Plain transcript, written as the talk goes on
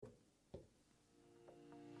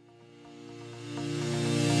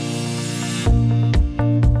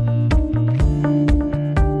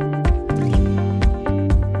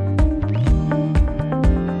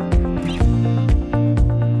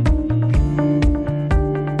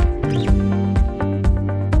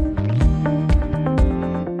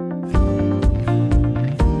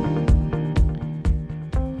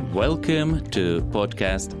Welcome to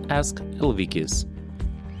podcast Ask Elvikis.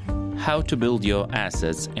 How to build your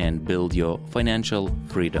assets and build your financial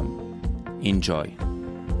freedom. Enjoy.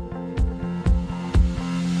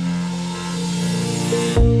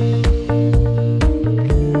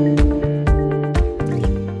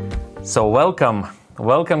 So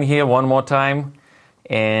welcome here one more time.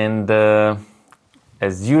 And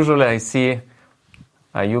as usual, I see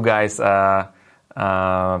you guys are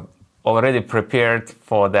already prepared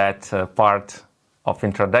for that part of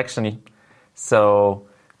introduction. So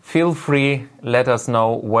feel free, let us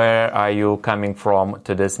know where are you coming from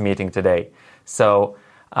to this meeting today. So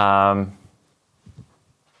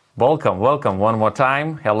welcome one more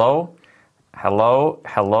time. Hello.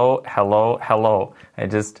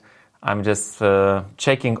 I'm just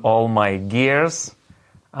checking all my gears.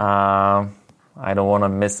 I don't want to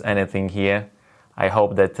miss anything here. I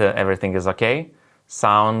hope that everything is okay.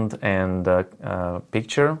 Sound and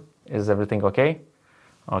picture, is everything okay?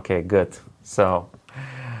 Okay, good. So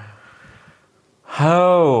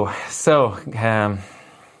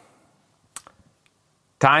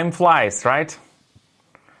time flies, right?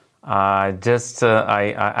 I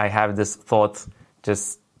have this thought.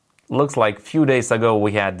 Just looks like a few days ago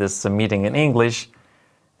we had this meeting in English,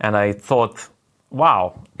 and I thought,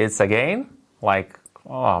 wow, it's again?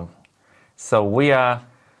 So we are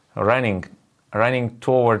running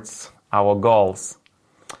towards our goals.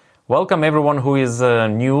 Welcome everyone who is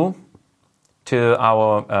new to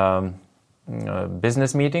our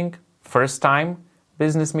business meeting, first time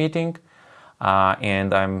business meeting,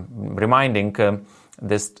 and I'm reminding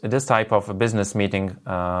this type of business meeting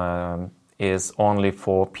is only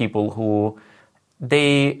for people who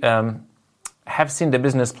they have seen the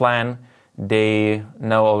business plan. They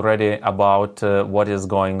know already about what is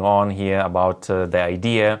going on here, about the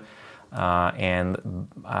idea,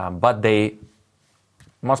 but they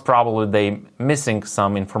most probably missing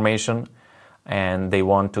some information, and they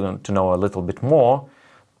want to know a little bit more.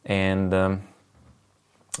 And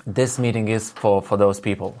this meeting is for those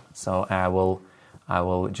people. So I will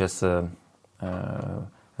just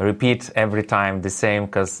repeat every time the same,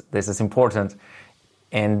 because this is important.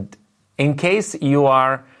 And in case you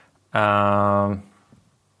are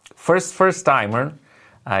first timer,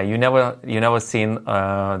 you never seen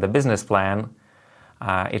the business plan,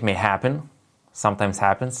 it may happen, sometimes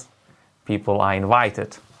happens. People are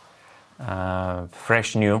invited,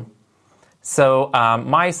 fresh new. So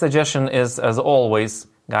my suggestion is, as always,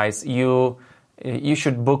 guys, you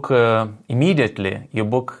should book immediately. You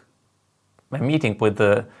book a meeting with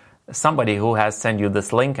somebody who has sent you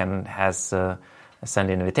this link and has sent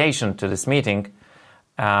an invitation to this meeting.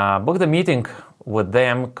 Book the meeting with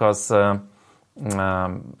them, because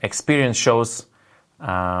experience shows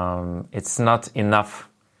it's not enough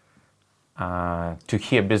to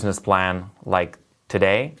hear business plan like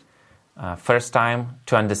today. First time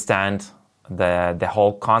to understand the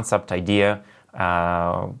whole concept idea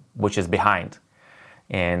which is behind.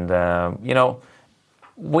 And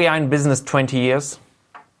we are in business 20 years,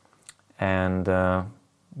 and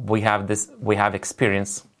we have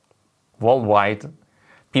experience worldwide.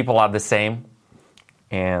 People are the same,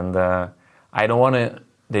 and I don't want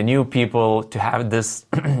the new people to have this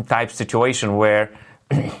type situation where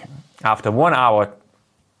after 1 hour,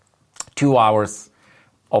 2 hours,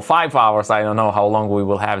 or 5 hours, I don't know how long we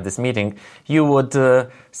will have this meeting, you would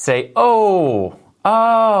say, oh,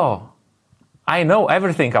 I know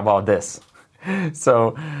everything about this.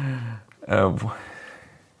 So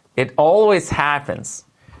it always happens.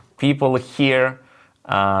 People hear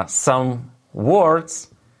some words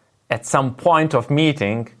at some point of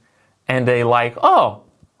meeting, and they like, oh,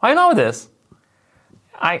 I know this.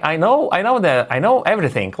 I know that. I know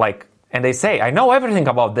everything. And they say, I know everything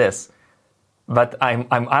about this. But I'm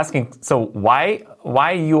asking, so why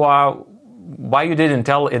you didn't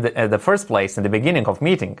tell at the first place in the beginning of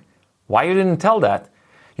meeting? Why you didn't tell that?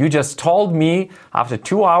 You just told me after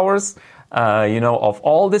 2 hours, of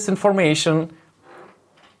all this information.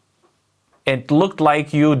 It looked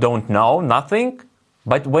like you don't know nothing.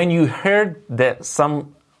 But when you heard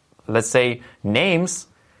some, let's say, names,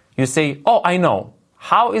 you say, oh, I know.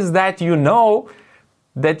 How is that you know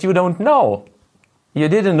that you don't know? You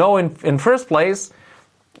didn't know in first place.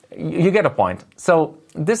 You get a point. So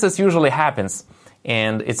this usually happens,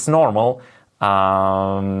 and it's normal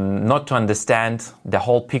not to understand the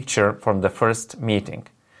whole picture from the first meeting.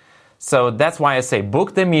 So that's why I say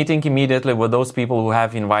book the meeting immediately with those people who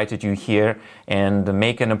have invited you here, and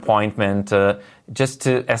make an appointment just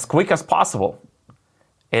as quick as possible.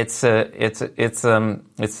 It's again,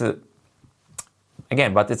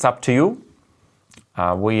 but it's up to you.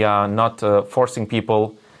 We are not forcing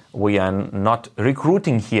people We are not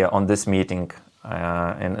recruiting here on this meeting,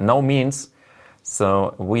 and no means.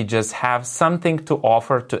 So we just have something to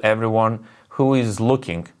offer to everyone who is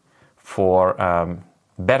looking for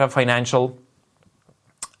better financial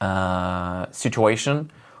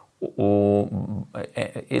situation.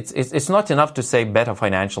 It's not enough to say better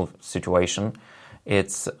financial situation.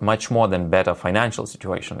 It's much more than better financial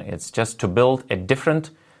situation. It's just to build a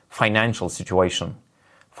different financial situation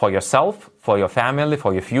for yourself, for your family,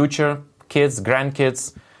 for your future, kids,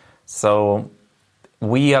 grandkids. So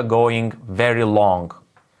we are going very long.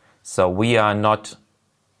 So we are not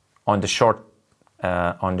on the short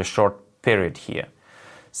period here.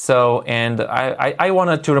 So, and I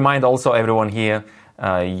wanted to remind also everyone here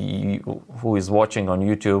who is watching on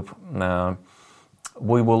YouTube,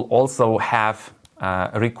 we will also have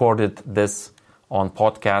recorded this on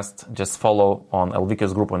podcast. Just follow on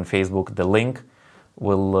Elvikas Group on Facebook. The link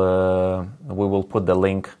we will put the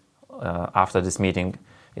link after this meeting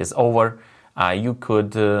is over. You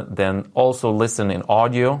could then also listen in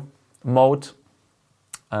audio mode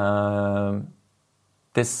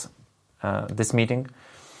this meeting.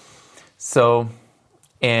 So,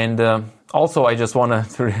 and also I just want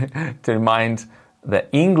to remind the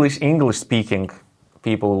English speaking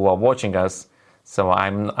people who are watching us. So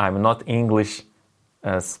I'm not English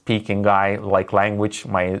speaking guy like language.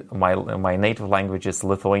 My native language is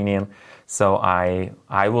Lithuanian. So I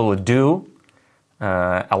will do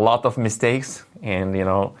a lot of mistakes, and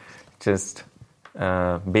just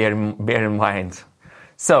bear in mind.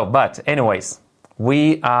 So, but anyways,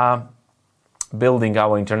 we are building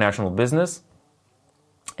our international business,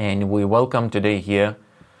 and we welcome today here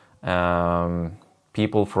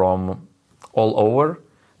people from all over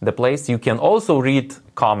the place. You can also read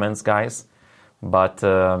comments, guys, but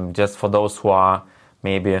just for those who are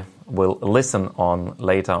maybe will listen on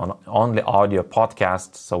later on only audio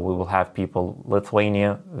podcast. So we will have people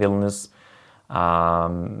Lithuania, Vilnius,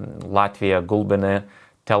 Latvia, Gulbene,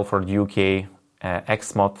 Telford, UK,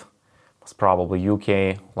 Exmouth, was probably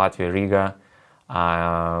UK, Latvia, Riga,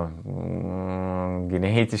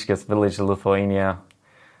 Gnehetiškės village, Lithuania,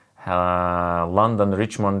 London,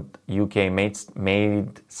 Richmond, UK,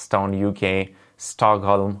 Maidstone, UK,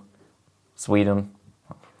 Stockholm, Sweden,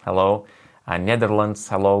 hello, Netherlands,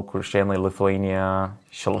 hello, Kuršėnai, Lithuania,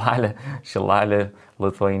 Šilalė,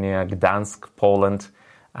 Lithuania, Gdansk, Poland,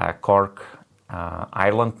 Cork,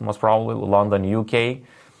 Ireland, most probably, London, UK.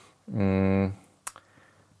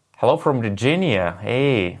 Hello from Virginia.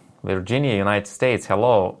 Hey, Virginia, United States.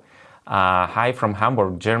 Hello. Hi from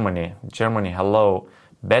Hamburg, Germany. Hello.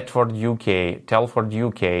 Bedford, UK. Telford,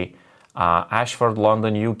 UK. Ashford,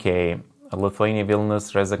 London, UK. Lithuania,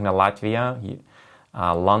 Vilnius, Rezekne, Latvia.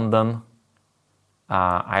 London,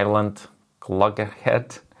 Ireland.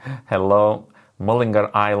 Cloggerhead. Hello.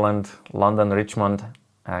 Mullingar Island. London, Richmond.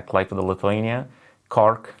 Klaipėda, Lithuania.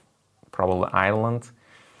 Cork, probably Ireland.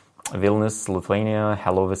 Vilnius, Lithuania.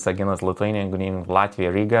 Hello, Visaginas, Lithuania. Good evening,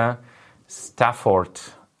 Latvia, Riga. Stafford,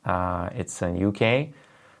 it's in UK.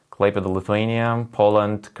 Klaipėda, Lithuania.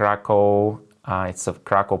 Poland, Krakow, it's of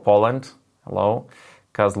Krakow, Poland. Hello.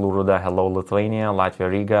 Kazlų Rūda, hello, Lithuania. Latvia,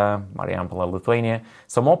 Riga. Marijampolė, Lithuania.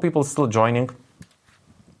 So more people still joining.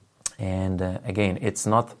 And again, it's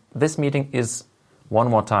not, this meeting is, one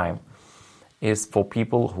more time, is for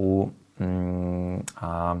people who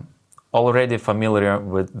already familiar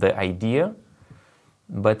with the idea,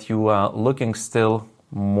 but you are looking still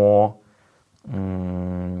more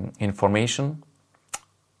information.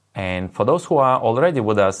 And for those who are already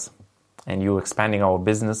with us and you expanding our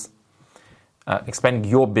business,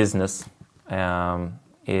 expanding your business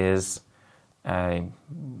is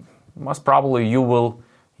most probably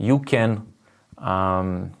you can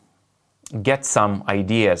get some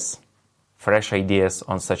ideas, fresh ideas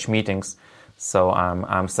on such meetings. So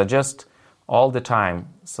I'm suggest all the time.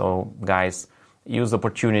 So guys, use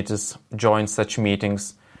opportunities, join such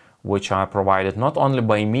meetings, which are provided not only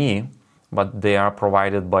by me, but they are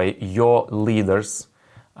provided by your leaders,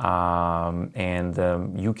 and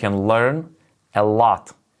you can learn a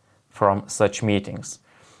lot from such meetings.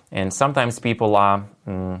 And sometimes people are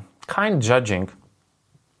kind of judging.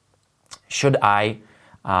 Should I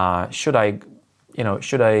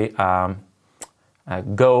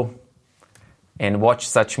go and watch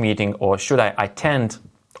such meeting, or should I attend,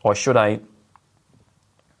 or should I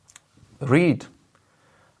read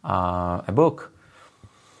a book?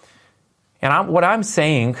 And what I'm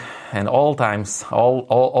saying, and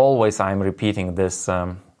always I'm repeating this,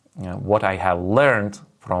 what I have learned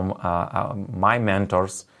from my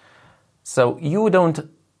mentors. So you don't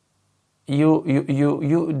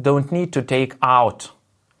need to take out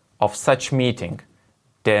of such meeting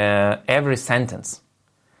every sentence,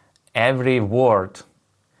 every word,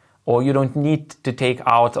 or you don't need to take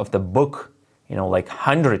out of the book, like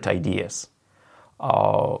 100 ideas,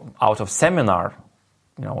 out of seminar,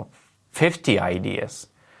 50 ideas.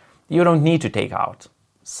 You don't need to take out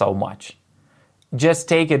so much. Just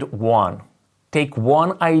take it one. Take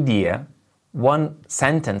one idea, one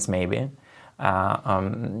sentence maybe,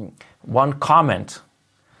 one comment,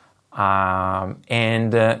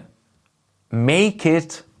 and make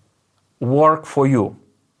it work for you.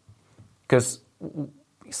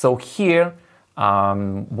 So here,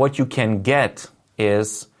 what you can get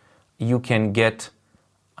is you can get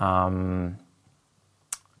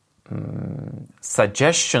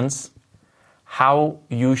suggestions how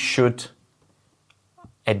you should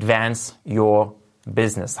advance your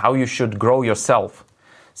business, how you should grow yourself.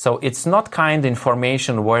 So it's not kind of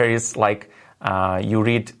information where it's like you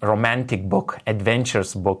read romantic book,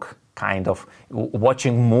 adventures book, kind of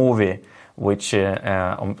watching movie, which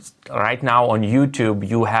right now on YouTube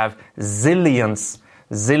you have zillions,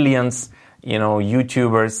 YouTubers,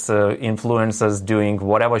 influencers doing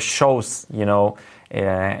whatever shows,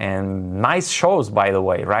 and nice shows, by the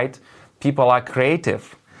way, right? People are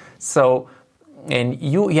creative. So, and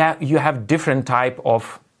you have different type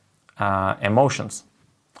of emotions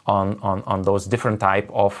on those different type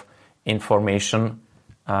of information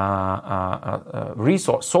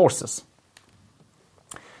sources.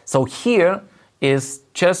 So here is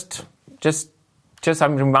just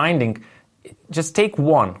I'm reminding, just take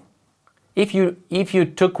one. If you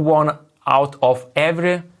took one out of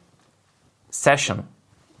every session,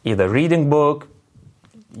 either reading book,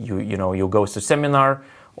 you go to seminar,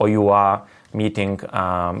 or you are meeting,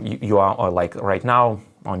 you are like right now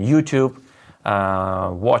on YouTube,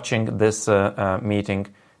 watching this meeting,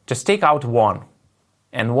 just take out one,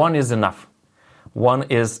 and one is enough. One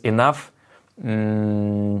is enough,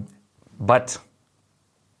 but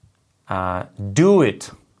do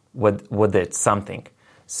it with it something.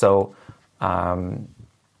 So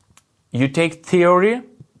you take theory,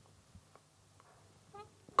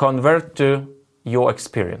 convert to your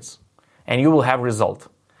experience, and you will have result.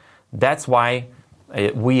 That's why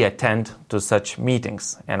we attend to such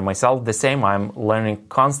meetings. And myself, the same. I'm learning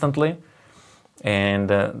constantly, and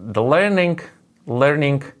the learning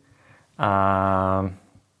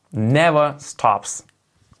never stops.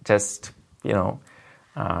 Just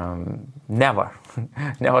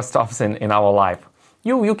never stops in our life.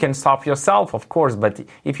 You can stop yourself, of course, but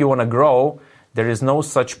if you want to grow, there is no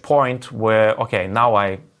such point where, okay, now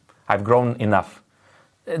I've grown enough.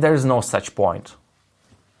 There is no such point.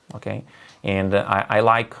 Okay, and I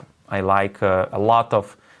like a lot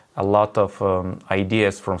of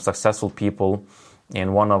ideas from successful people,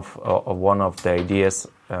 and one of the ideas,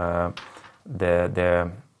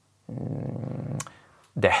 the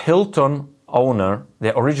Hilton owner,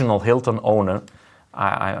 the original Hilton owner,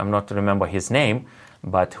 I'm not remember his name,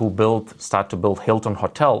 but who start to build Hilton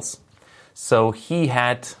hotels. So he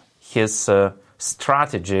had his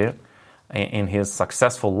strategy in his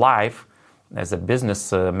successful life as a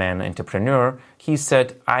businessman, entrepreneur. He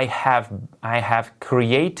said, I have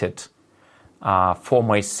created for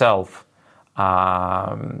myself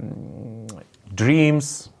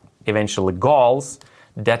dreams, eventually goals,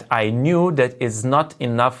 that I knew that is not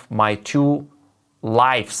enough my 2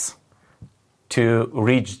 lives to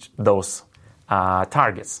reach those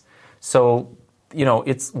targets. So,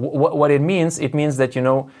 it's what it means. It means that,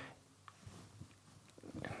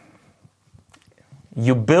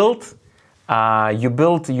 you build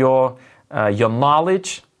your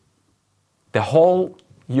knowledge, the whole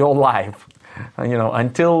your life,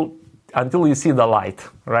 until you see the light,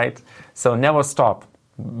 right? So never stop,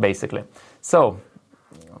 basically. So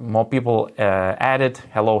more people added.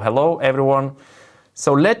 Hello, everyone.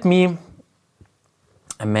 So let me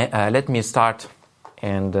start,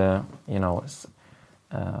 and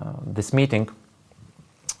this meeting.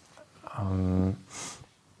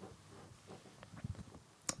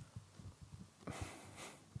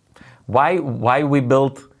 Why we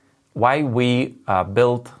built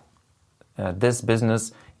this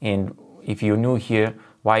business, and if you're new here,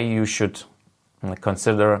 why you should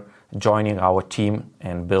consider joining our team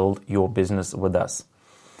and build your business with us.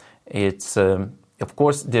 It's of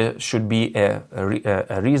course there should be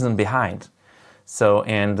a reason behind. So,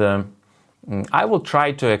 and I will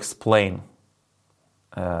try to explain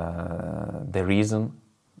the reason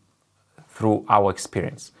through our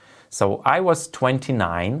experience. So I was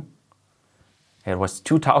 29. It was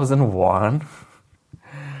 2001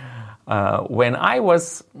 when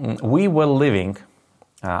we were living,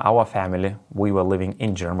 our family, we were living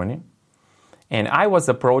in Germany, and I was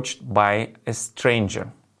approached by a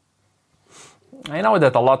stranger. I know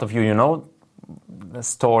that a lot of you know the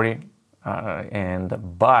story,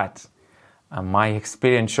 but my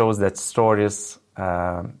experience shows that stories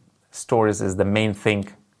is the main thing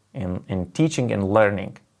in teaching and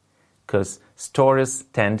learning, because stories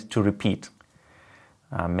tend to repeat.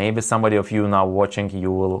 Maybe somebody of you now watching,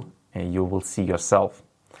 you will see yourself.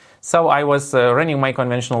 So I was running my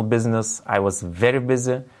conventional business. I was very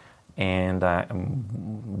busy, and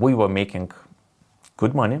we were making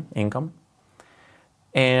good money, income.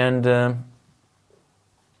 And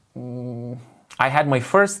I had my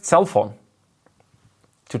first cell phone,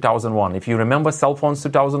 2001. If you remember cell phones,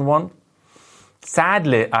 2001.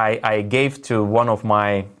 Sadly, I gave to one of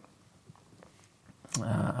my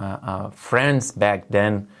friends back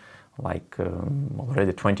then, like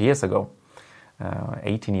already 20 years ago,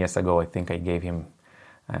 18 years ago, I think I gave him.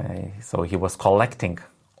 So he was collecting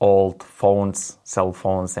old phones, cell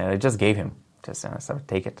phones, and I just gave him. Just said,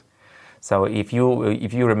 take it. So if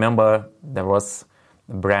you remember, there was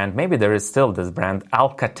a brand, maybe there is still this brand,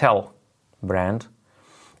 Alcatel brand,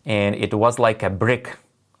 and it was like a brick,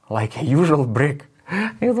 like a usual brick.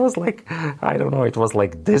 It was like, I don't know, it was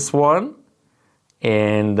like this one,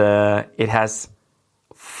 and it has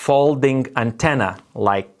folding antenna,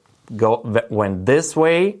 like went this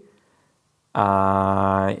way,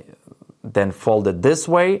 then folded this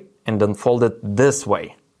way, and then folded this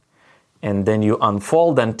way. And then you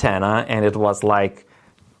unfold antenna, and it was like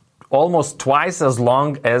almost twice as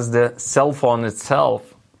long as the cell phone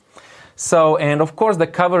itself. So, and of course the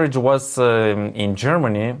coverage was in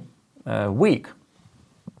Germany weak.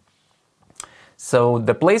 So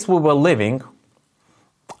the place we were living,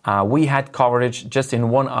 we had coverage just in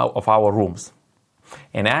one of our rooms.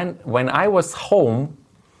 And when I was home,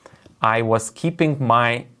 I was keeping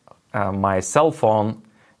my cell phone,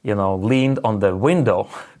 leaned on the window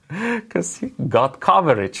because it got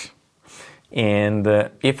coverage. And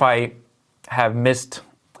if I have missed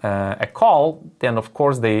a call, then of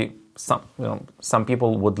course some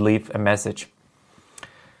people would leave a message.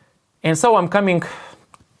 And so I'm coming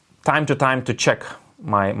time to time to check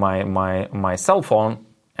my cell phone,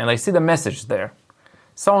 and I see the message there.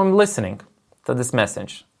 So I'm listening to this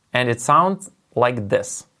message, and it sounds like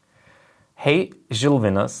this. Hey,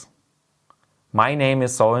 Žilvinas, my name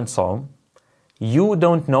is so-and-so. You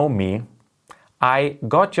don't know me. I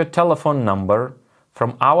got your telephone number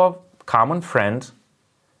from our common friend.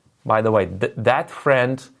 By the way, that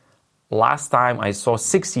friend last time I saw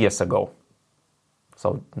 6 years ago.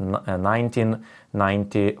 So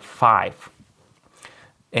 1995.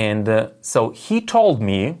 And so he told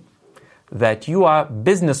me that you are a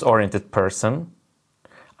business-oriented person.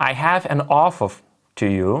 I have an offer to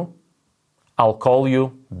you. I'll call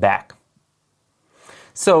you back.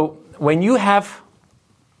 So when you have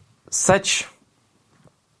such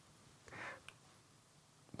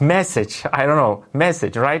message,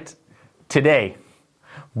 right? Today,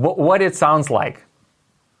 what it sounds like?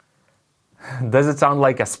 Does it sound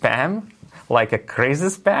like a spam? Like a crazy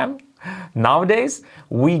spam? Nowadays,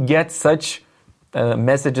 we get such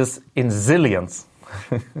messages in zillions.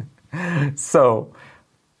 So,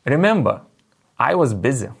 remember, I was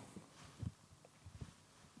busy.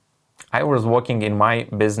 I was working in my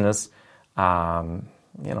business,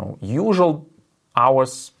 usual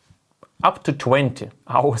hours, up to 20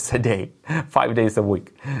 hours a day, 5 days a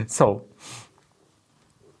week. So,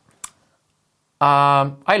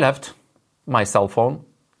 I left my cell phone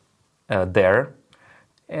there.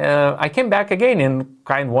 I came back again in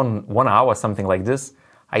one hour, something like this.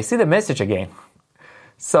 I see the message again.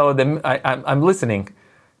 So I'm listening.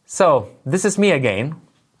 So this is me again.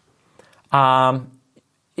 I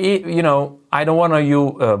don't want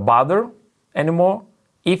you bother anymore.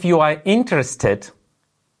 If you are interested,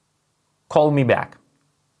 call me back.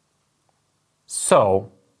 So,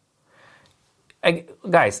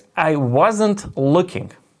 guys, I wasn't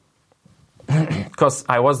looking because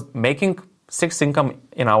I was making 6 income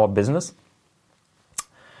in our business.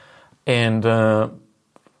 And,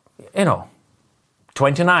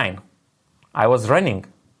 29, I was running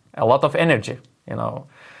a lot of energy,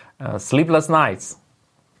 sleepless nights.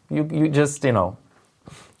 You just, you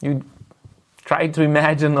try to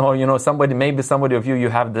imagine, or, maybe somebody of you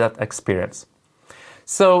have that experience.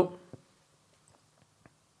 So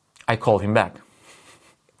I called him back.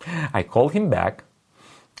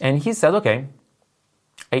 And he said, okay.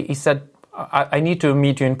 He said, I need to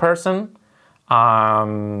meet you in person,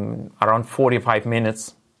 around 45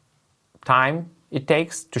 minutes time it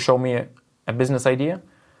takes to show me a business idea.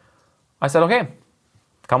 I said, okay,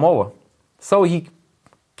 come over. So he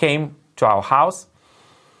came to our house.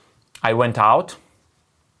 I went out.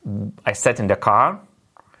 I sat in the car.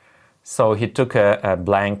 So he took a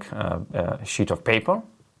blank sheet of paper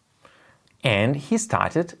and he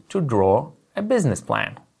started to draw a business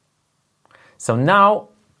plan. So now,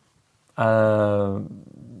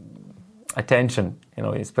 attention,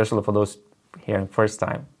 especially for those hearing first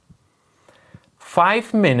time.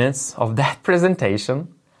 5 minutes of that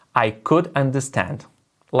presentation, I could understand,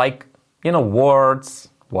 words,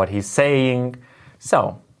 what he's saying.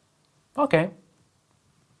 So, okay.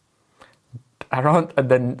 Around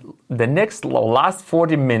the last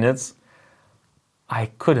 40 minutes, I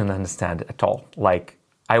couldn't understand it at all.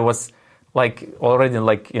 I was already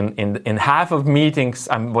in half of meetings,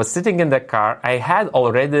 I was sitting in the car. I had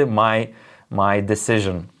already my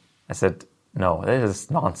decision. I said, no, this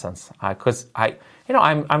is nonsense. Because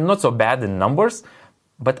I'm not so bad in numbers,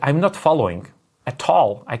 but I'm not following at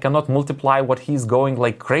all. I cannot multiply what he's going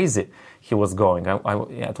like crazy. He was going.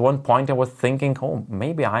 At one point, I was thinking,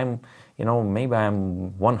 maybe I'm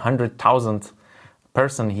 100,000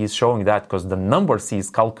 person he's showing that, because the numbers he's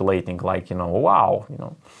calculating, wow.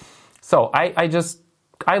 So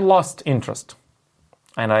I lost interest.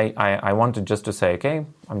 And I wanted just to say, okay,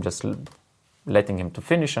 I'm just letting him to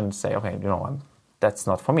finish and say, okay, that's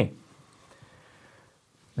not for me.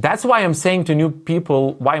 That's why I'm saying to new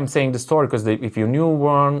people, why I'm saying the story, because if you knew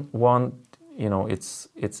one, it's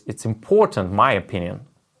important, my opinion,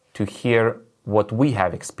 to hear what we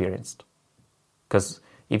have experienced. Because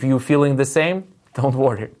if you're feeling the same, don't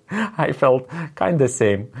worry. I felt kind of the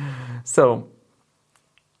same. So,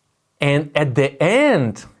 and at the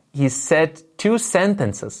end, he said 2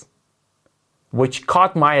 sentences which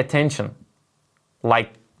caught my attention.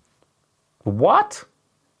 What?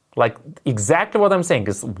 Exactly what I'm saying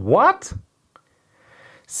is, what?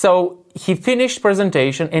 So he finished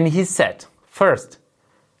presentation and he said, first,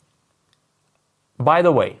 by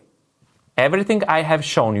the way, everything I have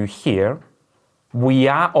shown you here, we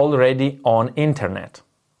are already on internet.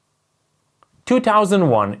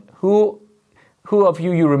 2001, who of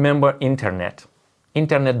you remember internet?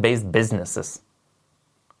 Internet-based businesses.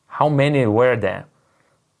 How many were there?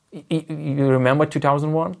 You remember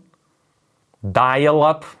 2001?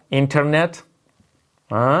 Dial-up internet?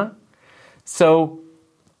 So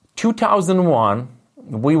 2001,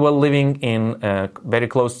 we were living in very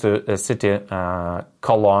close to a city,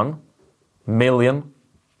 Cologne, million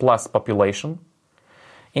plus population.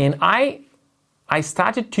 And I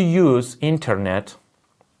started to use internet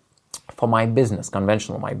for my business,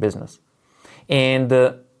 my business. And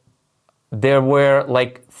there were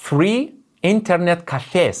 3 internet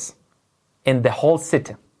cafes in the whole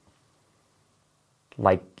city.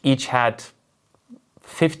 Each had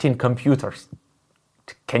 15 computers.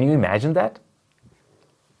 Can you imagine that?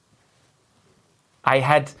 I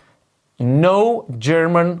had no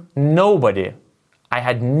German, nobody. I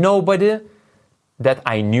had nobody that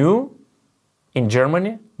I knew in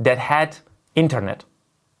Germany that had internet.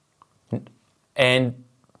 And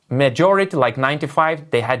majority, 95,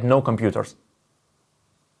 they had no computers.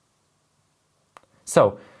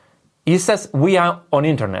 So, he says, we are on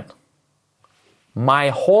internet. My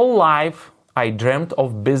whole life, I dreamt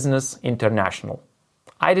of business international.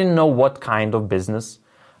 I didn't know what kind of business.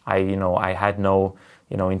 I had no,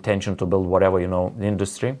 intention to build whatever,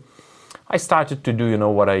 industry. I started to do,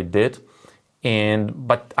 what I did.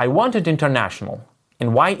 But I wanted international.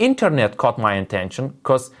 And why internet caught my attention?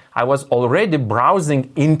 Because I was already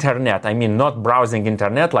browsing internet. I mean, not browsing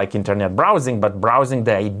internet like internet browsing, but browsing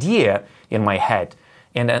the idea in my head.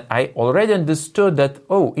 And I already understood that,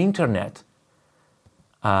 internet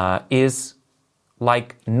is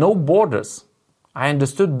no borders. I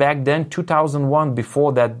understood back then, 2001,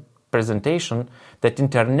 before that presentation, that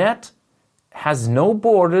internet has no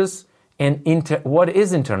borders. And what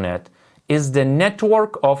is internet? Is the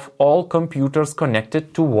network of all computers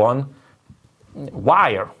connected to one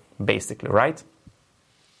wire, basically, right?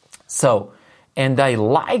 So, and I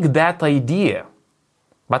like that idea,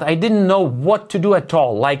 but I didn't know what to do at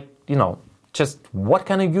all. Just what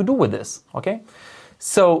can you do with this, okay?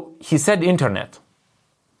 So he said internet.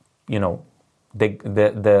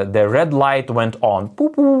 The red light went on.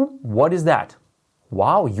 Boop, boop. What is that?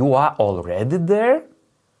 Wow, you are already there?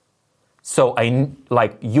 So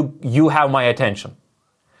you have my attention.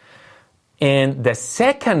 And the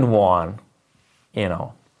second one,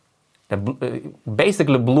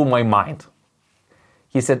 basically blew my mind.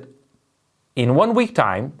 He said, in 1 week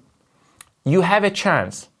time, you have a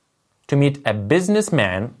chance to meet a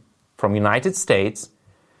businessman from United States.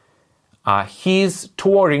 He's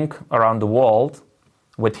touring around the world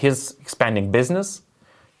with his expanding business.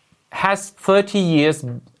 has 30 years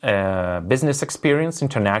business experience,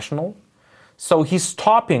 international. So he's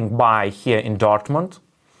stopping by here in Dortmund,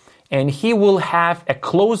 and he will have a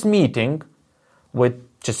close meeting with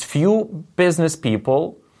just few business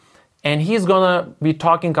people, and he's gonna be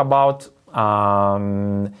talking about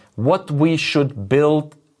what we should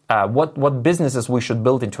build, what businesses we should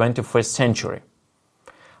build in 21st century.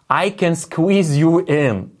 I can squeeze you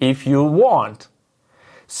in if you want.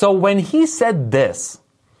 So when he said this,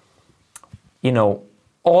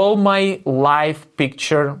 all my life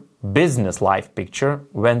picture, business life picture,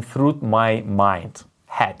 went through my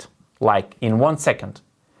head, like in 1 second.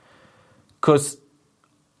 Because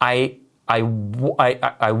I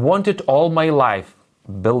wanted all my life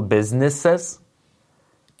build businesses,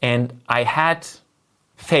 and I had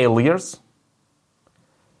failures,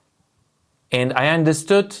 and I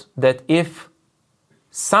understood that if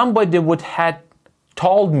somebody would have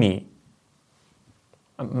told me,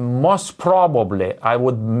 most probably I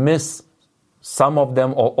would miss some of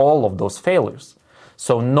them or all of those failures.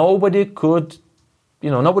 So nobody told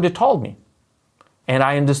me. And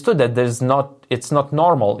I understood that it's not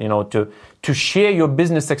normal, to share your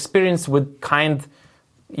business experience with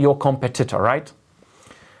your competitor, right?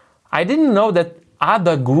 I didn't know that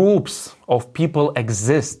other groups of people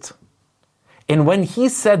exist. And when he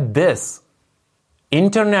said this,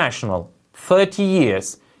 international, 30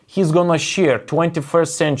 years, he's gonna share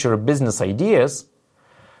 21st century business ideas,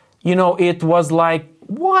 it was like,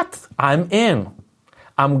 what? I'm in.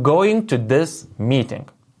 I'm going to this meeting.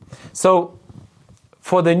 So,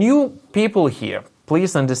 for the new people here,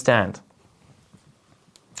 please understand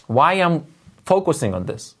why I'm focusing on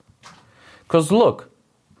this. Because look,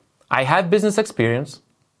 I have business experience.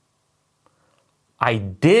 I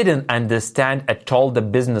didn't understand at all the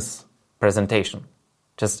business presentation.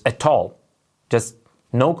 Just at all. Just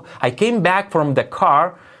no. I came back from the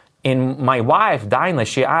car, and my wife, Dinah,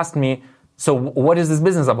 she asked me, so what is this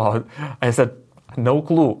business about? I said, no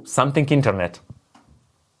clue. Something internet.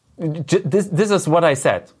 This is what I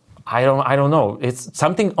said. I don't know. It's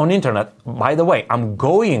something on internet. By the way, I'm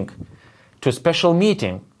going to a special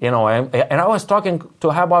meeting, and I was talking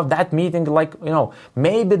to her about that meeting, like,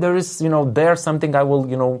 maybe there is, there's something I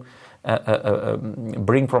will,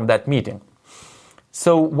 bring from that meeting.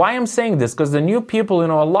 So why I'm saying this? Because the new people,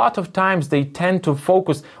 a lot of times they tend to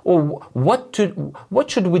focus, what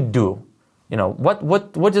should we do?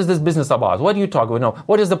 What is this business about? What do you talk about?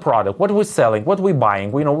 What is the product? What are we selling? What are we buying?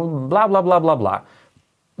 Blah, blah, blah, blah, blah.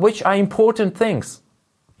 Which are important things.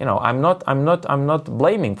 I'm not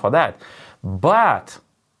blaming for that. But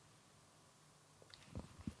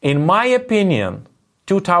in my opinion,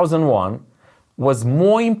 2001 was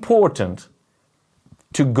more important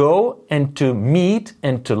to go and to meet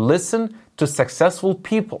and to listen to successful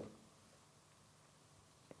people.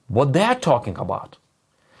 What they're talking about.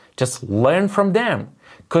 Just learn from them.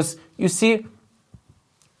 Because you see,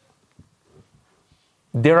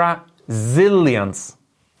 there are zillions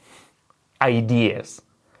ideas.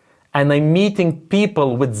 And I'm meeting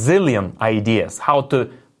people with zillion ideas, how to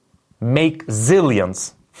make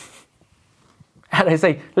zillions. And I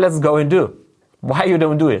say, let's go and do. Why you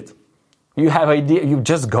don't do it? You have idea, you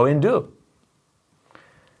just go and do.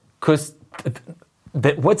 Because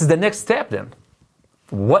what's the next step then?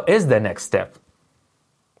 What is the next step?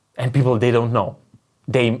 And people, they don't know.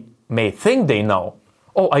 They may think they know.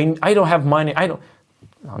 Oh, I don't have money. No,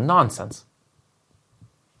 nonsense.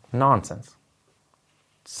 Nonsense.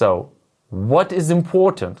 So, what is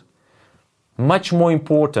important? Much more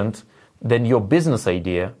important than your business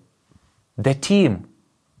idea, the team.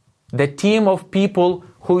 The team of people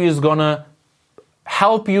who is gonna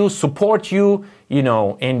help you, support you,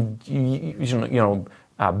 and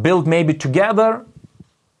build maybe together.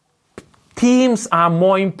 Teams are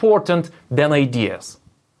more important than ideas.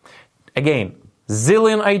 Again,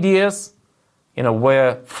 zillion ideas,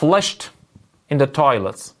 were flushed in the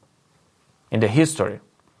toilets in the history.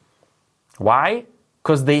 Why?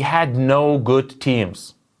 Because they had no good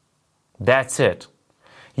teams. That's it.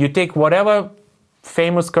 You take whatever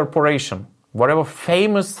famous corporation, whatever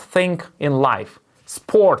famous thing in life,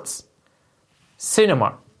 sports,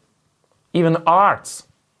 cinema, even arts,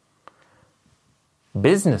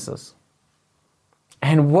 businesses.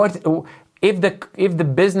 And what if the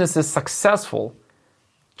business is successful?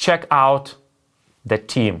 Check out the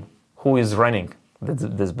team who is running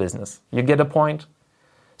this business. You get the point?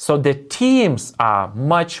 So the teams are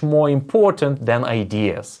much more important than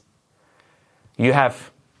ideas. You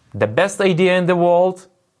have the best idea in the world,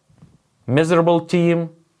 miserable team,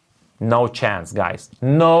 no chance, guys.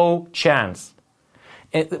 No chance.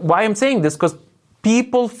 And why I'm saying this? Because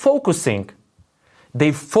people focusing,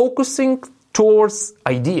 They're focusing towards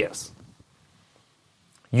ideas.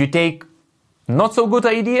 You take not so good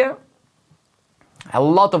idea, a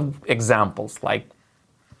lot of examples. Like,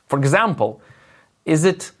 for example,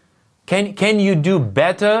 can you do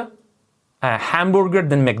better a hamburger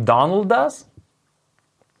than McDonald's does?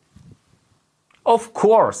 Of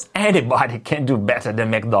course, anybody can do better than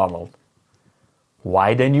McDonald's.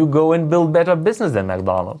 Why don't you go and build better business than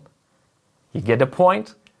McDonald's? You get the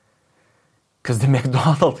point? Because the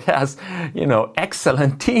McDonald's has,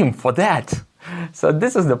 excellent team for that. So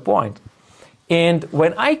this is the point. And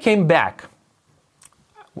when I came back,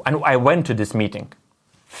 and I went to this meeting,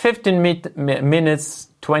 15 minutes,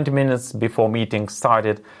 20 minutes before meeting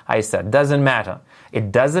started, I said, doesn't matter.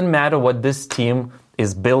 It doesn't matter what this team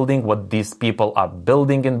is building, what these people are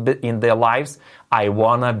building in their lives. I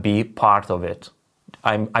want to be part of it.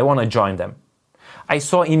 I want to join them. I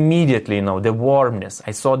saw immediately, the warmness.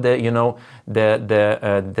 I saw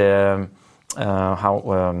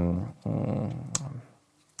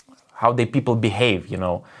how the people behave,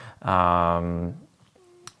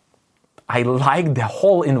 I like the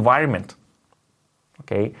whole environment,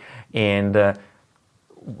 okay? And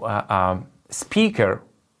speaker,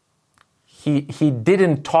 he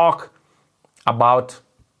didn't talk about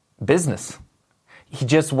business. He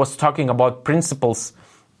just was talking about principles.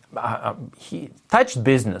 He touched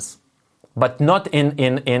business, but not in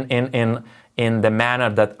the manner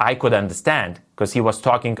that I could understand, because he was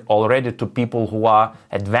talking already to people who are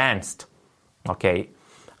advanced. Okay,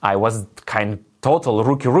 I was kind of total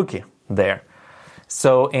rookie there.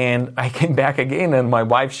 So, and I came back again, and my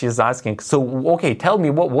wife, she's asking, so, okay, tell me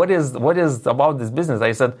what is about this business?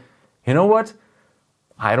 I said, you know what?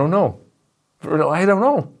 I don't know.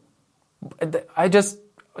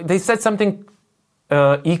 They said something,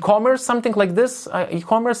 e-commerce, something like this,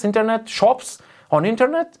 e-commerce, internet, shops on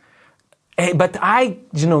internet. But I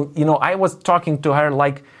was talking to her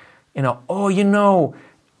like,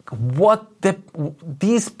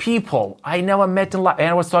 these people I never met in life. And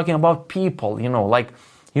I was talking about people,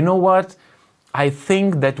 what? I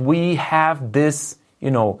think that we have this,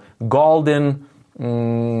 golden,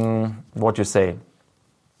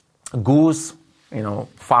 goose,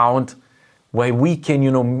 found, where we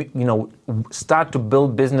can, start to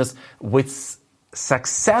build business with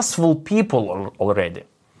successful people already.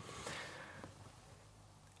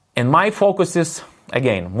 And my focus is,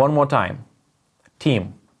 again, one more time,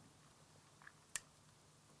 team.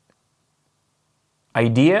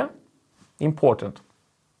 Idea, important.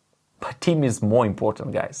 But team is more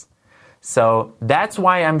important, guys. So that's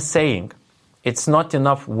why I'm saying it's not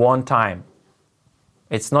enough one time.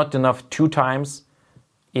 It's not enough 2 times,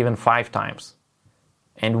 even 5 times.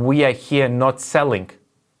 And we are here not selling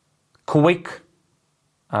quick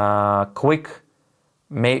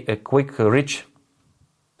rich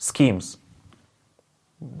schemes.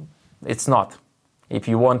 It's not. If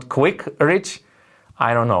you want quick rich,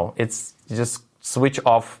 I don't know. It's just switch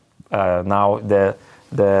off now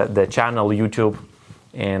the channel YouTube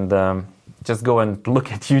and just go and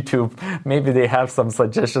look at YouTube. Maybe they have some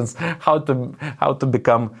suggestions how to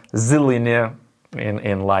become zillionaire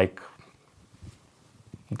in like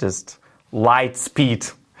just light speed.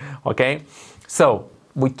 Okay, so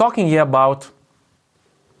we're talking here about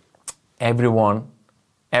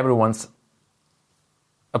everyone's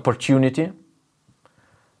opportunity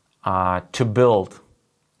to build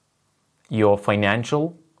your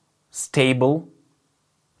financial stable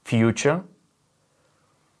future.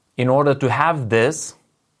 In order to have this,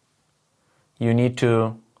 you need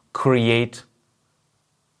to create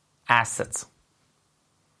assets.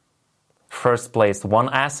 First place, one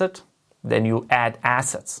asset, then you add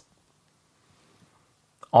assets.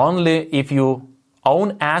 Only if you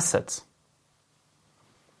own assets,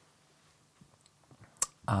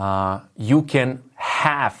 you can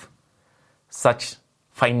have such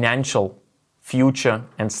financial future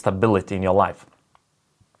and stability in your life.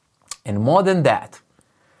 And more than that,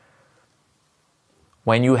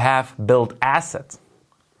 when you have built assets,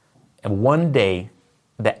 and one day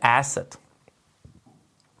the asset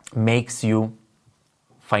makes you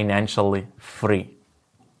financially free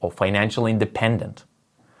or financially independent,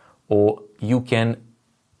 or you can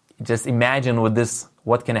just imagine with this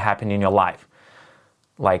what can happen in your life.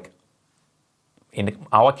 Like in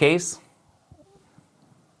our case,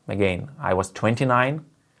 again, I was 29,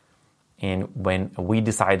 and when we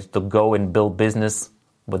decided to go and build business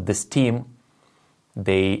with this team,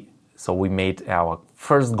 so we made our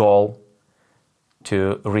first goal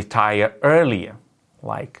to retire earlier.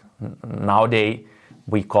 Like nowadays,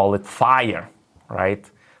 we call it FIRE, right?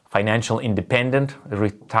 Financial independent,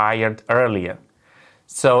 retired earlier.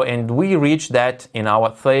 So, and we reached that in our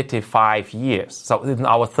 35 years. So, in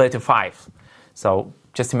our 35. So,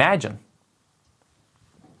 just imagine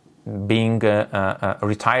being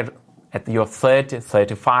retired at your 30,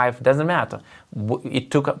 35, doesn't matter.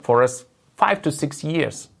 It took for us 5 to 6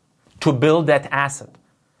 years to build that asset.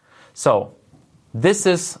 So, this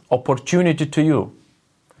is opportunity to you.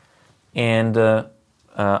 And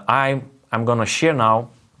I'm going to share now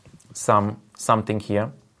something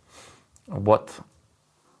here. What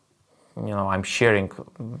I'm sharing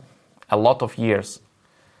a lot of years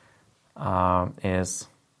is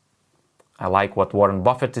I like what Warren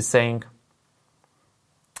Buffett is saying.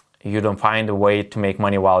 You don't find a way to make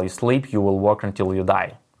money while you sleep, you will work until you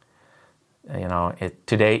die.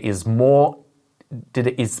 Today is more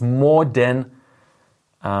than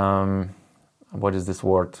what is this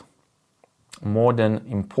word? More than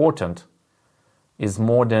important, is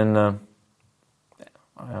more than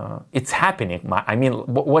it's happening. I mean,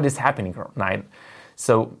 what is happening right?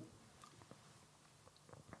 So,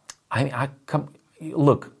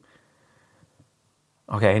 look.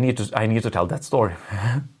 Okay, I need to tell that story.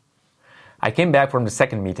 I came back from the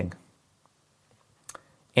second meeting,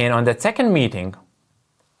 and on that second meeting,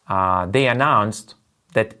 they announced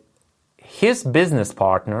that his business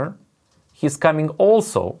partner, he's coming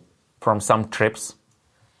also from some trips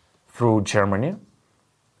through Germany,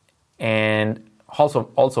 and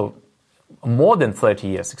also more than 30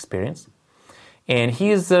 years experience. And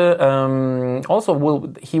he's he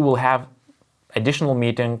will have additional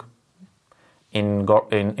meeting in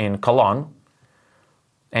Cologne,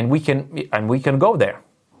 and we can go there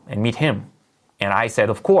and meet him. And I said,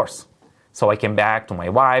 of course. So I came back to my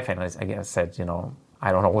wife and I said,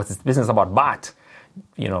 I don't know what this business is about, but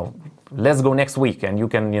let's go next week, and you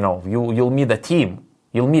can, you'll meet the team,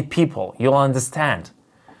 you'll meet people, you'll understand.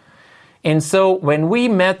 And so when we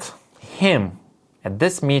met him at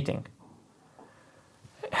this meeting,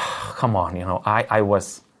 come on, I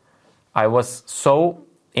was so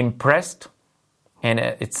impressed, and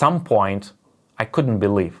at some point I couldn't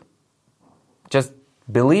believe. Just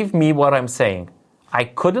believe me what I'm saying. I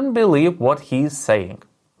couldn't believe what he's saying.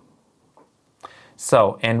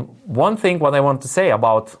 So, and one thing what I want to say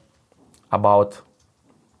about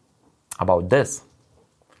this,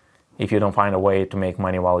 if you don't find a way to make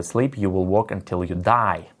money while you sleep, you will work until you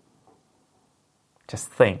die. Just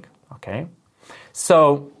think, okay?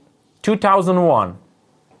 So, 2001,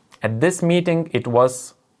 at this meeting, it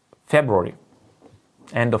was February,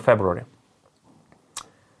 end of February.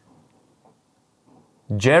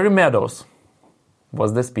 Jerry Meadows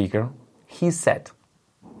was the speaker. He said,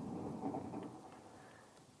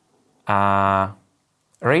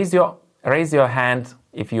 raise your hand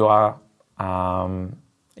if you are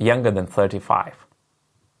younger than 35.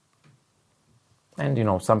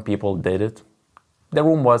 And some people did it. The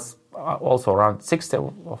room was also around 60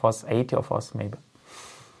 of us, 80 of us maybe.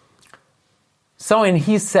 So, and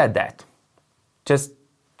he said that. Just,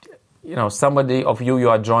 somebody of you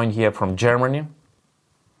are joined here from Germany.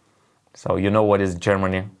 So you know what is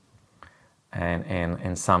Germany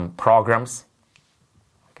and some programs,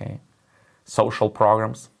 okay, social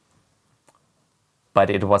programs. But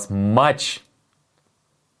it was much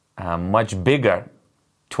bigger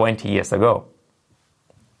 20 years ago.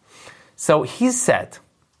 So he said,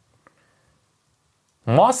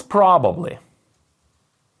 most probably,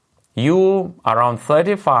 you around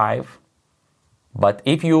 35, but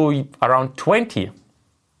if you around 20,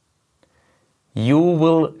 you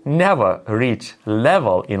will never reach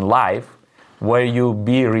level in life where you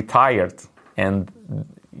be retired and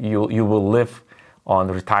you will live on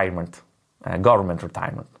retirement, government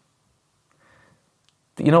retirement.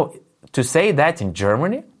 To say that in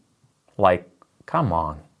Germany, like, come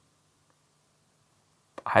on.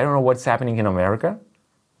 I don't know what's happening in America.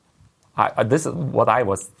 This is what I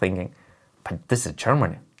was thinking, but this is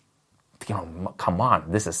Germany. Come on,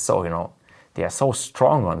 this is so, they are so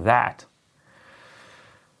strong on that.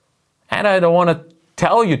 And I don't want to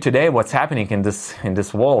tell you today what's happening in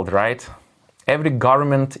this world, right? Every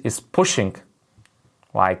government is pushing.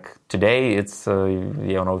 Like today, it's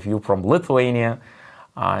if you're from Lithuania,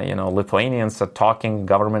 Lithuanians are talking,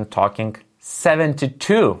 government talking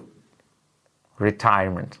 72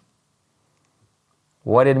 retirement.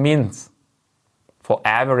 What it means for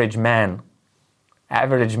average man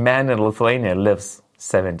in Lithuania lives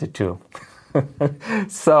 72.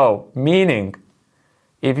 So, meaning,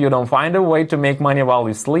 if you don't find a way to make money while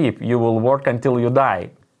you sleep, you will work until you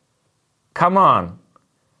die. Come on.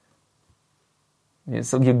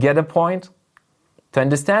 So you get a point? To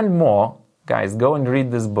understand more, guys, go and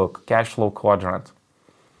read this book, Cash Flow Quadrant.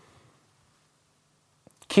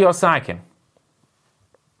 Kiyosaki,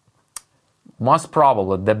 most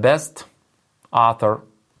probably the best author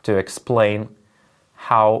to explain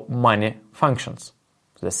how money functions,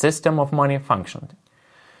 the system of money functions.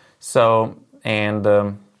 So, and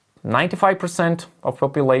 95% of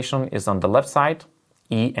population is on the left side,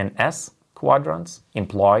 E and S quadrants,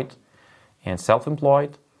 employed and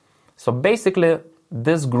self-employed. So basically,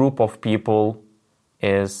 this group of people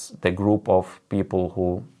is the group of people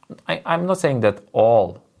who, I'm not saying that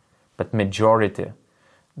all, but majority,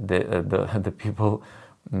 the people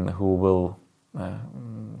who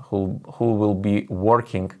will be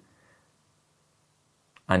working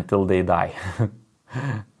until they die.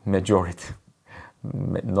 Majority.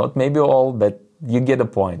 Not maybe all, but you get a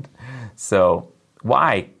point. So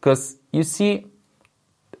why? Because you see,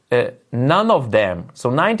 none of them, so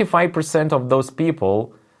 95% of those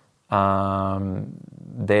people,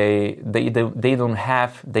 they don't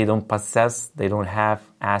have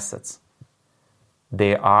assets.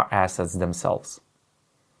 They are assets themselves.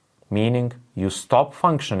 Meaning you stop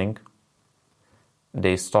functioning,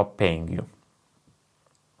 they stop paying you.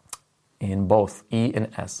 In both E and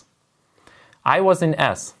S. I was in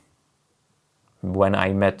S when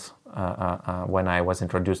I met, when I was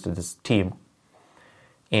introduced to this team.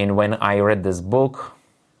 And when I read this book,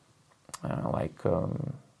 a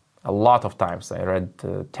lot of times, I read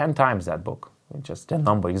 10 times that book, just a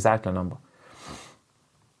number, exactly a number.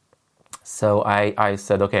 So I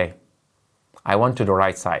said, okay, I want to the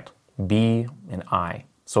right side, B and I.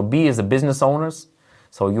 So B is the business owners.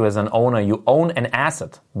 So you as an owner, you own an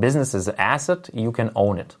asset. Business is an asset, you can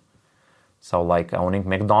own it. So like owning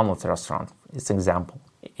McDonald's restaurant, it's an example.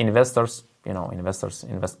 Investors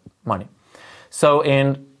invest money. So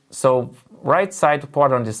right side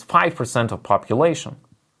quadrant is 5% of population.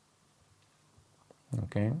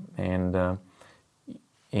 Okay, and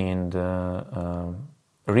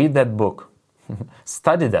read that book,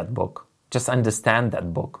 study that book, just understand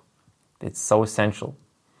that book. It's so essential.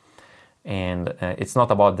 And it's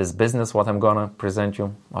not about this business, what I'm gonna present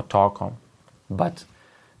you or talk on, but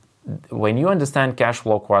when you understand cash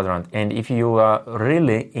flow quadrant, and if you are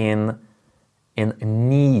really in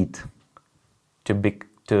need to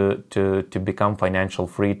become financial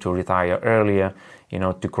free, to retire earlier,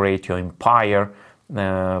 to create your empire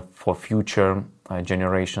for future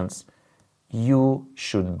generations, you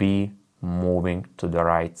should be moving to the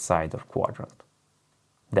right side of quadrant.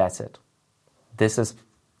 That's it. This is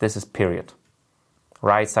period.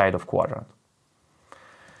 Right side of quadrant.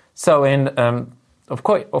 So, of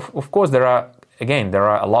course, there are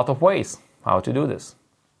a lot of ways how to do this.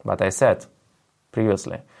 But I said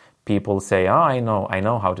previously, people say, "Oh, I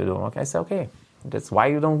know how to do it." Okay, I say, okay, that's why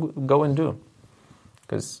you don't go and do.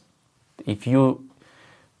 Because if you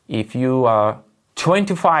are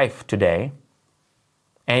 25 today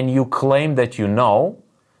and you claim that you know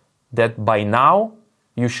that by now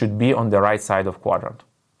you should be on the right side of quadrant.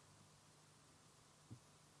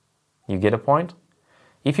 You get a point?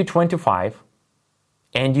 If you're 25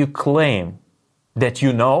 and you claim that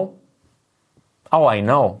you know, oh, I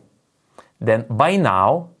know, then by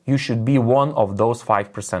now you should be one of those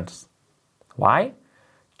 5%. Why?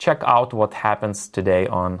 Check out what happens today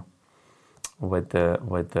with the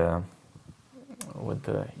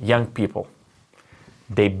young people.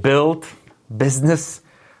 They build business,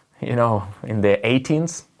 in their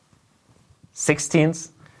 18s,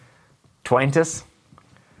 16s, 20s.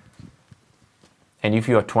 And if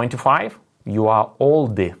you are 25, you are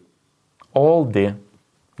oldie.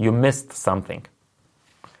 You missed something.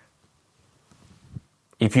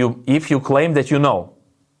 If you claim that you know,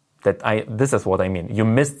 this is what I mean. You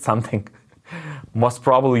missed something. Most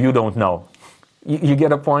probably you don't know. You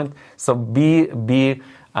get a point? So be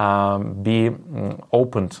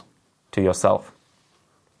open to yourself.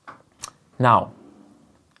 Now,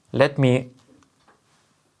 let me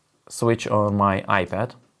switch on my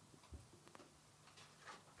iPad.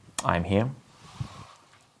 I'm here.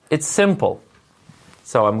 It's simple.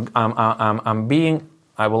 So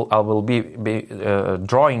I will be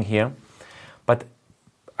drawing here, but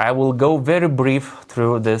I will go very brief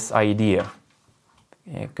through this idea,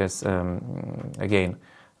 because again,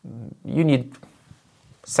 you need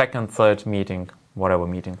second, third meeting, whatever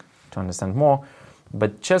meeting, to understand more.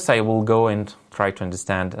 But just I will go and try to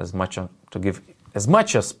understand to give as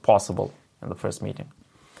much as possible in the first meeting.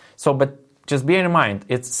 So, but just bear in mind,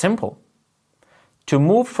 it's simple. To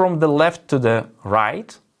move from the left to the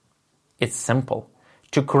right, it's simple.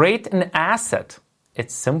 To create an asset,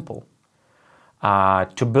 it's simple.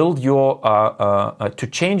 To build to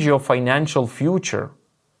change your financial future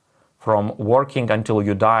from working until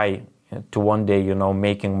you die to one day,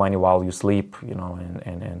 making money while you sleep,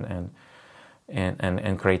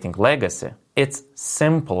 and creating legacy, It's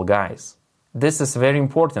simple, guys. This is very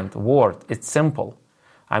important word. It's simple.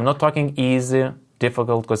 I'm not talking easy,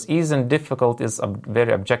 difficult, because easy and difficult is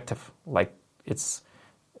very objective. Like it's,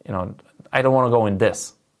 I don't want to go in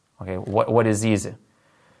this. Okay, what is easy?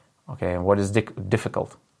 Okay, what is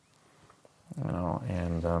difficult?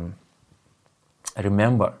 And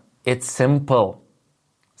remember, it's simple.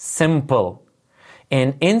 Simple.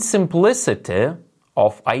 And in simplicity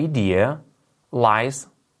of idea lies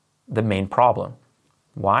the main problem.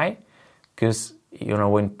 Why? Because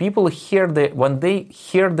when people hear they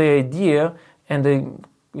hear the idea and they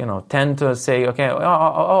tend to say, okay,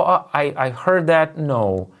 I heard that.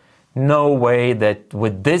 No way that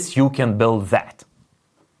with this you can build that,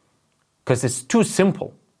 because it's too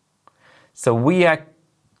simple. So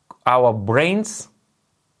our brains,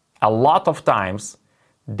 a lot of times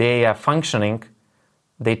they are functioning.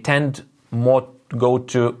 They tend more to go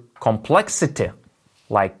to complexity,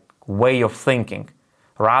 like way of thinking,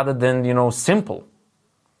 rather than simple.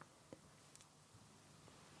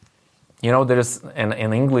 There is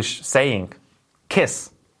an English saying,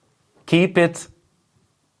 KISS, keep it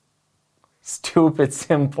stupid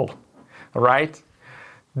simple, right?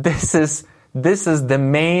 This is the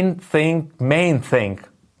main thing.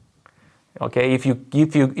 Okay, if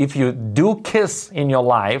you do KISS in your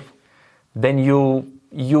life, then you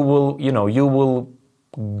will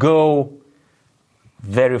go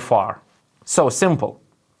very far. So simple.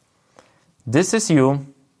 This is you.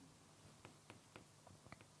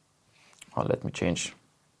 Oh, let me change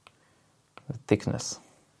the thickness.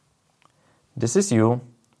 This is you.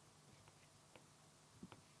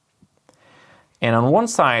 And on one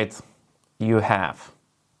side, you have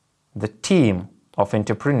the team of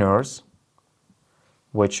entrepreneurs,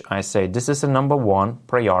 which I say this is a number one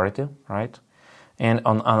priority, right? And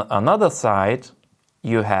on another side,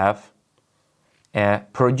 you have a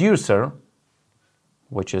producer,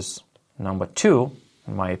 which is number two,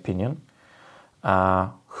 in my opinion,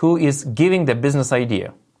 who is giving the business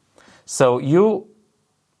idea. So you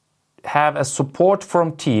have a support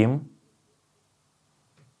from team.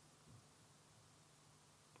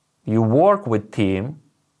 You work with team.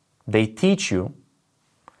 They teach you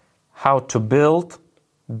how to build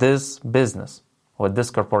this business or this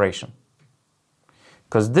corporation.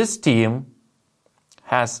 Because this team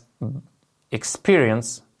has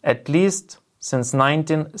experience at least since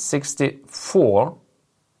 1964,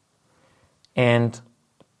 and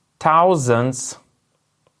thousands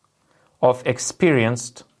of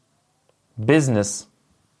experienced business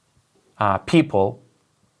people.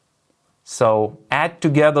 So add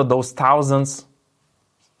together those thousands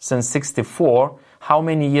since 64, how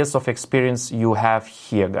many years of experience you have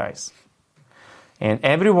here, guys? And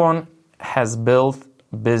everyone has built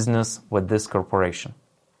business with this corporation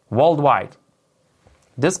worldwide.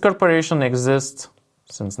 This corporation exists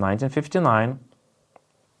since 1959,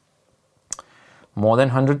 more than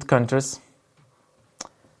 100 countries.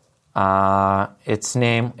 It's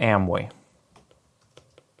named Amway.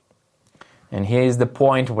 And here is the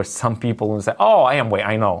point where some people will say, oh, Amway,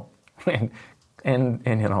 I know. and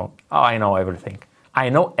I know everything. I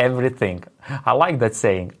know everything. I like that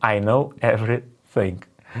saying, I know everything.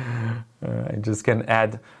 I just can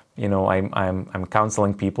add, I'm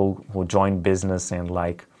counseling people who join business, and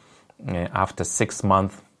after 6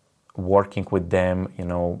 months working with them,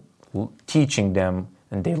 teaching them,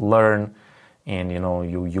 and they learn, and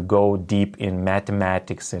you go deep in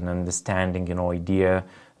mathematics and understanding, idea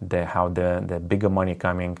how the bigger money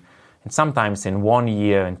coming, and sometimes in 1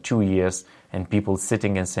 year and 2 years, and people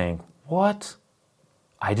sitting and saying, what?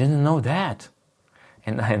 I didn't know that.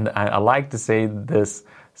 And I like to say this,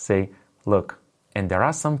 look, and there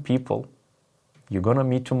are some people you're going to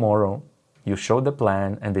meet tomorrow, you show the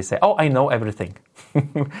plan, and they say, oh, I know everything.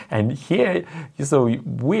 And here, so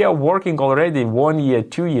we are working already 1 year,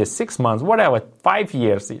 2 years, 6 months, whatever, 5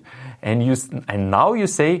 years. And now you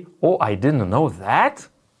say, oh, I didn't know that?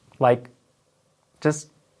 Just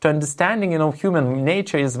to understanding, human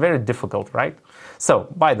nature is very difficult, right?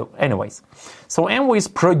 So, anyways, so Amway's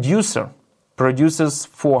produces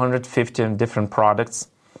 450 different products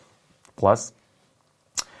plus.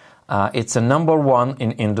 It's a number one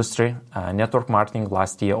in industry. Network marketing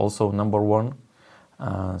last year also number one.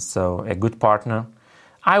 So a good partner.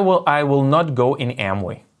 I will not go in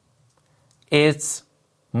Amway. It's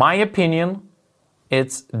my opinion.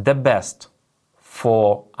 It's the best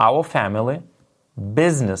for our family,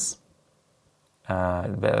 business,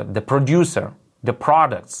 the producer, the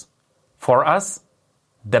products. For us,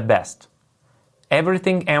 the best.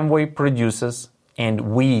 Everything Amway produces and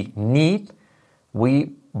we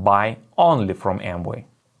buy only from Amway.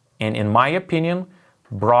 And in my opinion,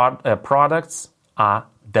 products are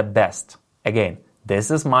the best. Again,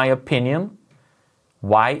 this is my opinion.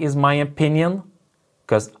 Why is my opinion?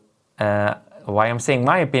 Because why I'm saying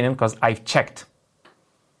my opinion? Because I've checked.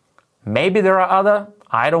 Maybe there are other.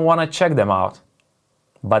 I don't want to check them out,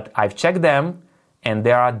 but I've checked them, and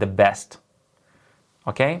they are the best.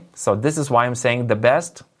 Okay, so this is why I'm saying the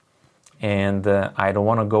best, and I don't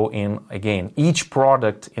want to go in again each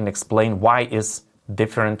product and explain why is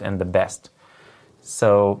different and the best.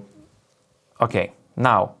 So, okay,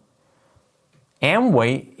 now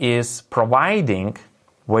Amway is providing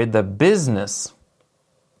with the business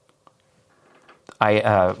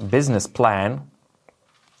plan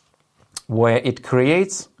where it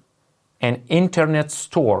creates an internet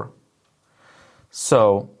store.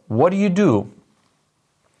 So what do?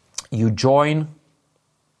 You join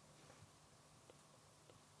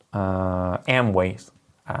Amway's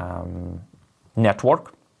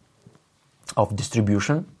network of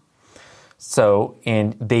distribution. So,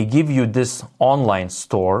 and they give you this online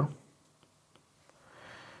store,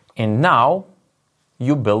 and now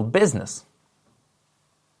you build business.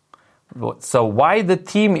 So why the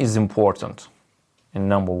team is important in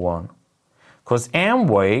number one? Because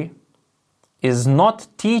Amway is not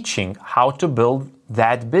teaching how to build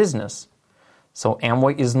that business. So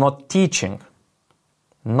Amway is not teaching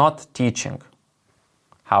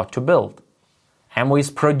how to build. Amway is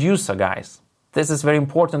producer, guys. This is very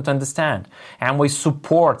important to understand. Amway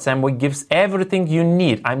supports, Amway gives everything you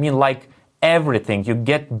need. I mean, like everything. You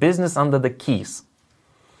get business under the keys.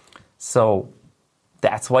 So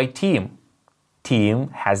that's why Team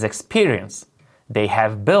has experience. They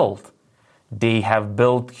have built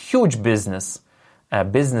huge businesses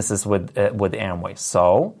with Amway.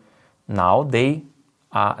 So now they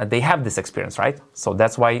have this experience, right? So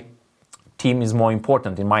that's why Team is more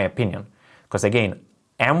important, in my opinion. Because again,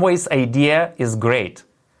 Amway's idea is great.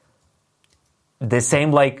 The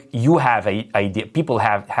same like you have an idea. People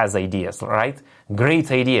has ideas, right?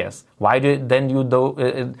 Great ideas. Why you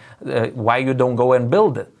don't go and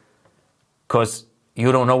build it? Because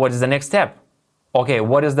you don't know what is the next step. Okay,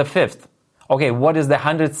 what is the fifth? Okay, what is the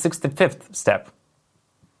 165th step?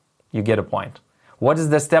 You get a point. What is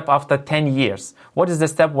the step after 10 years? What is the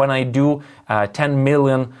step when I do $10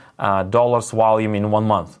 million volume in 1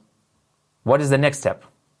 month? What is the next step?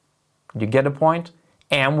 You get a point?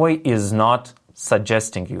 Amway is not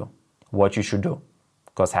suggesting you what you should do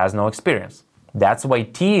because it has no experience. That's why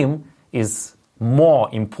Team is more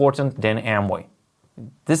important than Amway.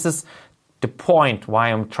 This is the point why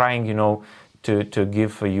I'm trying, to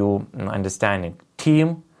give you an understanding.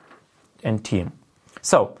 Team and Team.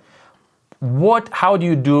 So, how do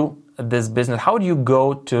you do this business? How do you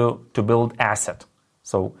go to build asset?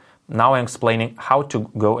 So now I'm explaining how to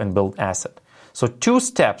go and build asset. So 2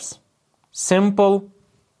 steps, simple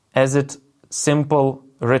as it simple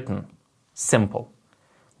written, simple.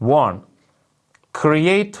 1,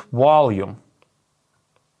 create volume.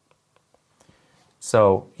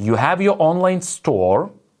 So you have your online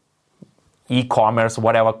store, e-commerce,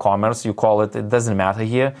 whatever commerce you call it doesn't matter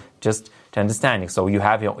here, just to understanding. So you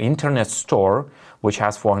have your internet store, which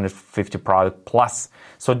has 450 products plus.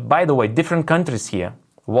 So by the way, different countries here,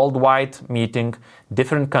 worldwide meeting,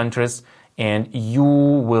 different countries, and you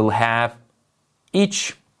will have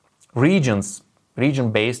each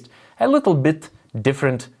region-based a little bit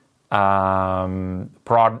different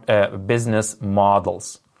business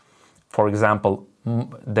models. For example,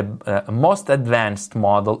 the most advanced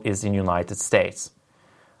model is in United States.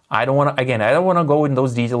 I don't want to go in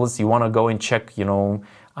those details. You want to go and check,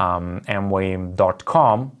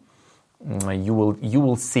 Amway.com. You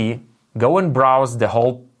will see. Go and browse the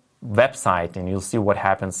whole website, and you'll see what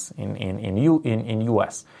happens in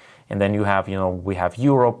US. And then you have, we have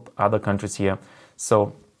Europe, other countries here.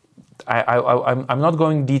 So I'm not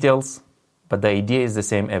going in details, but the idea is the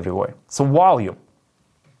same everywhere. So volume.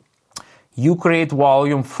 You create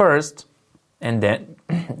volume first, and then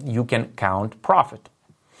you can count profit.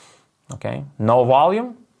 Okay? No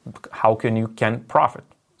volume, how can you profit?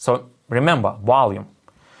 So remember, volume.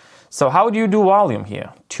 So how do you do volume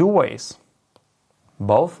here? 2 ways.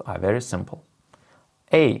 Both are very simple.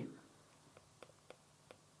 A,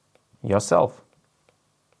 yourself.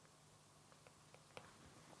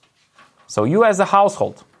 So you as a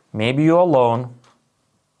household, maybe you're alone,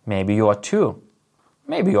 maybe you are 2,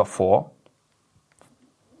 maybe you're 4.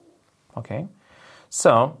 Okay?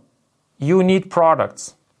 So you need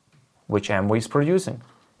products which Amway is producing.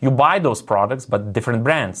 You buy those products, but different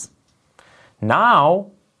brands.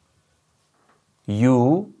 Now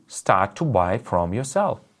you start to buy from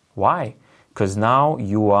yourself. Why? Because now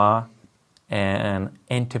you are an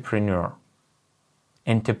entrepreneur.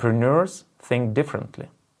 Entrepreneurs think differently.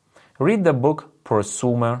 Read the book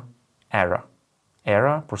Prosumer Era.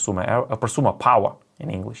 Prosumer Power in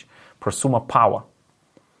English. Prosumer Power.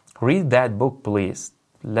 Read that book, please.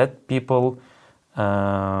 Let people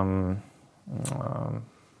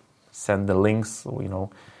send the links,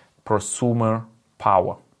 Prosumer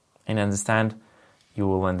Power. And you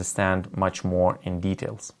will understand much more in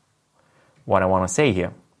details. What I want to say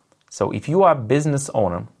here. So if you are a business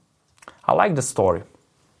owner, I like the story.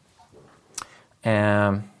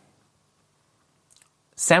 Sam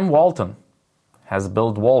Walton has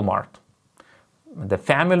built Walmart. The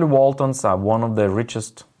family Waltons are one of the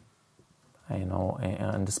richest,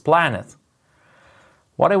 on this planet.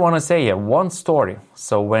 What I want to say here, one story.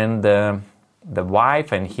 So when the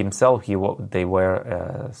wife and himself, they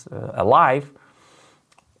were alive,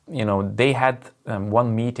 they had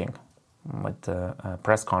one meeting with a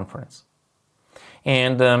press conference.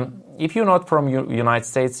 And if you're not from United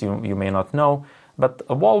States, you may not know, but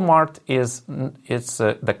Walmart it's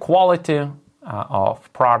the quality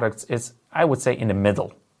of products is, I would say, in the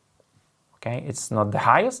middle. Okay, it's not the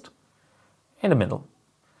highest, in the middle.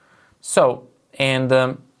 So and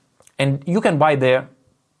you can buy there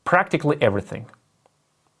practically everything.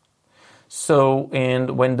 So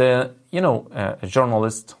and when the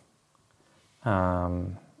journalist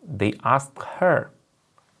they asked her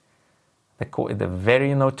the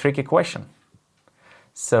very tricky question.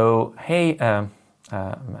 So, hey,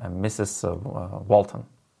 Mrs. Walton,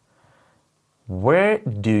 where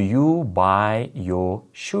do you buy your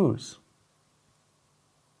shoes?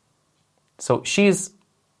 So she's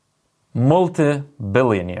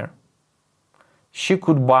multi-billionaire. She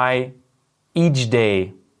could buy each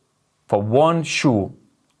day for one shoe,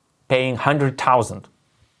 paying $100,000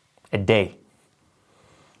 a day,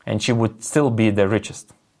 and she would still be the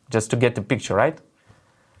richest. Just to get the picture, right?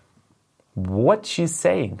 What she's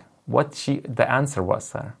saying, the answer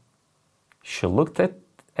was there. She looked at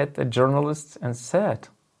the journalist and said,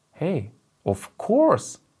 hey, of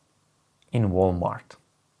course, in Walmart.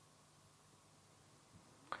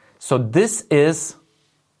 So this is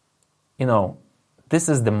the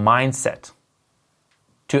mindset.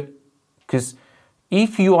 Because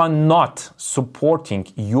if you are not supporting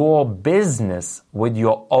your business with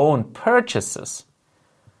your own purchases,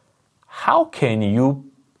 how can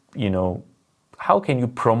you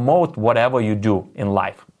promote whatever you do in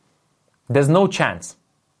life? There's no chance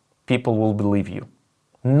people will believe you.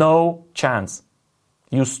 No chance.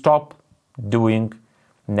 You stop doing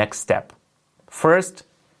next step. First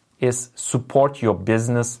is support your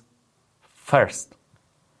business first.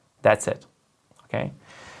 That's it. Okay?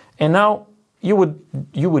 And now you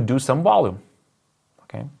would do some volume.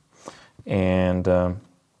 Okay? And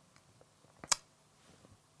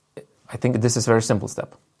I think this is a very simple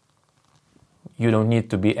step. You don't need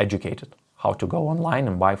to be educated how to go online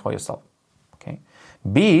and buy for yourself. Okay.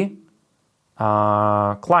 B,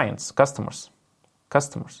 clients, customers.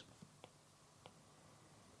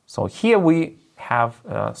 So here we have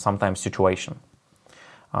sometimes situation.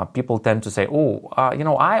 People tend to say,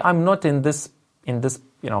 I'm not in this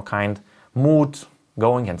kind mood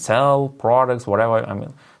going and sell products, whatever.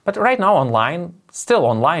 But right now online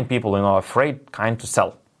people are afraid kind to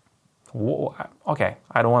sell. Okay,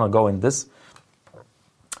 I don't want to go in this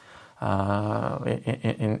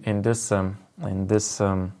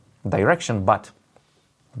direction, but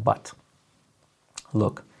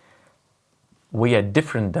look, we are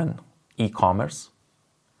different than e-commerce,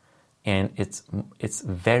 and it's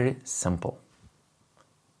very simple.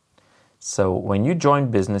 So when you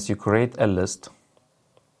join business, you create a list,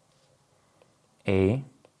 A,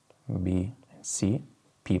 B, C,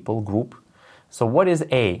 people, group. So what is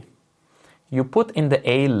A? You put in the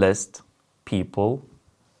A list people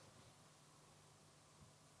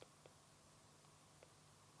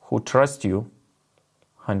who trust you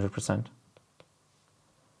 100%,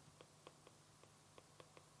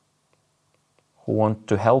 who want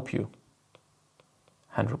to help you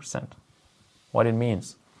 100%. What it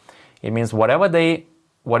means? It means whatever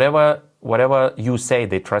you say,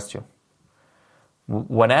 they trust you.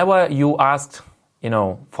 Whenever you ask,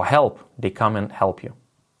 for help, they come and help you.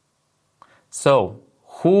 So,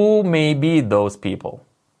 who may be those people?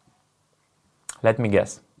 Let me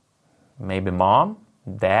guess. Maybe mom,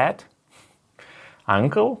 dad,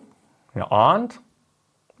 uncle, your aunt,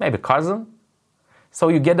 maybe cousin. So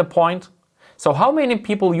you get the point. So how many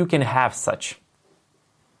people you can have such?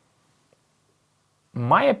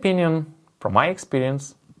 My opinion, from my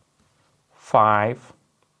experience, 5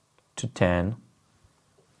 to 10.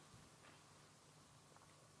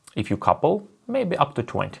 If you couple, maybe up to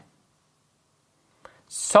 20.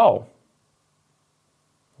 So,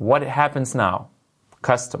 what happens now?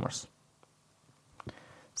 Customers.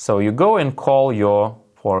 So you go and call your,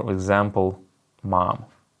 for example, mom.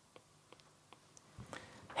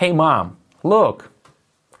 Hey mom, look,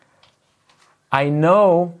 I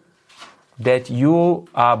know that you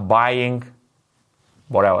are buying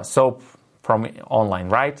whatever, soap from online,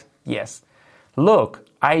 right? Yes. Look,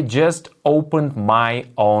 I just opened my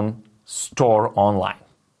own store online.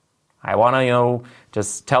 I want to,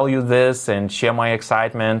 just tell you this and share my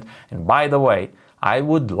excitement. And by the way, I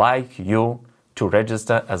would like you to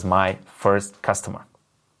register as my first customer.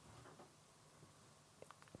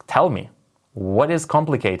 Tell me, what is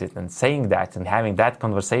complicated in saying that and having that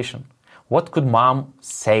conversation? What could mom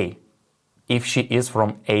say if she is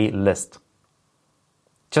from a list?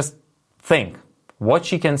 Just think what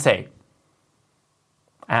she can say.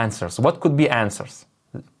 Answers. What could be answers?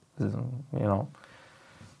 You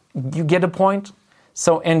get the point?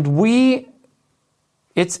 So, and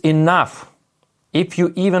it's enough if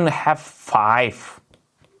you even have 5.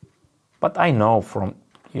 But I know from,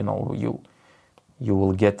 you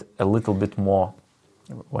will get a little bit more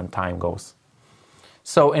when time goes.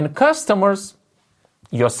 So, in customers,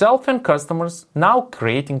 yourself and customers now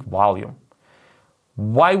creating volume.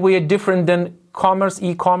 Why we are different than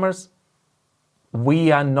e-commerce?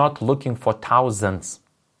 We are not looking for thousands.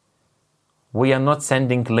 We are not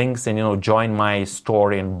sending links and, join my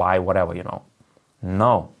store and buy whatever,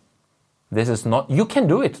 No. This is not, you can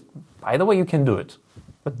do it. By the way, you can do it.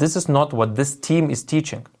 But this is not what this team is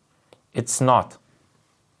teaching. It's not.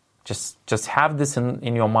 Just have this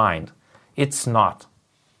in your mind. It's not.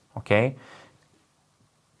 Okay?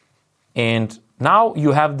 And now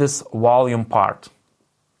you have this volume part.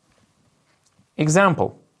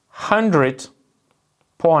 Example, 100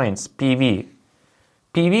 points PV.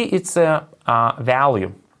 PV, it's a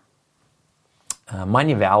value.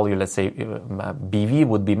 Money value, let's say BV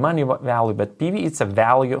would be money value, but PV, it's a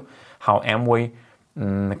value, how Amway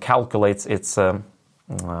calculates its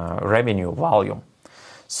revenue volume.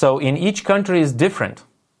 So in each country is different.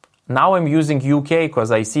 Now I'm using UK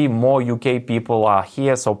because I see more UK people are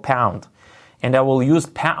here, so pound. And I will use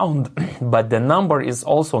pound, but the number is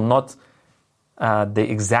also not the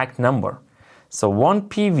exact number. So 1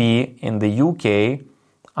 PV in the UK,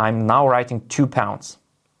 I'm now writing 2 pounds.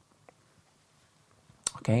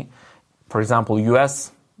 Okay, for example,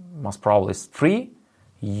 US most probably is 3,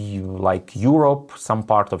 like Europe, some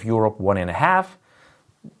part of Europe 1.5,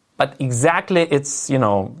 but exactly it's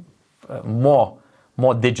more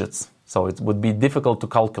digits, so it would be difficult to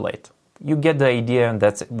calculate. You get the idea, and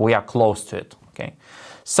we are close to it. Okay,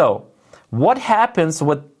 so what happens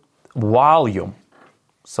with volume?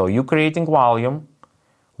 So you creating volume,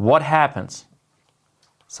 what happens?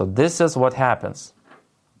 So this is what happens.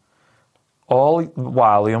 All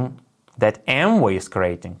volume that Amway is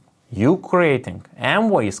creating,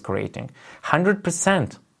 Amway is creating,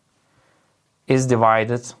 100% is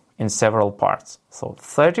divided in several parts. So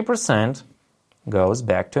 30% goes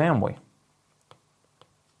back to Amway.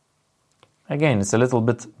 Again, it's a little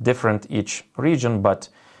bit different each region, but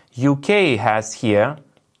UK has here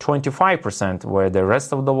 25%, where the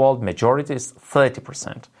rest of the world, majority is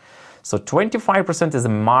 30%. So 25% is a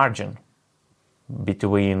margin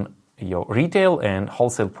between your retail and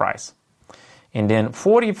wholesale price. And then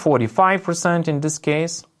 45% in this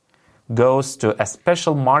case goes to a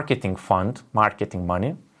special marketing fund, marketing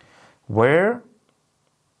money, where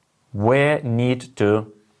we need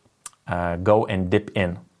to go and dip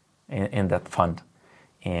in that fund.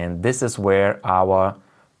 And this is where our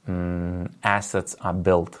assets are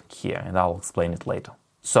built here, and I'll explain it later.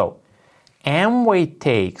 So Amway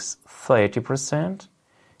takes 30%,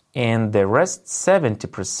 and the rest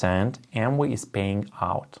 70% Amway is paying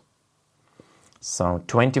out. So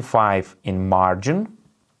 25 in margin,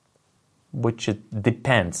 which it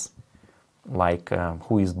depends, like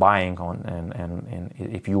who is buying on, and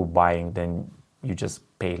if you're buying, then you just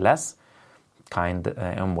pay less.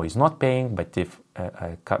 Amway is not paying, but if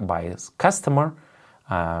by customer,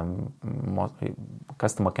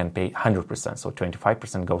 customer can pay 100%, so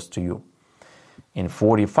 25% goes to you. In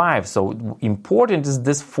 45, so important is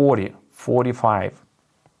this 45,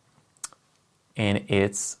 and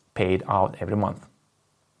it's paid out every month.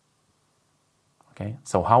 Okay,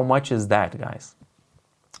 so how much is that, guys?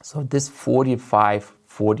 So this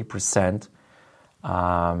 40%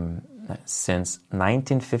 since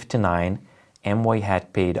 1959, Amway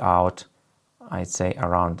had paid out, I'd say,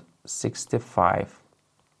 around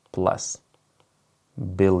 $65+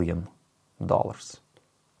 billion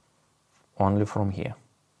only from here.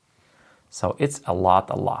 So it's a lot,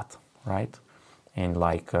 right? And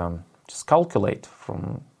just calculate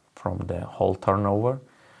from the whole turnover,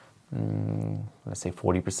 let's say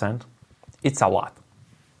 40%. It's a lot.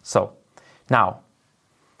 So now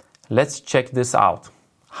let's check this out.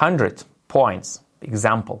 100 points,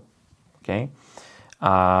 example, okay?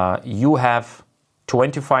 You have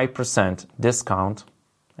 25% discount.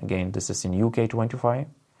 Again, this is in UK 25.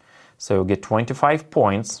 So you get 25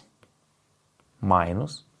 points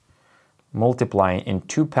minus, multiplying in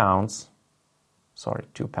 £2,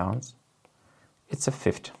 it's a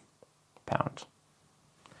 £50.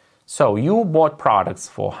 So you bought products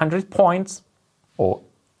for 100 points or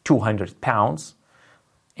 £200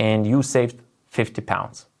 and you saved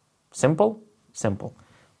 £50. Simple? Simple.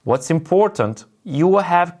 What's important, you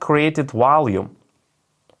have created volume.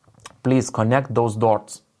 Please connect those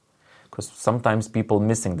dots, because sometimes people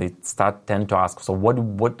missing, they tend to ask, so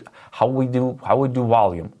how we do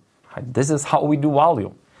volume? This is how we do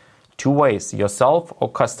volume. 2 ways, yourself or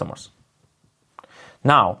customers.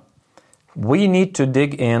 Now, we need to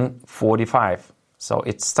dig in 45. So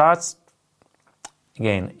it starts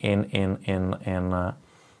again in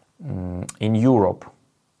Europe.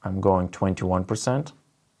 I'm going 21%.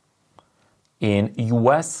 In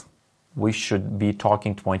US, we should be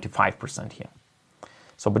talking 25% here.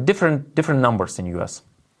 So, but different numbers in US,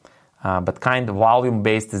 but kind of volume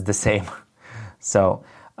based is the same. So,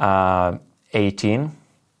 18,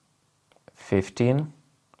 15,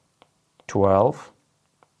 12,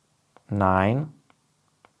 9,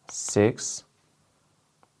 6,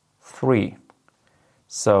 3.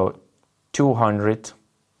 So 200,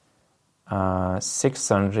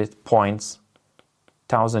 600 points,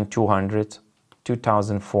 1,200,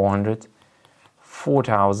 2,400,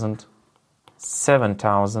 4,000,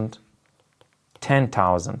 7,000,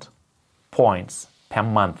 10,000 points per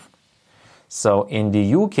month. So in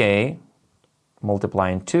the UK,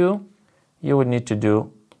 multiplying 2, you would need to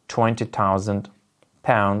do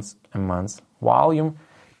 £20,000 a month volume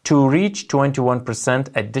to reach 21%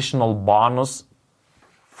 additional bonus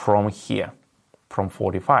from here, from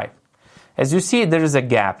 45. As you see, there is a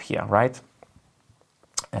gap here, right?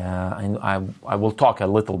 And I will talk a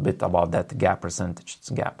little bit about that gap, percentage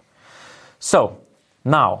gap. So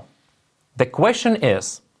now the question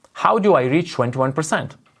is, how do I reach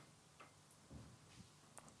 21%?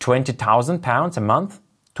 £20,000 a month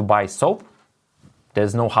to buy soap?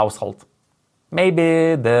 There's no household.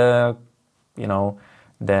 Maybe the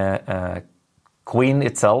queen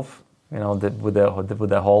itself, with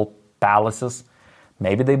the whole palaces,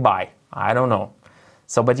 maybe they buy. I don't know.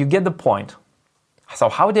 So, but you get the point. So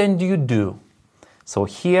how then do you do? So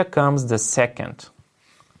here comes the second,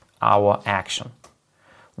 our action,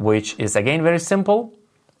 which is again very simple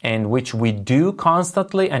and which we do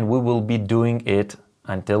constantly, and we will be doing it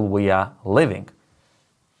until we are living.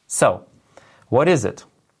 So, what is it?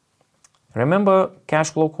 Remember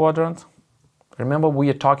cash flow quadrant? Remember we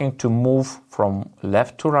are talking to move from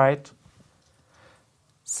left to right.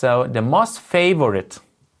 So the most favorite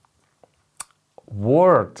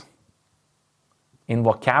word in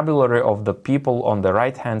vocabulary of the people on the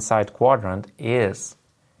right-hand side quadrant is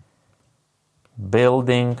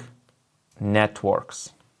building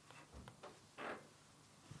networks.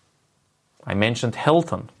 I mentioned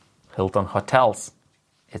Hilton Hotels.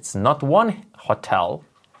 It's not one hotel.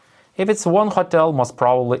 If it's one hotel, most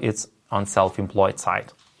probably it's on self-employed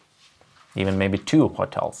side. Even maybe 2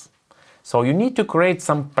 hotels. So you need to create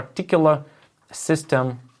some particular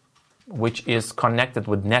system which is connected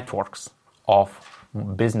with networks of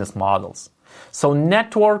business models. So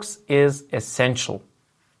networks is essential.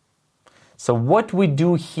 So what we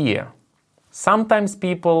do here, sometimes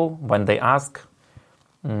people, when they ask,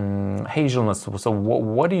 hey Jonas, so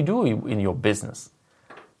what do you do in your business?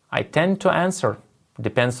 I tend to answer,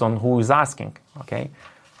 depends on who is asking, okay?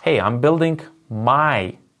 Hey, I'm building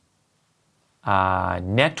my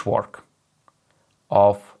network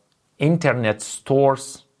of internet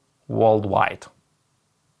stores worldwide.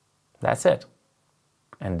 That's it.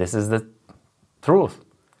 And this is the truth.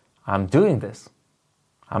 I'm doing this.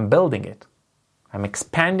 I'm building it. I'm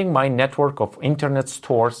expanding my network of internet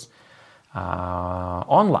stores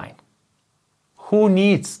online. Who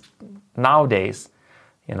needs nowadays,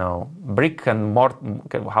 brick and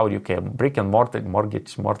mortar? How do you call brick and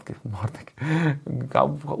mortgage?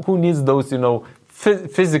 Who needs those,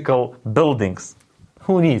 physical buildings?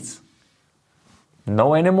 Who needs?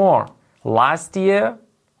 No anymore. Last year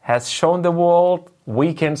has shown the world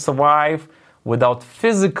we can survive without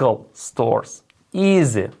physical stores.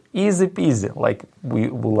 Easy peasy, like we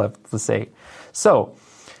will have to say. So,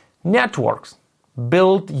 networks.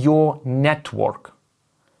 Build your network.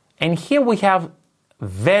 And here we have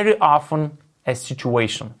very often a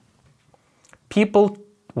situation. People,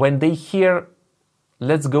 when they hear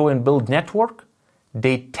let's go and build network,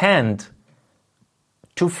 they tend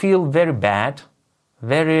to feel very bad,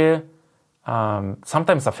 very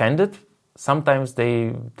sometimes offended, sometimes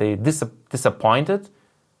they disappointed,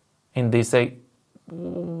 and they say,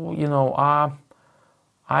 I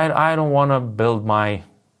don't want to build my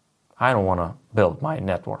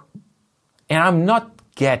network. And I'm not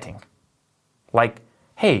getting, like,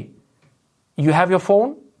 hey, you have your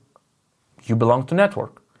phone, you belong to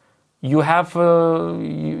network. You have you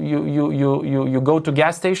go to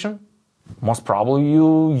gas station, most probably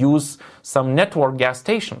you use some network gas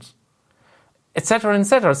stations, etc.,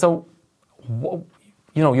 etc. So,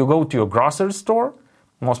 you go to your grocery store,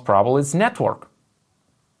 most probably it's network.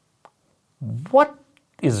 What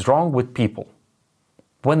is wrong with people?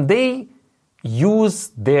 When they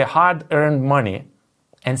use their hard-earned money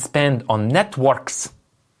and spend on networks,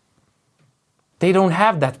 they don't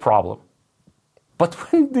have that problem. But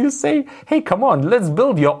when you say, hey, come on, let's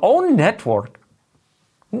build your own network,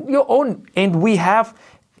 and we have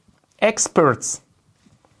experts,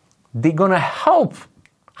 they're going to help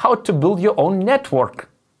how to build your own network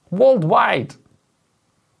worldwide.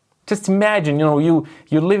 Just imagine,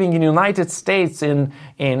 you're living in the United States and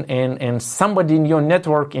somebody in your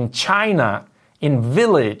network in China, in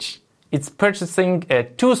village, is purchasing a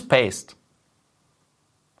toothpaste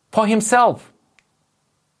for himself.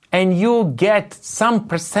 And you get some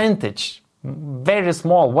percentage, very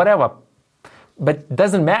small, whatever, but it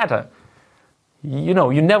doesn't matter.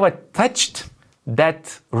 You never touched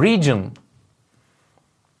that region,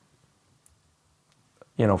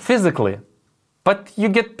 physically, but you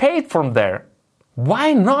get paid from there.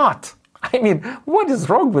 Why not? I mean, what is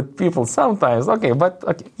wrong with people sometimes? Okay,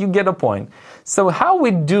 you get a point. So how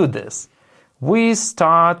we do this? We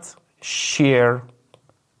start share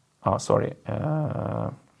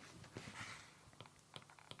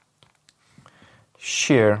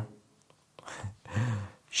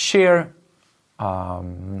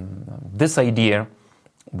this idea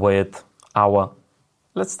with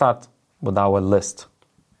let's start with our list.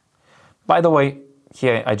 By the way,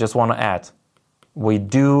 here I just want to add, we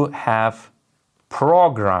do have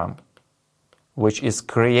program which is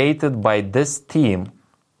created by this team,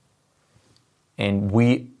 and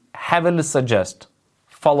we heavily suggest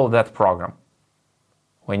follow that program.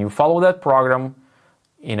 When you follow that program,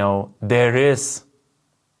 there is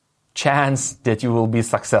chance that you will be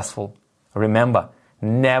successful. Remember,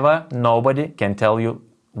 nobody can tell you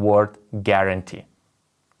word guarantee.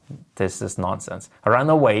 This is nonsense. Run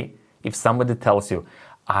away if somebody tells you,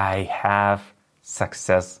 I have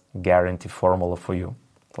success guarantee formula for you.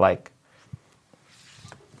 Like,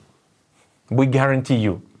 we guarantee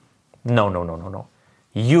you. No.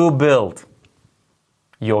 You build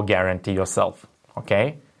your guarantee yourself,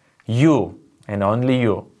 okay? You and only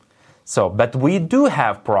you. So, but we do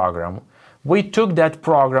have program. We took that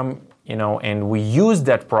program, and we used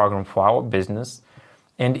that program for our business.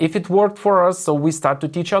 And if it worked for us, so we start to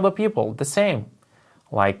teach other people the same.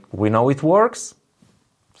 Like, we know it works,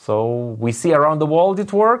 so we see around the world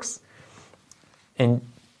it works, and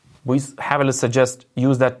we heavily suggest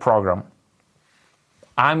use that program.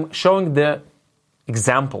 I'm showing the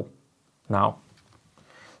example now.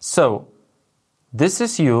 So, this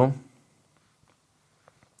is your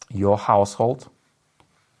household,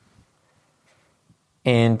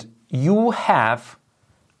 and you have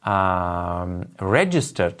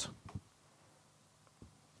registered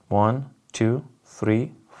 1, 2,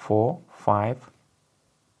 3, 4, 5,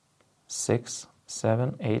 6,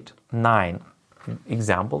 7, 8, 9.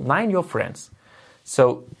 Example, 9 your friends.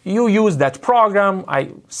 So you use that program,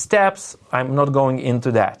 steps, I'm not going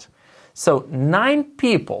into that. So 9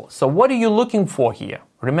 people. So what are you looking for here?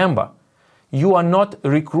 Remember, you are not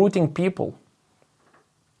recruiting people.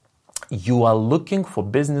 You are looking for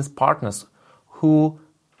business partners who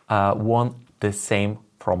want the same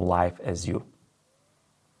from life as you.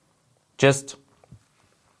 Just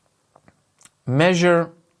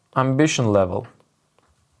measure ambition level.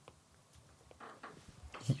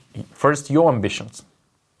 First, your ambitions.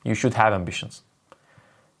 You should have ambitions.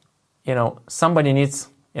 Somebody needs,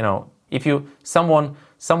 if someone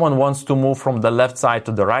wants to move from the left side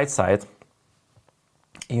to the right side,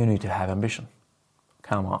 you need to have ambition.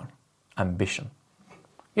 Come on, ambition.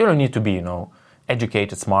 You don't need to be,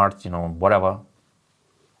 educated, smart, whatever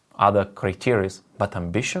other criteria, but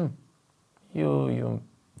ambition, you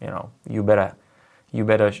better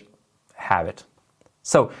have it.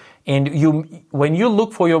 So, and when you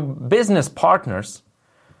look for your business partners,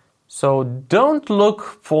 so don't look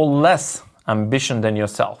for less ambition than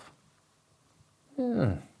yourself.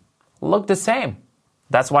 Look the same.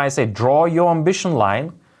 That's why I say draw your ambition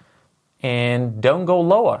line and don't go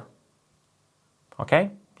lower.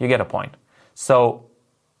 Okay? You get a point. So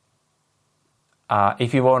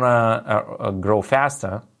if you want to grow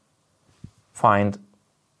faster, find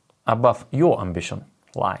above your ambition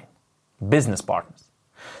line, business partners.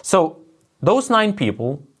 So those 9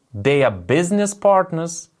 people, they are business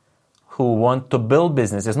partners who want to build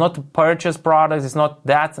business. It's not to purchase products. It's not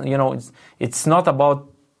that, it's not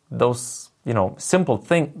about those, simple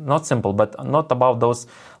thing, not simple, but not about those,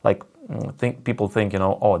 like, people think,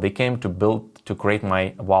 oh, they came to create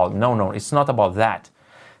my wallet. No, it's not about that.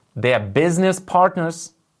 They are business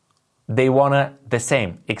partners. They want to, the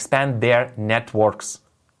same, expand their networks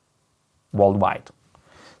worldwide.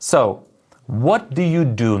 So what do you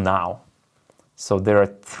do now? So there are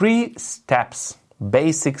 3 steps,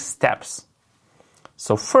 basic steps.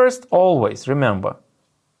 So first, always remember,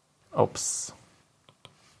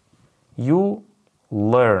 you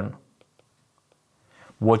learn.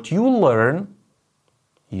 What you learn,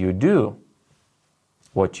 you do.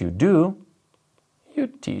 What you do, you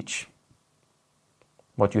teach.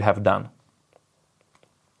 What you have done.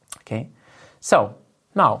 Okay? So,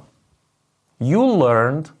 now, you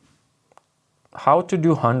learned how to do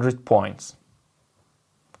 100 points.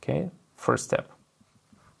 Okay? First step.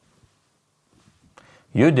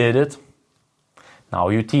 You did it. Now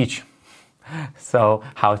you teach. So,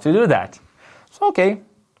 how to do that? So, okay.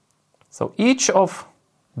 So, each of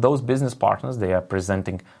those business partners, they are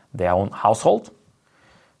presenting their own household.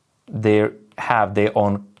 They have their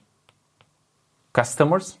own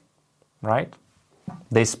customers, right?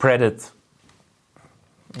 They spread it,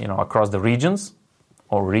 across the regions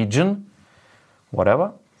or region,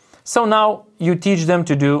 whatever. So now you teach them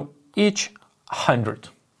to do each 100.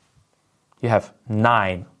 You have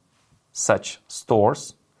 9 such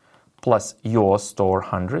stores plus your store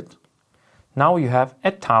 100. Now you have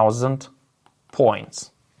 1,000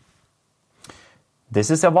 points. This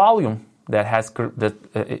is a volume that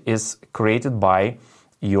is created by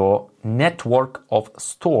your network of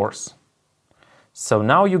stores. So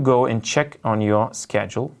now you go and check on your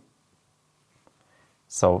schedule.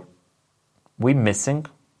 So we're missing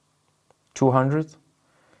 200.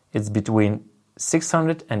 It's between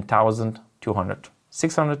 600 and 1,200.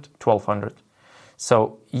 600, 1,200.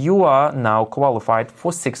 So you are now qualified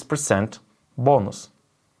for 6% bonus.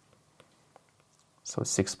 So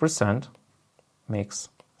 6% makes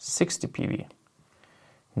 60 PV.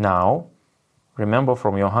 Now, remember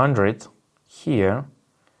from your 100, here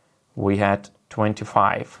we had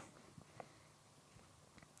 25.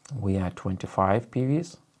 We had 25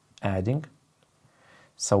 PVs adding.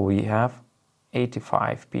 So we have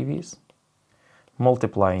 85 PVs.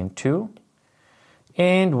 Multiplying 2.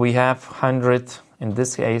 And we have 100, in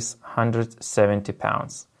this case, 170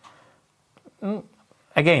 pounds.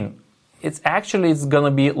 Again, it's going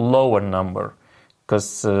to be lower number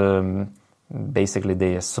because basically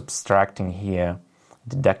they are subtracting here,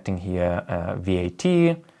 deducting here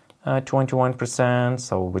VAT, 21%,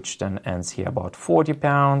 so which then ends here about 40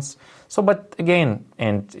 pounds. So, but again,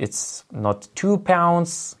 and it's not 2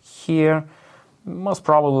 pounds here, most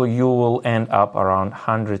probably you will end up around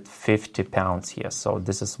 150 pounds here. So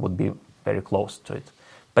this would be very close to it.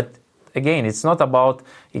 But again, it's not about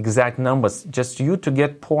exact numbers, just you to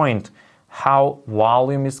get point how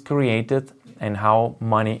volume is created and how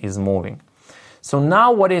money is moving. So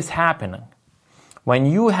now what is happening? When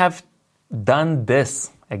you have done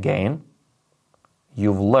this again,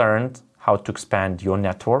 you've learned how to expand your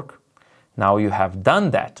network. Now you have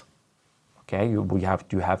done that. Okay,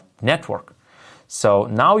 you have network. So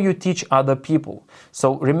now you teach other people.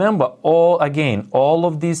 So remember, all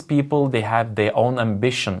of these people, they have their own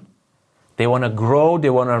ambition. They want to grow, they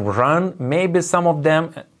want to run. Maybe some of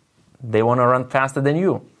them, they want to run faster than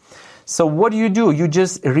you. So what do? You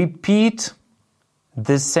just repeat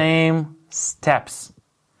the same steps.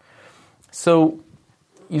 So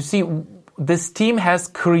you see, this team has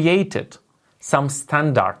created some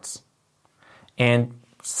standards. And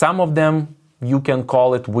some of them we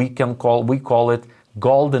call it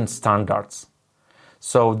golden standards.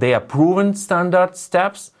 So they are proven standard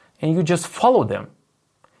steps and you just follow them.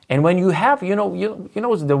 And when you have, you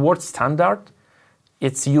know the word standard,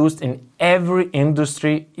 it's used in every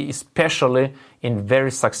industry, especially in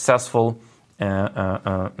very successful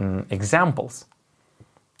examples.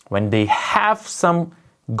 When they have some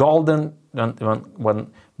golden,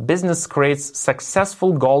 when business creates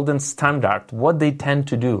successful golden standard, what they tend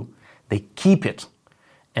to do, they keep it.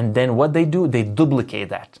 And then what they do, they duplicate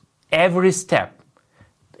that every step.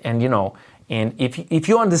 And and if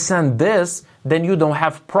you understand this, then you don't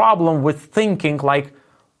have problem with thinking like,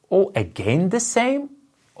 oh, again the same?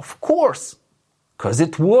 Of course, because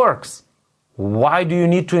it works. Why do you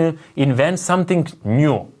need to invent something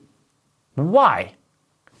new? Why?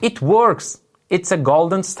 It works. It's a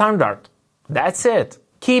golden standard. That's it.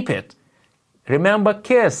 Keep it. Remember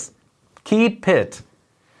KISS. Keep it.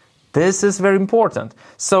 This is very important.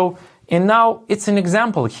 So, and now it's an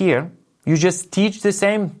example here. You just teach the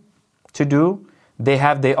same to do. They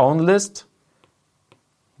have their own list.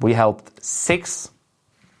 We helped 6.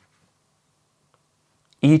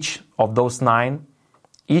 Each of those 9.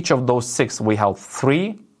 Each of those 6 we helped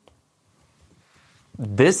 3.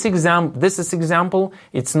 This example.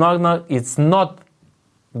 It's not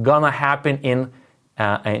gonna happen in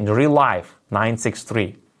real life.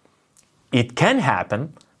 963. It can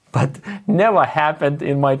happen, but never happened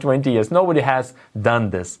in my 20 years. Nobody has done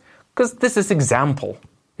this because this is example.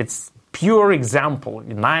 It's pure example.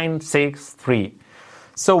 963.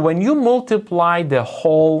 So when you multiply the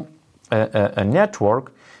whole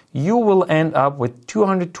network, you will end up with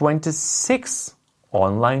 226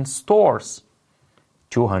 online stores.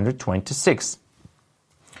 226.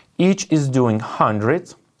 Each is doing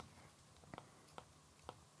 100.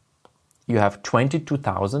 You have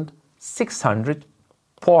 22,600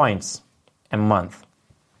 points a month.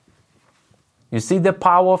 You see the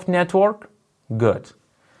power of network? Good.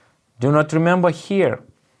 Do not remember here,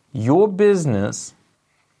 your business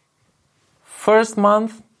first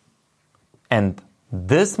month and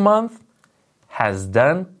this month has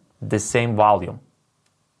done the same volume.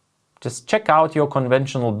 Just check out your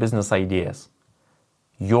conventional business ideas.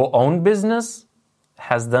 Your own business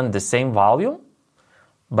has done the same volume,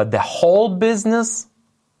 but the whole business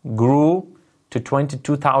grew to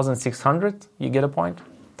 22,600. You get a point?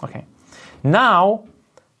 Okay. Now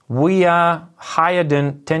we are higher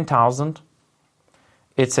than 10,000.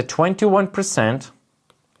 It's a 21%,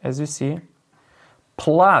 as you see,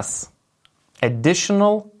 plus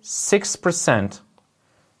additional 6%.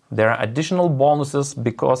 There are additional bonuses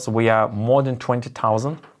because we are more than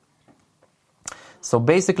 20,000. So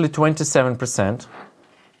basically 27%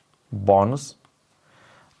 bonus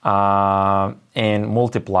and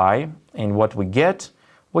multiply. And what we get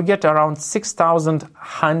around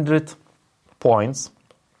 6,100 points.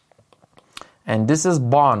 And this is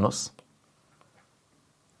bonus,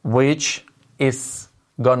 which is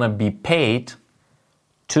gonna be paid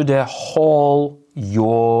to the whole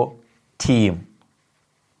your team.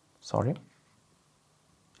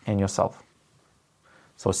 And yourself.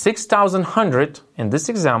 So 6,100 in this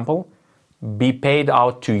example be paid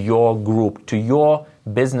out to your group, to your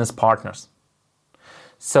business partners.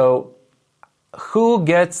 So who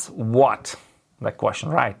gets what? That question,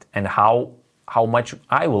 right? And how much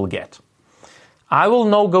I will get. I will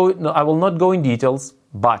not go in details,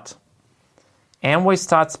 but Amway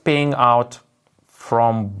starts paying out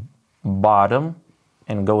from bottom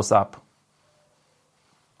and goes up.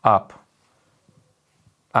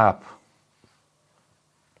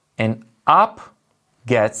 And up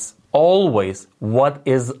gets always what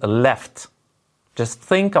is left. Just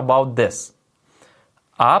think about this.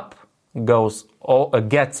 Up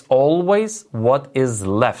gets always what is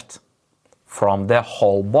left from the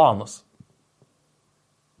whole bonus.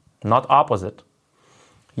 Not opposite.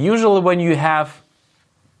 Usually when you have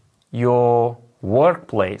your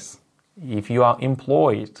workplace, if you are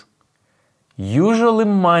employed, usually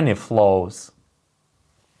money flows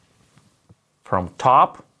from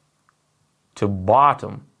top to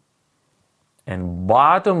bottom, and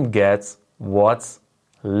bottom gets what's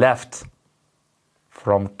left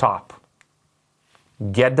from top.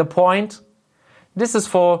 Get the point? This is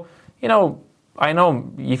for, I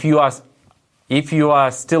know if you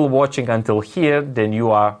are still watching until here, then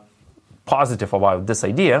you are positive about this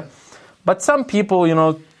idea. But some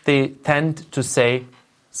people, they tend to say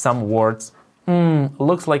some words,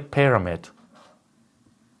 looks like pyramid.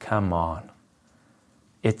 Come on.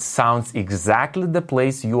 It sounds exactly the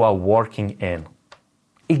place you are working in.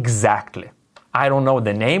 Exactly. I don't know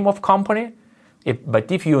the name of company,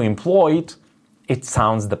 but if you employed, it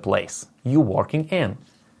sounds the place you're working in.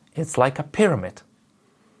 It's like a pyramid.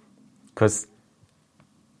 Because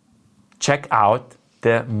check out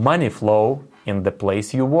the money flow in the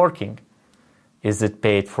place you're working. Is it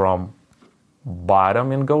paid from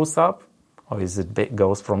bottom and goes up? Or is it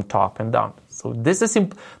goes from top and down? So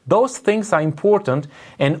those things are important,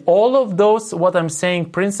 and all of those, what I'm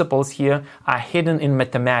saying, principles here are hidden in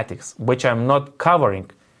mathematics, which I'm not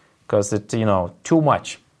covering because it's too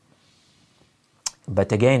much.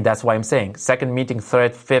 But again, that's why I'm saying second meeting,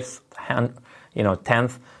 third, fifth,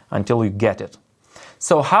 10th until you get it.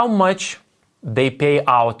 So how much they pay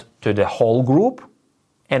out to the whole group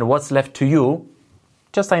and what's left to you?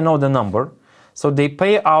 Just I know the number. So they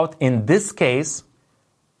pay out, in this case,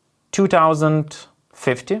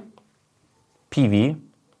 2,050 PV.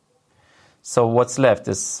 So what's left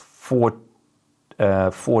is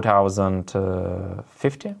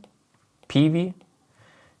 4,050 PV.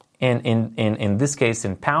 And in this case,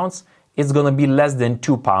 in pounds, it's going to be less than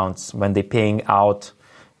 2 pounds when they're paying out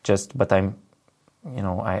but I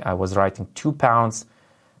was writing 2 pounds,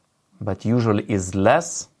 but usually is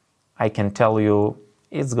less. I can tell you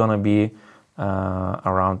it's going to be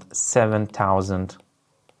around 7,000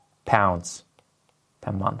 pounds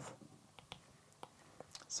per month.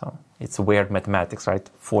 So it's weird mathematics, right?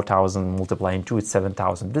 4,000 multiplying 2, it's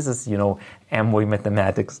 7,000. This is, Amway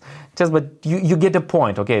mathematics. But you get the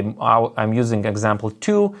point, okay? I'm using example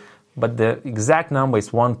 2, but the exact number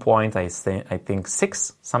is 1 point, I think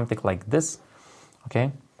 6, something like this,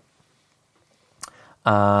 okay?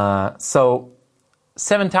 So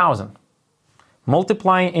 7,000.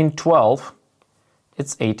 Multiplying in 12,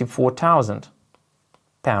 it's 84,000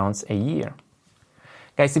 pounds a year.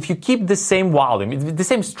 Guys, if you keep the same volume, the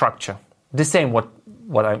same structure, the same what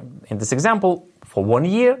I in this example for 1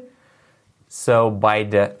 year, so by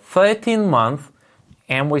the 13th month,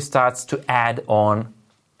 Amway starts to add on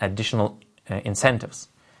additional incentives.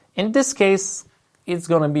 In this case, it's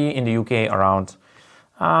going to be in the UK around,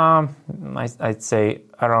 I'd say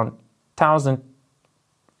around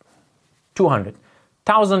 1,200,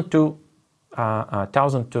 1,000 to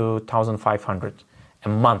 1,500 a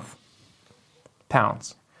month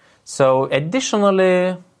pounds. So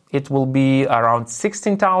additionally, it will be around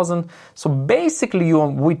 16,000. So basically,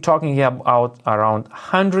 we're talking about around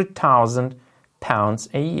 100,000 pounds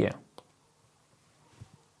a year.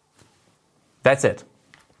 That's it.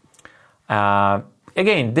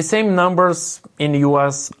 Again, the same numbers in the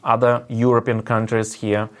US, other European countries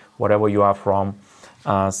here, wherever you are from.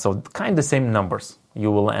 So kind of the same numbers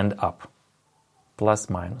you will end up, plus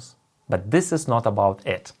minus. But this is not about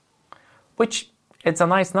it, which it's a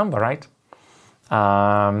nice number, right?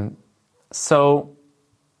 So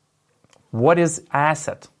what is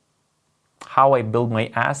asset? How I build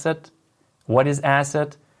my asset? What is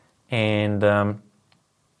asset? And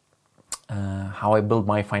how I build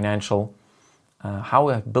my financial, how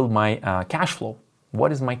I build my cash flow.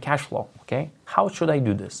 What is my cash flow, okay? How should I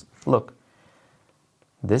do this? Look,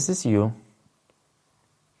 this is you,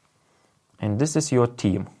 and this is your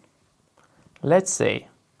team. Let's say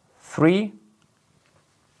 3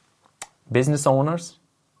 business owners,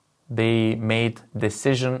 they made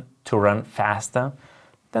decision to run faster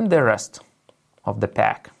than the rest of the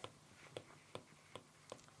pack.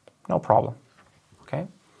 No problem, okay?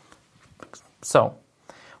 So,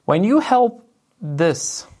 when you help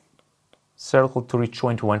this circle to reach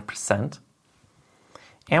 21%,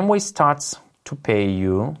 Amway starts to pay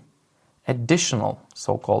you additional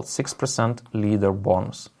so-called 6% leader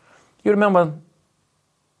bonus. You remember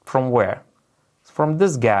from where? From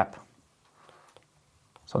this gap.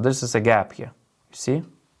 So this is a gap here, you see?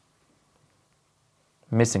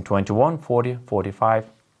 Missing 21, 40, 45,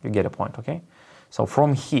 you get a point, okay? So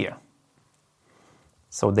from here,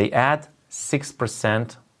 so they add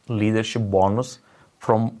 6% leadership bonus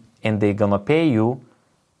and they're gonna pay you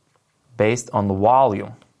based on the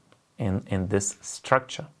volume in this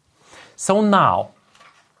structure. So now,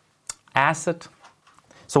 asset,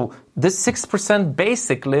 so this 6%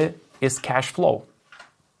 basically is cash flow.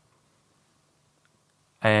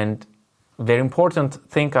 And very important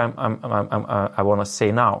thing I want to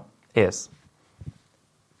say now is,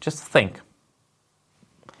 just think.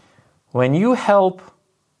 When you help,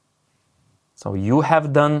 so you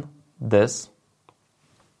have done this,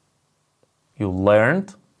 you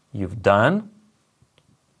learned, you've done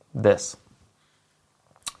this,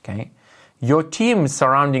 okay? Your team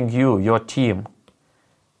surrounding you, your team,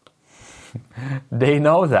 they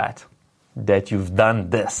know that you've done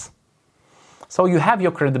this. So you have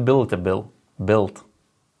your credibility built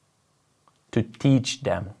to teach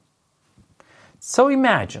them. So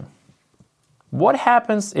imagine, what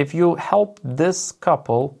happens if you help this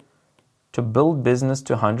couple to build business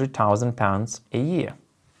to 100,000 pounds a year?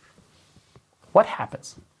 What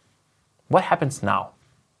happens? What happens now?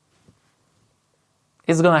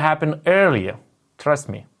 It's going to happen earlier. Trust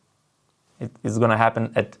me. It's going to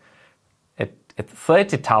happen at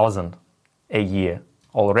 30,000 a year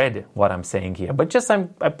already, what I'm saying here. But just I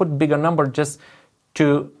put bigger number just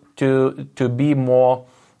to be more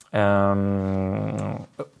even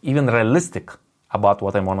realistic about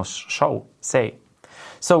what I want to say.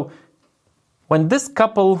 So when this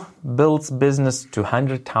couple builds business to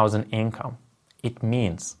 100,000 income, it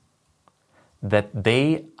means that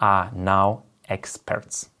they are now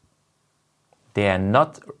experts. They are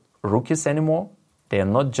not rookies anymore. They are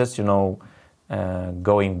not just,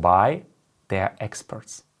 going by, they are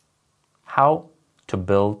experts. How to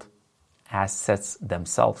build assets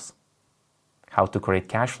themselves, how to create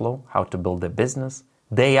cash flow, how to build a business.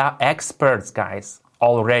 They are experts, guys,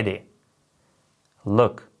 already.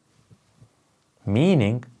 Look,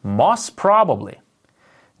 meaning most probably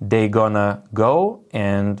they're gonna go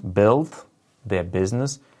and build their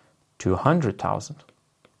business to 100,000,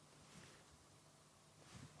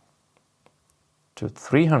 to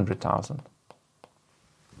 300,000.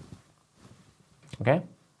 Okay?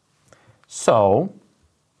 So,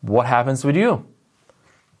 what happens with you?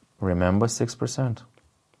 Remember 6%.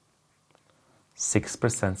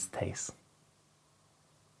 6% stays.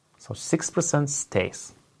 So 6%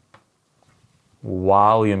 stays.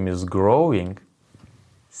 Volume is growing,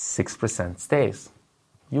 6% stays.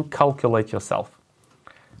 You calculate yourself.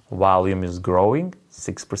 Volume is growing,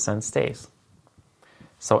 6% stays.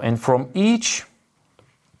 So, and from each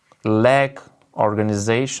leg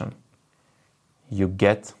organization, you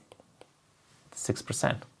get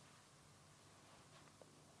 6%.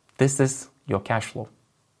 This is your cash flow.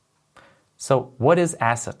 So what is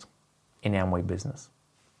asset in Amway business?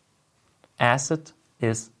 Asset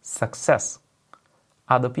is success,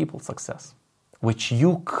 other people's success, which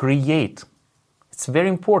you create. It's very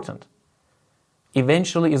important.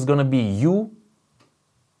 Eventually it's going to be you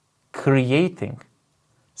creating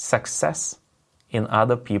success in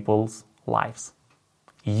other people's lives.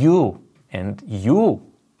 You and you.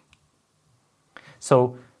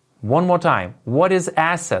 So one more time, what is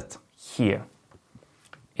asset here?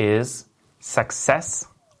 Is success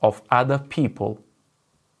of other people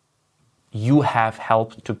you have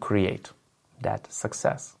helped to create that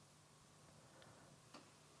success.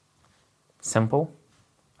 Simple?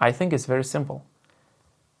 I think it's very simple.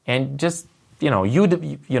 And just,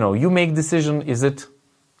 you make decision, is it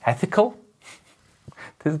ethical,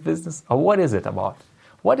 this business? Or what is it about?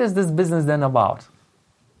 What is this business then about?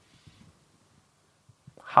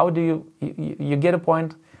 How do you get a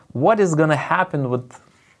point? What is going to happen with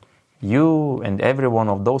you and every one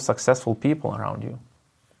of those successful people around you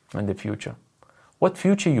in the future? What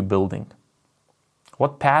future are you building?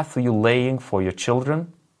 What path are you laying for your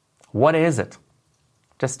children? What is it?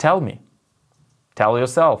 Just tell me. Tell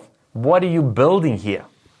yourself. What are you building here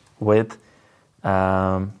with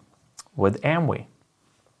Amway?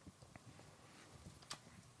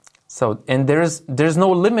 So, and there's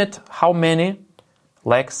no limit how many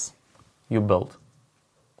legs you build.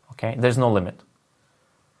 Okay, there's no limit.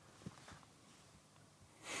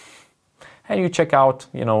 And you check out,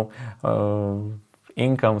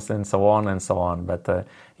 incomes and so on and so on. But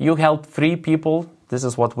you help 3 people. This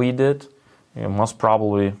is what we did. Most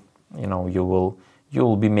probably, you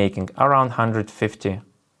will be making around 150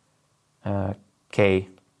 K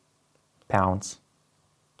pounds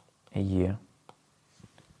a year.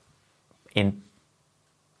 In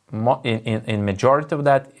majority of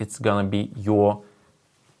that, it's gonna be your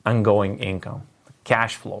ongoing income,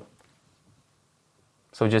 cash flow.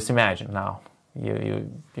 So just imagine now,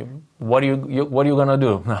 what are you gonna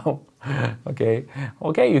do now?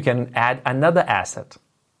 Okay, you can add another asset,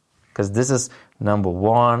 because this is number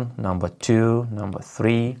 1, number 2, number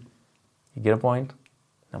 3. You get a point?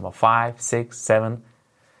 Number 5, 6, 7.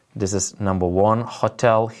 This is number 1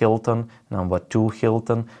 hotel, Hilton. Number 2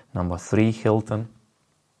 Hilton. Number 3 Hilton.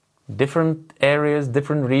 Different areas,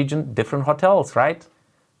 different region, different hotels, right?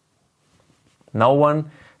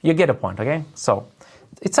 You get a point, okay? So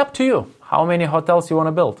it's up to you how many hotels you want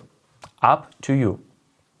to build. Up to you.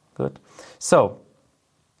 Good. So,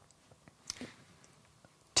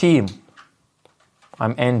 team,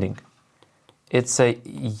 I'm ending. It's a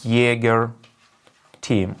Jaeger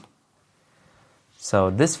team. So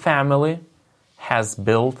this family has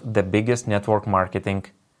built the biggest network marketing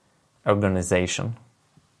organization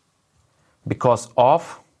because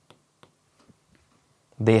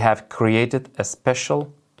they have created a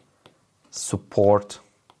special support,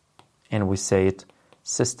 and we say it,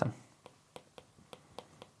 system.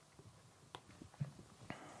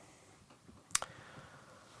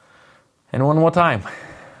 And one more time,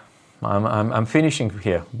 I'm finishing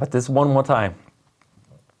here, but this one more time.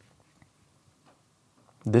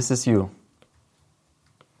 This is you.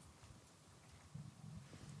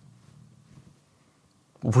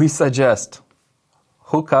 We suggest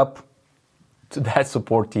hook up to that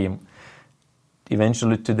support team,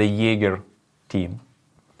 eventually to the Jaeger team,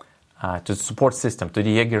 to the support system, to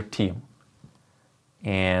the Jaeger team.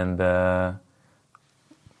 And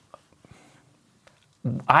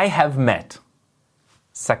I have met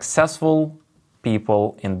successful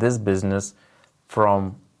people in this business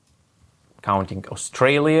from counting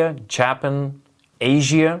Australia, Japan,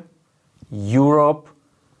 Asia, Europe,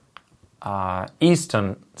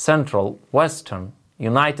 Eastern, Central, Western,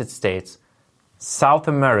 United States, South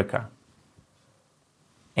America,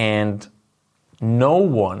 and no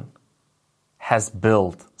one has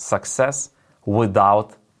built success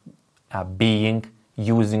without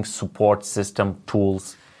using support system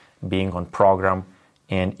tools, being on program,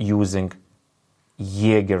 and using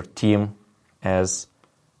Jaeger team as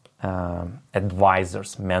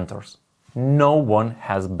advisors, mentors. No one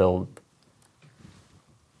has built.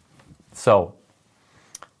 So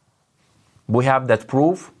we have that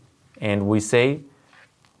proof, and we say,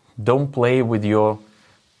 don't play with your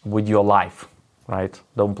life, right?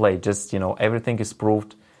 Don't play. Just, everything is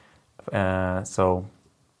proved. So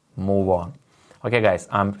move on. Okay, guys,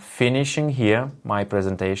 I'm finishing here my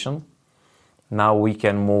presentation. Now we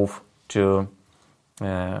can move to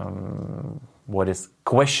what is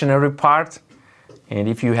questionnaire part. And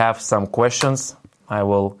if you have some questions, I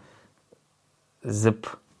will zip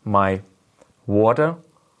my water.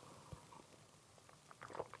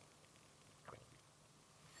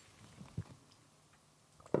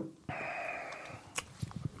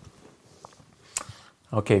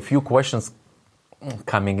 Okay, a few questions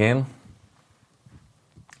coming in.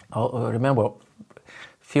 Remember,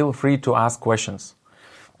 feel free to ask questions.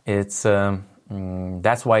 It's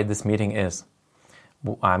that's why this meeting is.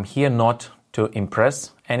 I'm here not to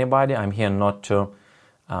impress anybody. I'm here not to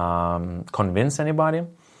convince anybody.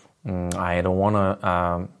 I don't want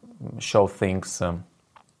to show things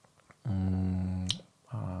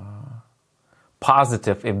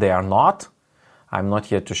positive if they are not. I'm not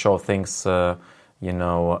here to show things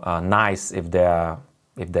nice if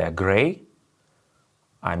they're gray.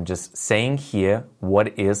 I'm just saying here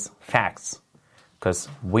what is facts, because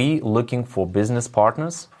we looking for business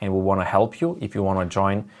partners and we want to help you. If you want to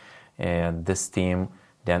join this team,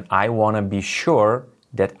 then I want to be sure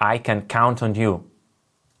that I can count on you.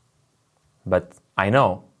 But I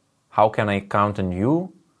know, how can I count on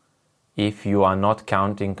you if you are not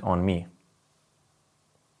counting on me?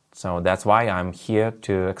 So that's why I'm here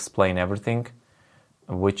to explain everything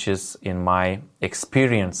which is in my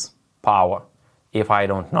experience power. If I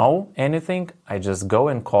don't know anything, I just go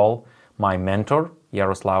and call my mentor,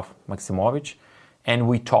 Yaroslav Maximovich, and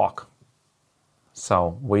we talk.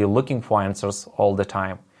 So we're looking for answers all the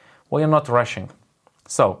time. We are not rushing.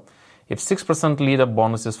 So if 6% leader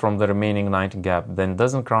bonuses from the remaining 19 gap, then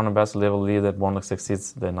doesn't Crown Ambassador level leader bonus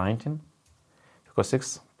exceeds the 19? Because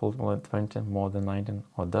 6 plus 20 more than 19,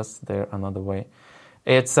 or does there another way?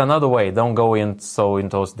 It's another way. Don't go in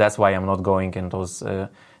those. That's why I'm not going in those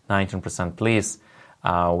 19%. Please,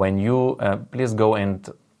 when you please go and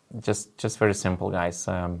just very simple, guys.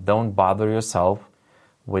 Don't bother yourself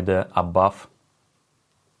with the above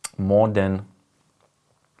more than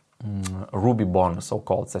Ruby bonus,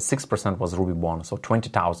 so-called. So 6% was Ruby bonus, so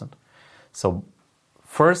 20,000. So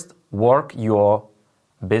first work your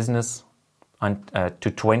business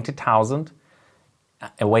to 20,000.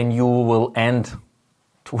 When you will end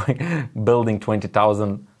building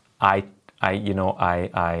 20,000, I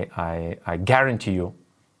guarantee you,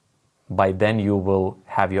 by then you will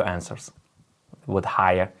have your answers with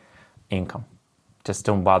higher income. Just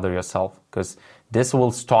don't bother yourself, because this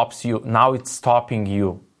will stop you. Now it's stopping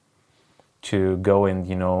you to go and,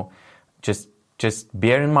 just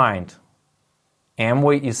bear in mind,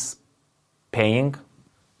 Amway is paying,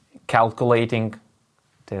 calculating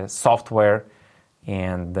the software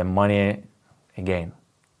and the money again.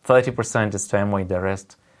 30% is to Amway, the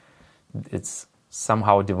rest it's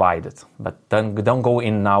somehow divided. But don't go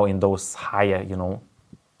in now in those higher,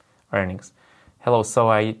 earnings. Hello, so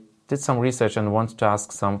I did some research and want to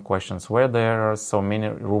ask some questions. Where there are so many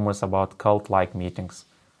rumors about cult-like meetings?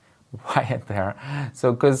 Why are there?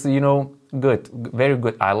 So, because, good, very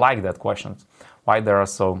good. I like that question. Why there are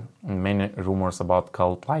so many rumors about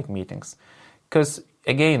cult-like meetings? Because,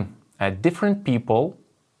 again, different people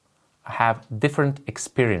have different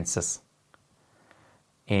experiences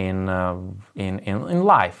in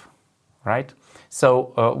life, right?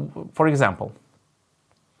 So, for example,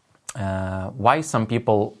 why some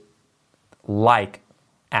people like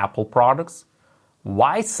Apple products,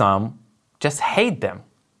 why some just hate them.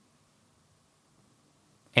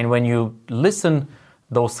 And when you listen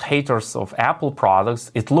those haters of Apple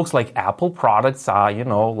products, it looks like Apple products are,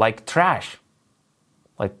 like trash.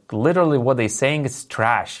 Like literally what they're saying is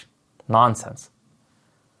trash, nonsense.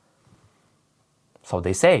 So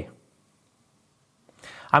they say.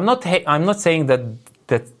 I'm not saying that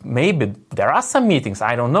maybe there are some meetings,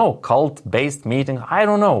 I don't know, cult-based meetings, I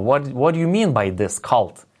don't know. What do you mean by this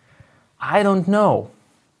cult? I don't know.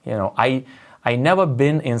 I never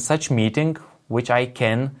been in such meeting which I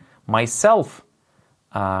can myself,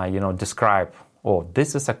 describe, oh,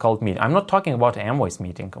 this is a cult meeting. I'm not talking about Amway's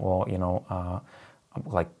meeting or,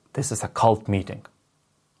 like this is a cult meeting.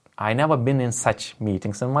 I never been in such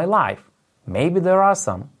meetings in my life. Maybe there are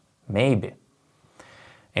some, maybe.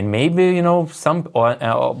 And maybe, some,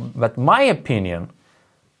 but my opinion,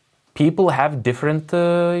 people have different,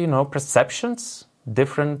 perceptions,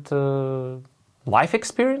 different life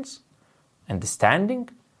experience, understanding.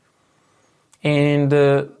 And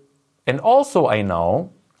also I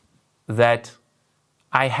know that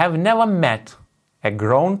I have never met a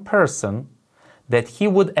grown person that he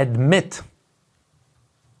would admit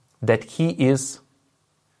that he is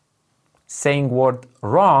saying word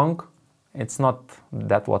wrong. It's not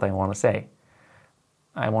that what I want to say.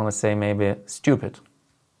 I want to say maybe stupid.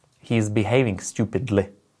 He is behaving stupidly.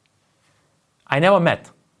 I never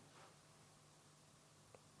met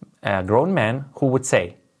a grown man who would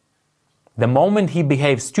say, the moment he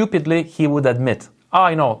behaves stupidly, he would admit, oh,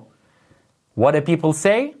 I know, what do people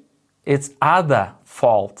say? It's other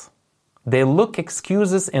fault. They look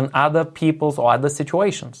excuses in other people's or other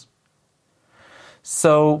situations.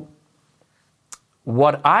 So,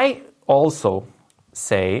 what I also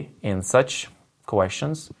say in such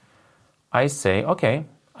questions, I say, okay,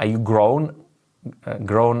 are you grown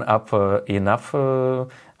up enough? Are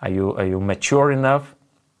you mature enough?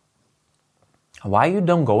 Why you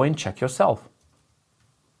don't go and check yourself?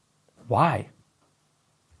 Why?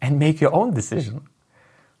 And make your own decision.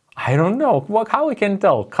 I don't know. How we can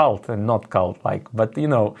tell cult and not cult? But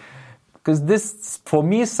because this for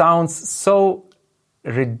me sounds so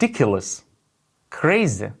ridiculous,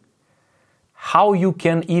 crazy. How you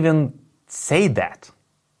can even say that?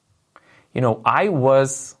 I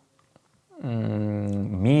was,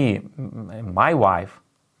 my wife,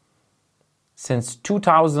 since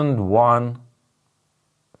 2001,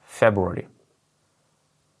 February,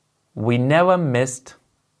 we never missed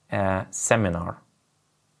a seminar,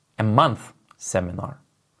 a month seminar.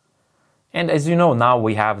 And as you know, now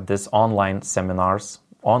we have this online seminars,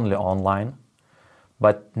 only online,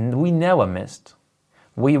 but we never missed.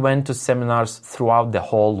 We went to seminars throughout the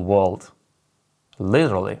whole world,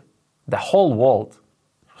 literally, the whole world,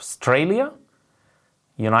 Australia,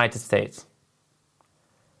 United States.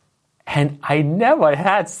 And I never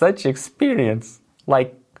had such experience,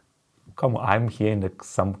 come on, I'm here in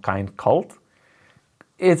some kind cult.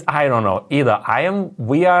 I don't know, either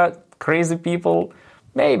we are crazy people,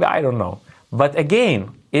 maybe, I don't know. But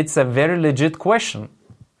again, it's a very legit question,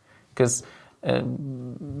 because,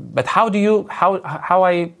 but how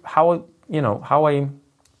I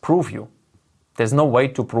prove you? There's no way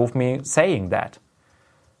to prove me saying that.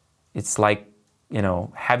 It's like,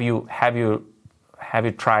 have you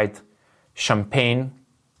tried champagne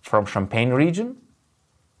from Champagne region?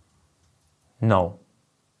 No.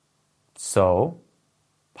 So,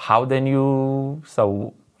 how then or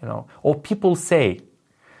people say,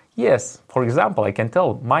 yes, for example, I can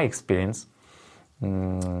tell my experience,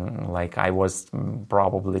 I was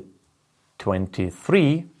probably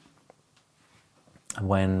 23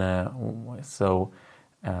 when,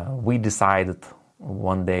 we decided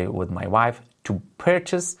one day with my wife to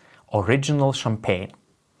purchase original champagne.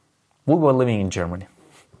 We were living in Germany.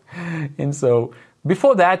 And so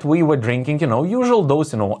before that we were drinking, usual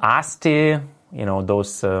those, Asti,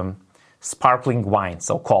 those sparkling wines,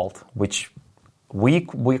 so-called, which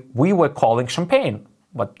we were calling champagne,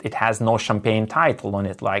 but it has no champagne title on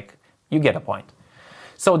it, you get a point.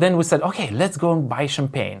 So then we said, okay, let's go and buy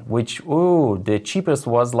champagne, which, the cheapest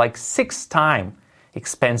was 6 times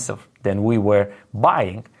expensive than we were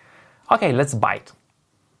buying. Okay, let's buy it.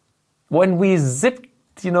 When we zipped,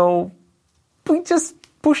 we just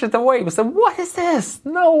pushed it away. We said, what is this?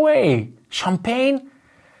 No way. Champagne?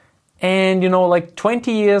 And,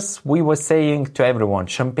 20 years we were saying to everyone,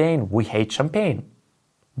 champagne, we hate champagne.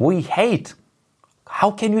 We hate.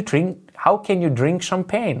 How can you drink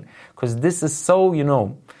champagne? Because this is so,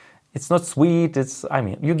 it's not sweet.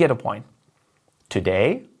 You get a point.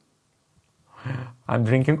 Today, I'm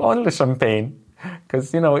drinking only champagne.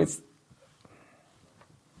 Because, it's...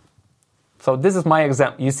 So this is my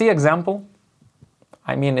example. You see example?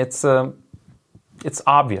 It's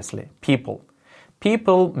obviously people.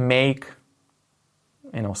 People make,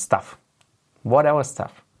 stuff. Whatever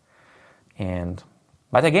stuff.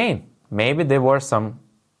 But again, maybe there were some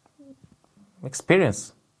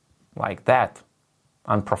experience like that,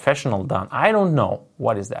 unprofessional done. I don't know.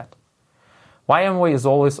 What is that? Why Amway is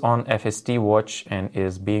always on FST watch and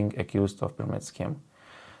is being accused of pyramid scheme.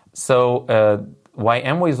 So why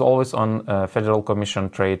Amway is always on Federal Commission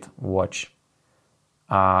Trade watch,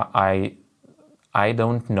 I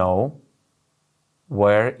don't know,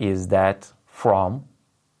 where is that from?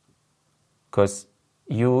 Because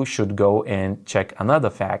you should go and check another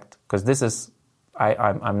fact, because this is,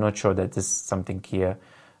 I'm not sure that this is something here.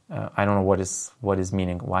 I don't know what is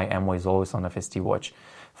meaning, why Amway is always on FST watch.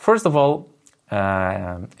 First of all,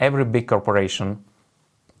 every big corporation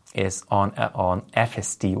is on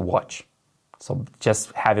FST watch. So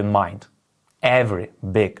just have in mind, every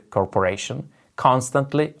big corporation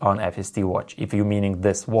constantly on FST watch, if you meaning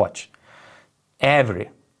this watch. Every.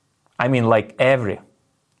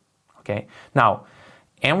 Okay. Now,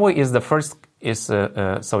 Amway is the first,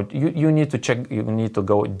 so you need to check, you need to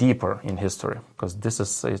go deeper in history, because this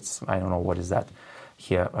is, I don't know what is that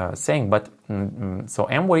here saying, but so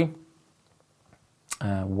Amway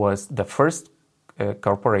was the first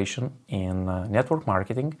corporation in network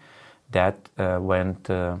marketing that went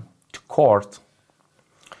to court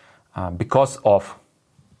because of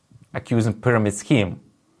accusing pyramid scheme.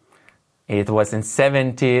 It was in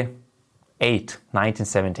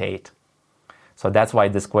 1978. So that's why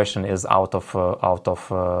this question is out of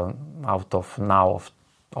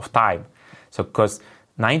time. So because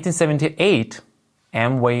 1978,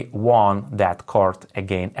 Amway won that court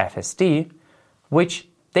against FST, which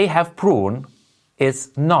they have proven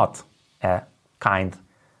is not a kind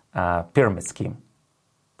pyramid scheme.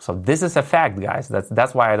 So this is a fact, guys.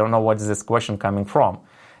 That's why I don't know what is this question coming from.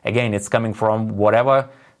 Again, it's coming from whatever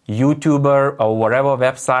YouTuber or whatever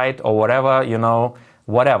website or whatever,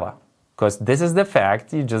 whatever. Because this is the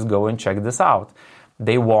fact, you just go and check this out.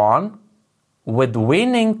 They won. With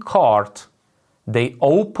winning court, they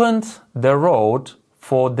opened the road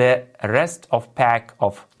for the rest of pack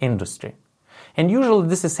of industry. And usually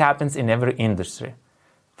this happens in every industry.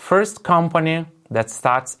 First company that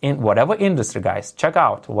starts in whatever industry, guys, check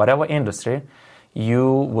out whatever industry,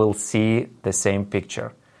 you will see the same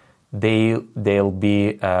picture. They'll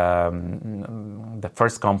be, the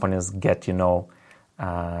first companies get, they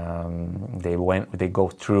go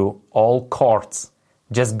through all courts.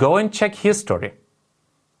 Just go and check history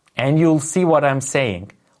and you'll see what I'm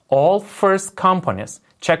saying. All first companies,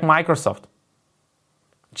 check Microsoft.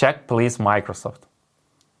 Check please Microsoft.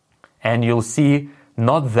 And you'll see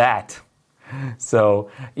not that. So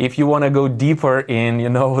if you want to go deeper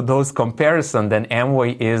in, those comparisons, then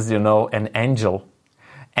Amway is, an angel,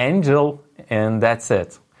 and that's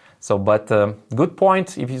it. So, but good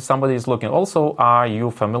point if somebody is looking. Also, are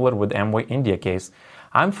you familiar with Amway India case?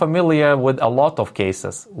 I'm familiar with a lot of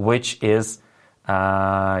cases, which is,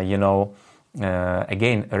 again,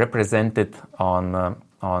 represented on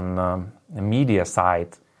the media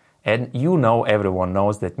side. And everyone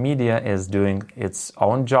knows that media is doing its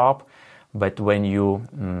own job. But when you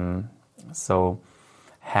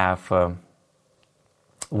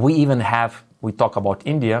we talk about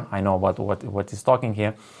India, I know about what he's talking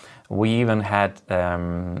here. We even had a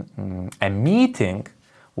meeting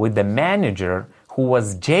with the manager who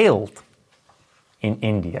was jailed in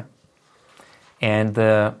India. And,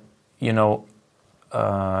 to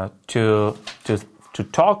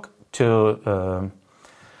talk to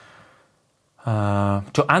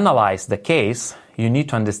analyze the case, you need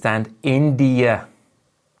to understand India's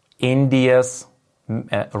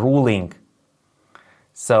ruling.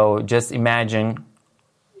 So just imagine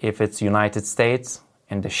if it's United States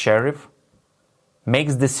and the sheriff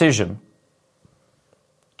makes decision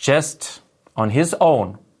just on his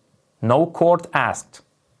own, no court asked,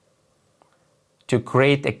 to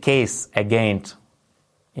create a case against,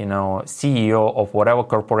 CEO of whatever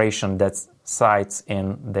corporation that sites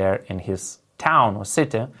in his town or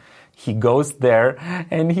city. He goes there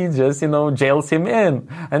and he just, jails him in.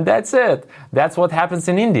 And that's it. That's what happens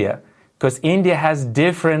in India. Because India has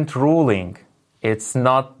different ruling. It's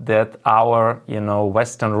not that our,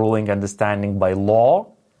 Western ruling understanding by law.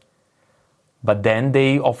 But then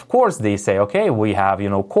they say, okay, we have,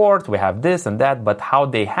 court, we have this and that. But how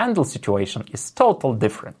they handle situation is totally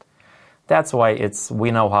different. That's why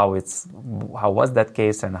we know how was that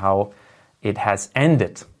case and how it has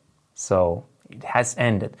ended. So it has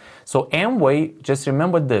ended. So Amway, just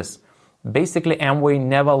remember this. Basically, Amway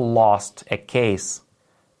never lost a case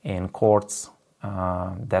in courts.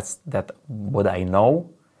 That's what I know,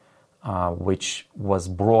 which was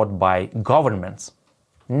brought by governments.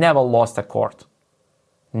 Never lost a court.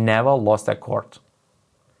 Never lost a court.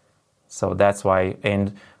 So that's why,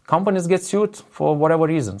 and companies get sued for whatever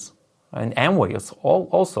reasons. And Amway is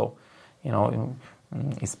also,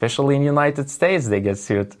 especially in United States, they get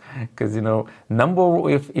sued because,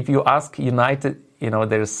 if you ask United,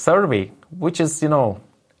 there's survey, which is,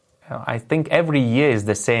 I think every year is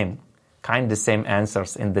the same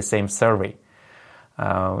answers in the same survey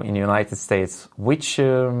in the United States. Which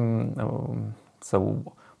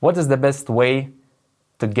So what is the best way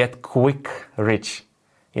to get quick rich?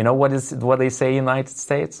 You know what they say in the United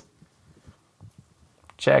States?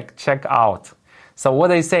 Check out. So what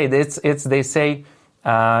they say, they say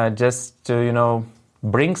just to,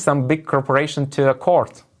 bring some big corporation to a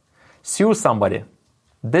court, sue somebody.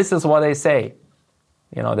 This is what they say.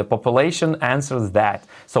 The population answers that.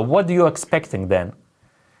 So what are you expecting then?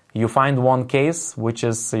 You find one case which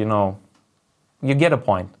is, you get a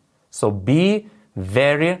point. So be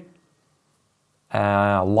very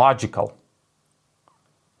logical.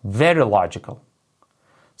 Very logical.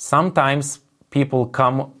 Sometimes people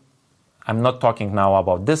come, I'm not talking now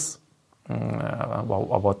about this,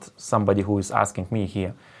 about somebody who is asking me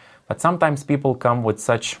here, but sometimes people come with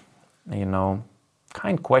such,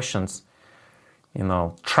 kind questions,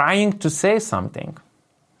 trying to say something.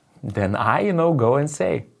 Then I, go and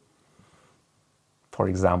say, for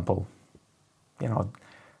example,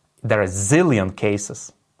 there are zillion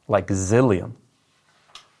cases, like zillion.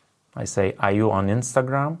 I say, are you on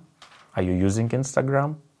Instagram? Are you using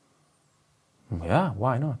Instagram? Yeah,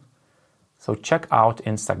 why not? So check out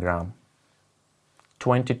Instagram.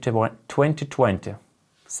 2020,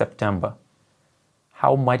 September.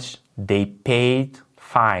 How much they paid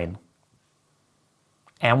fine.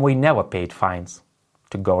 And we never paid fines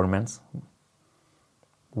to governments.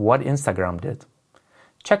 What Instagram did.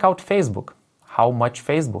 Check out Facebook. How much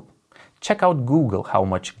Facebook. Check out Google. How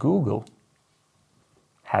much Google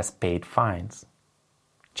has paid fines.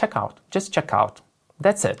 Check out. Just check out.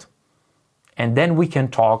 That's it. And then we can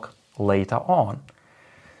talk later on.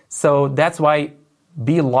 So that's why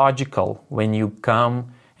be logical when you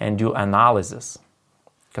come and do analysis.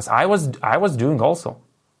 Because I was doing also.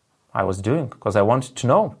 I was doing because I wanted to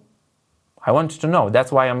know.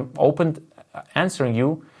 That's why I'm open answering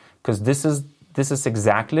you, because this is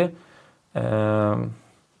exactly the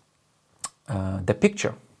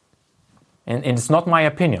picture. And it's not my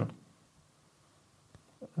opinion.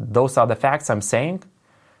 Those are the facts I'm saying.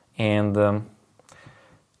 And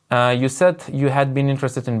you said you had been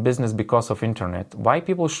interested in business because of internet. Why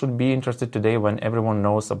people should be interested today when everyone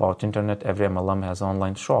knows about internet? Every MLM has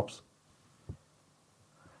online shops.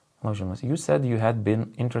 You said you had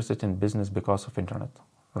been interested in business because of internet,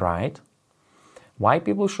 right? Why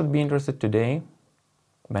people should be interested today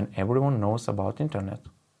when everyone knows about internet?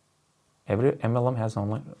 Every MLM has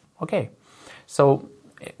online. Okay, so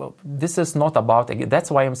this is not about.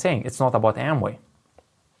 That's why I'm saying it's not about Amway.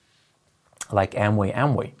 Like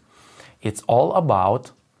Amway. It's all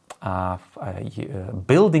about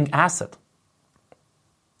building asset.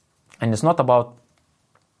 And it's not about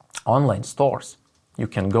online stores. You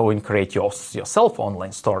can go and create yourself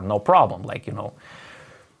online store, no problem,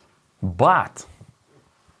 But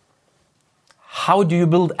how do you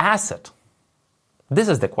build asset? This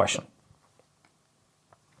is the question.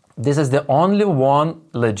 This is the only one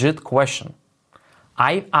legit question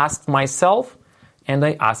I asked myself and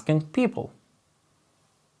I asking people.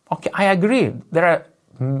 Okay, I agree. There are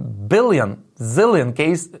zillion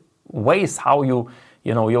ways how you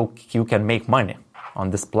can make money on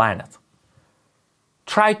this planet.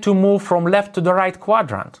 Try to move from left to the right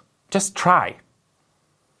quadrant. Just try.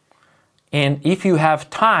 And if you have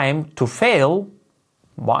time to fail,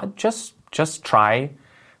 just try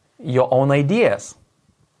your own ideas.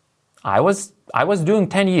 I was doing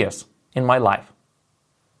 10 years in my life.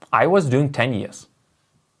 I was doing 10 years.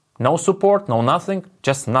 No support, no nothing,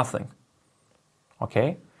 just nothing.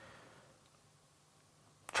 Okay?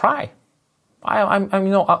 Try. I'm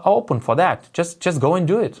open for that. Just go and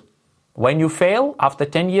do it. When you fail, after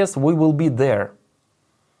 10 years, we will be there.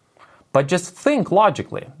 But just think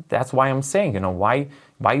logically. That's why I'm saying, why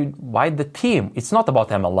the team? It's not about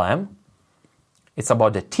MLM. It's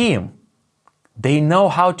about the team. They know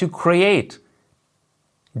how to create.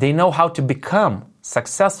 They know how to become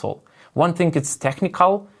successful. One thing it's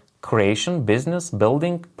technical, creation, business,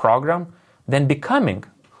 building, program, then becoming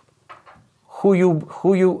who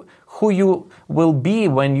you will be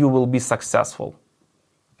when you will be successful.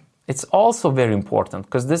 It's also very important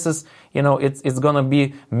because this is, it's going to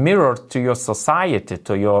be mirrored to your society,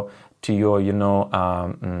 to your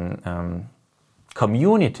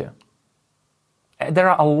community. There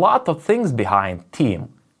are a lot of things behind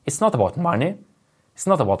team. It's not about money. It's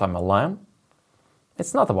not about MLM.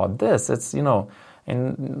 It's not about this. It's,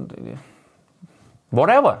 and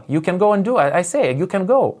whatever. You can go and do. I say you can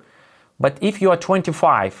go. But if you are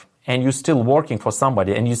 25 and you're still working for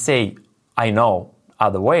somebody and you say, I know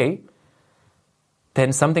other way,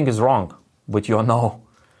 then something is wrong with your no.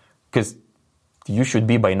 Because you should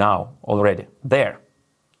be by now already there.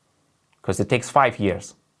 Because it takes 5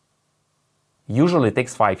 years. Usually it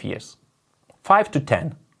takes 5 years 5 to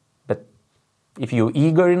 10. But if you're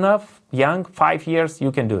eager enough, young, 5 years,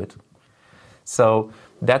 you can do it. So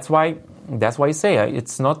that's why I say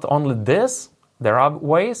it's not only this. There are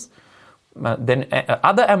ways. Then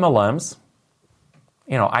other MLMs,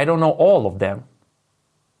 I don't know all of them.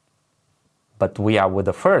 But we are with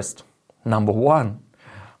the first, number one.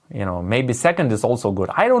 Maybe second is also good.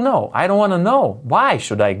 I don't know. I don't want to know. Why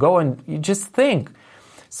should I go? And you just think.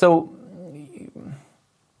 So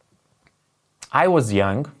I was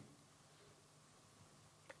young.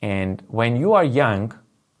 And when you are young,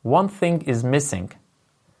 one thing is missing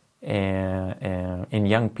in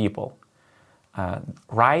young people.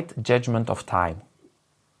 Right judgment of time.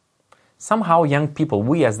 Somehow young people,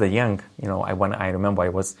 we as the young, I remember I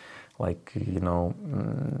was like, in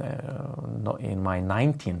my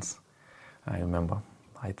 19s, I remember,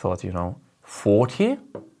 I thought, 40?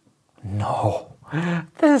 No,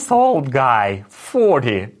 this old guy,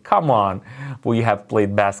 40, come on. We have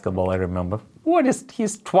played basketball, I remember.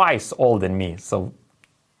 He's twice older than me, so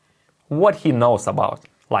what he knows about,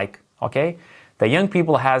 okay? The young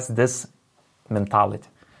people has this mentality.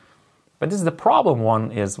 But this is the problem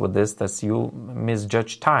one is with this, that you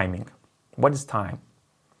misjudge timing. What is time?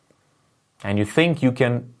 And you think you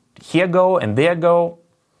can here go and there go.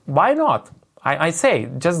 Why not? I say,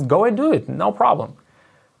 just go and do it, no problem.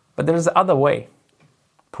 But there's other way,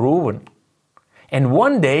 proven. And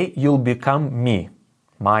one day you'll become me,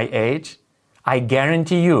 my age. I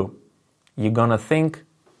guarantee you're gonna think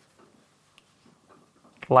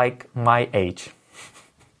like my age.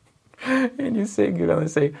 And you're gonna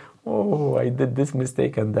say, oh, I did this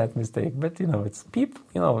mistake and that mistake. But it's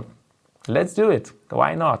people, let's do it.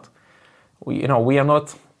 Why not? We are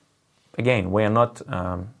not, again, we are not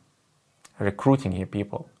recruiting here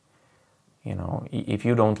people. If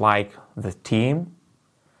you don't like the team,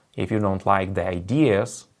 if you don't like the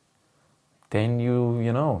ideas, then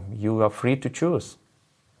you are free to choose.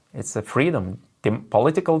 It's a freedom,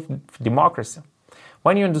 political democracy.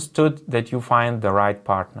 When you understood that you find the right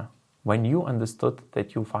partner,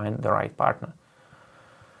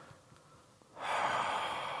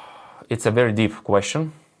 it's a very deep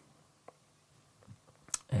question.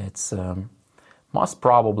 It's most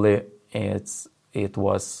probably it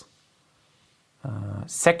was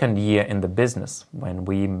second year in the business when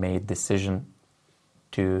we made decision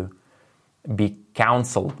to be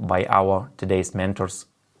counseled by our today's mentors,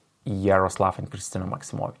 Yaroslav and Kristina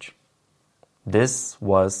Maximovich. This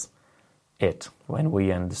was it. When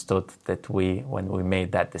we understood that when we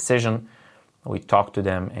made that decision, we talked to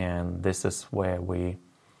them, and this is where we,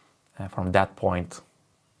 from that point,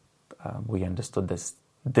 we understood this.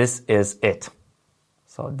 This is it.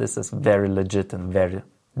 So this is very legit and very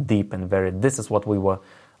deep and this is what we were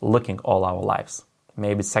looking all our lives.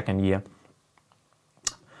 Maybe second year.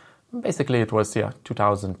 Basically it was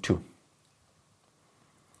 2002.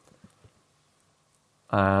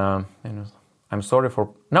 I'm sorry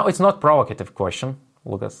for... No, it's not provocative question,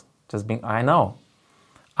 Lucas. I know.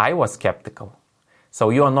 I was skeptical.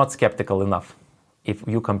 So you are not skeptical enough if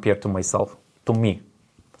you compare to myself, to me.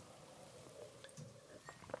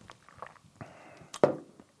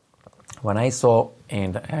 When I saw,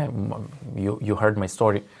 and you heard my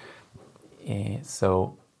story,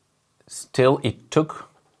 so still it took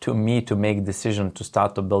to me to make decision to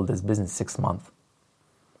start to build this business 6 months.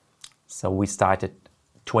 So we started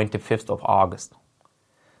 25th of August.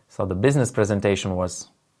 So the business presentation was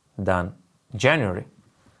done January.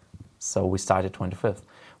 So we started 25th.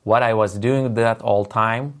 What I was doing that all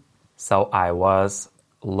time, so I was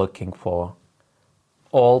looking for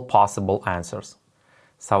all possible answers.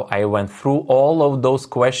 So I went through all of those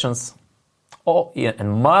questions,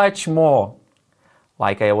 and much more.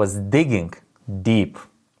 Like I was digging deep,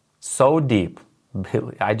 so deep.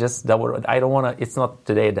 I don't want to, it's not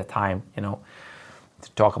today the time,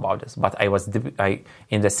 to talk about this. But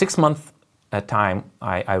in the 6 month time,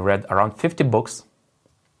 I read around 50 books.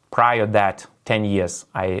 Prior that 10 years,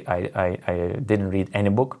 I didn't read any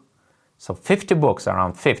book. So 50 books,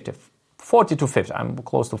 around 50, 40 to 50. I'm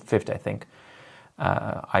close to 50, I think.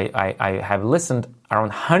 I have listened around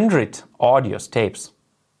 100 audio tapes.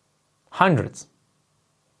 Hundreds.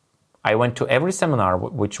 I went to every seminar,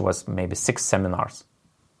 which was maybe 6 seminars.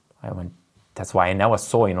 That's why I never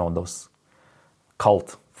saw, those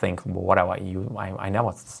cult thing, whatever. I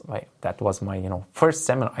never, that was my, first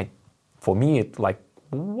seminar. For me, it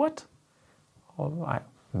what?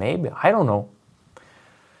 Maybe, I don't know.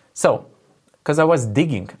 So, because I was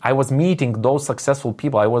digging, I was meeting those successful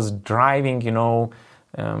people. I was driving,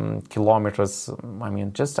 kilometers.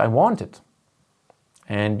 I wanted.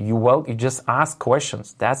 And you just ask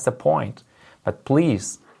questions. That's the point. But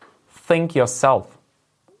please, think yourself.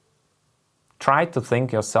 Try to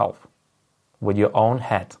think yourself with your own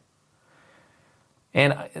head.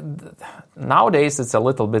 And nowadays it's a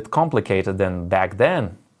little bit complicated than back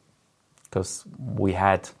then, because we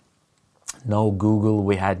had no Google,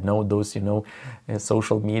 we had no those,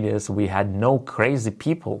 social medias, we had no crazy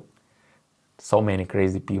people. So many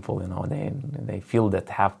crazy people, they feel that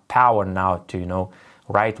have power now to,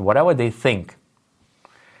 write whatever they think.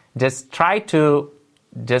 Just try to,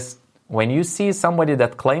 when you see somebody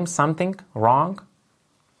that claims something wrong,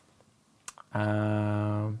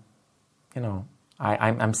 I'm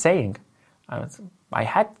saying, I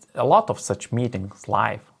had a lot of such meetings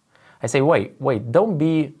live. I say, wait, don't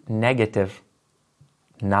be negative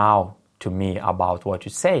now to me about what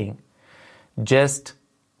you're saying. Just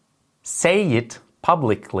say it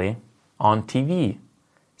publicly on TV.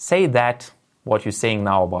 Say that what you're saying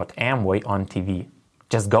now about Amway on TV.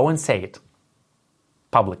 Just go and say it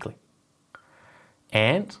publicly.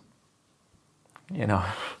 And,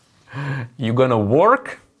 you're going to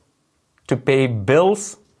work to pay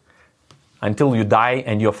bills until you die,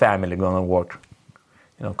 and your family going to work.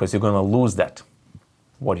 Because you're going to lose that,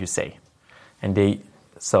 what you say. And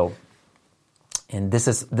this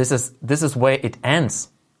is where it ends.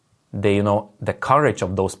 The courage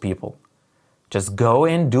of those people. Just go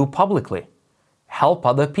and do publicly. Help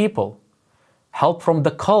other people. Help from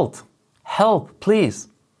the cult. Help, please.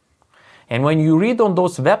 And when you read on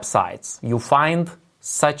those websites, you find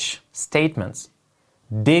such statements.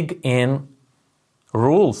 Dig in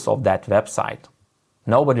rules of that website.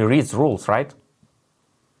 Nobody reads rules, right?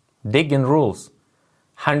 Dig in rules.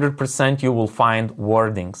 100% you will find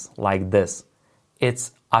wordings like this.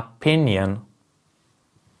 It's opinion.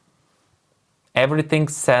 Everything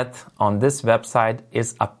said on this website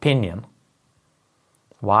is opinion.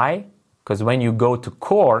 Why? Because when you go to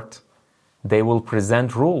court, they will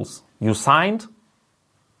present rules. You signed?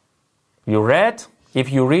 You read?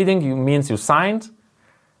 If you're reading, it means you signed.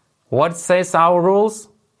 What says our rules?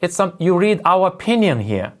 You read our opinion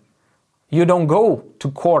here. You don't go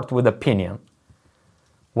to court with opinion.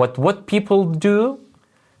 What people do,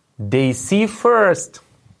 they see first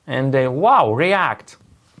and they, react.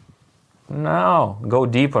 No, go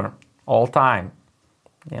deeper all time.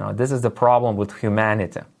 This is the problem with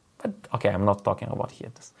humanity. But okay, I'm not talking about here.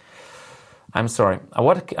 I'm sorry.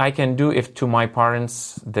 What I can do if to my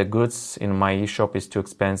parents the goods in my e-shop is too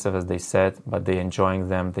expensive, as they said, but they enjoying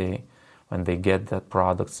them when they get the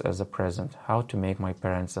products as a present. How to make my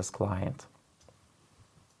parents as client?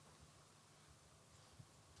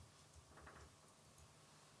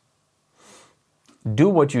 Do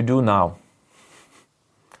what you do now.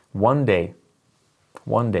 One day.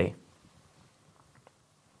 What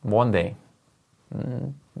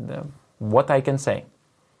I can say.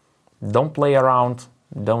 Don't play around.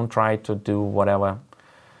 Don't try to do whatever.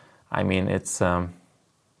 It's...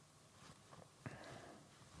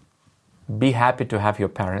 be happy to have your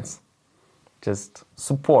parents. Just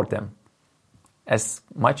support them as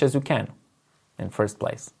much as you can in first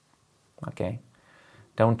place. Okay?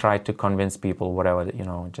 Don't try to convince people, whatever,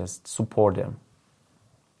 just support them.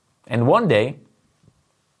 And one day,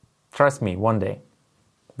 trust me, one day,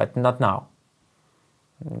 but not now.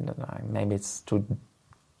 Maybe it's too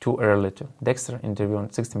early to. Dexter interview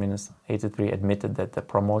on 60 Minutes 83 admitted that he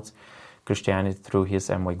promotes Christianity through his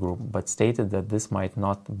Amway group, but stated that this might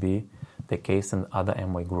not be the case in other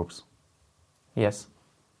Amway groups. Yes.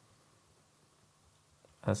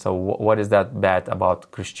 So what is that bad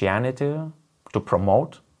about Christianity to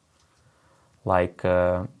promote?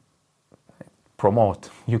 Promote.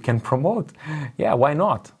 You can promote. Yeah, why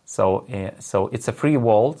not? So it's a free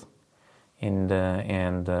world, and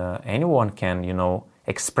anyone can,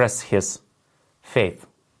 express his faith.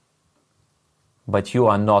 But you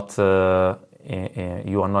are not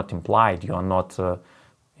implied. You are not.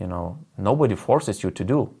 Nobody forces you to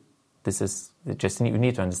do. This is just you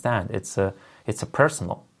need to understand. It's a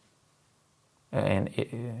personal. And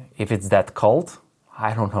if it's that cult,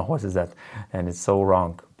 I don't know what is that, and it's so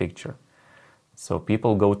wrong picture. So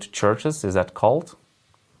people go to churches. Is that cult?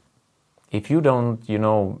 If you don't,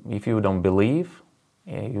 if you don't believe,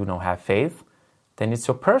 you don't have faith, then it's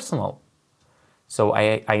your personal. So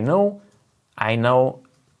I know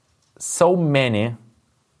so many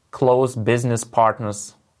close business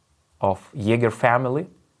partners of Yeager family,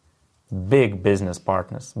 big business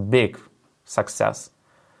partners, big success.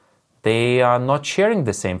 They are not sharing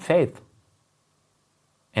the same faith.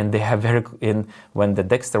 And they have when the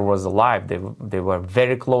Dexter was alive, they were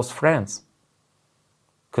very close friends.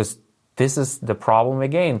 Because this is the problem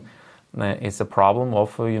again. It's a problem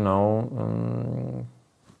of,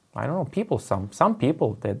 I don't know, people, some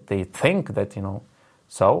people that they think that,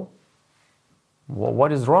 so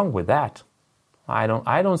what is wrong with that? I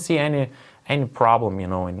don't see any problem,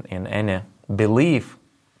 in any belief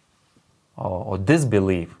or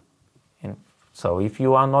disbelief. So if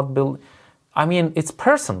you are not, it's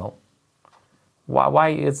personal. Why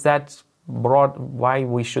is that broad? Why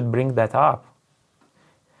we should bring that up?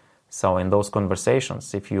 So in those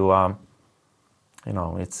conversations, if you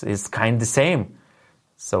it's kind of the same.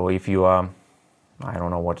 So if you I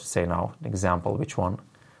don't know what to say now. Example, which one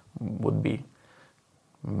would be?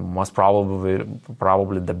 Most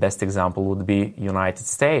probably the best example would be United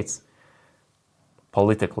States.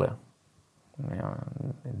 Politically,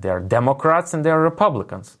 there are Democrats and there are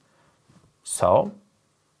Republicans. So,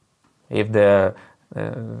 if the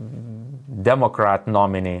Democrat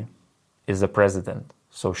nominee is the president,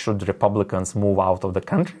 so should Republicans move out of the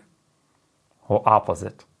country, or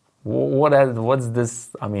opposite? What's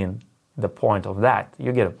this? The point of that?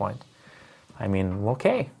 You get a point.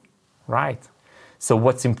 Okay, right. So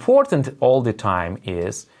what's important all the time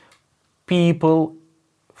is if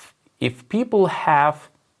people have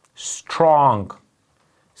strong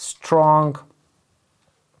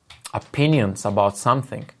opinions about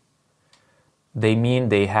something, they mean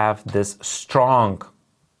they have this strong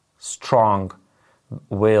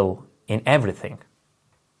will in everything,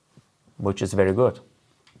 which is very good.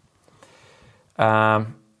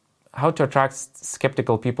 How to attract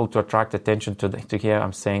skeptical people to attract attention to here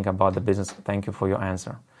I'm saying about the business. Thank you for your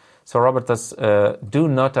answer. So Robertus, do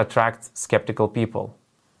not attract skeptical people.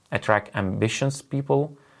 Attract ambitious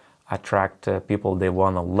people. Attract people they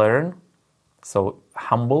want to learn. So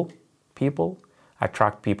humble people.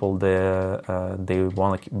 Attract people they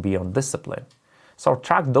want to be on discipline. So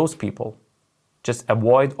attract those people. Just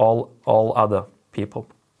avoid all other people.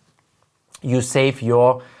 You save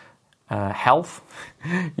your health,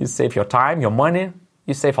 you save your time, your money,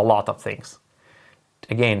 you save a lot of things.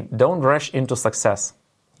 Again, don't rush into success.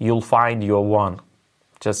 You'll find your one.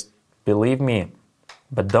 Just believe me,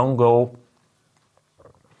 but don't go,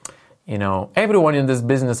 everyone in this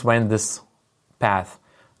business went this path.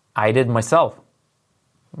 I did myself,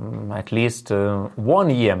 at least 1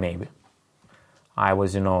 year maybe. I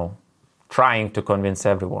was, trying to convince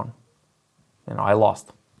everyone. I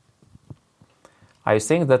lost. Are you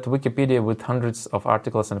saying that Wikipedia with hundreds of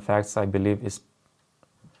articles and facts, I believe, is...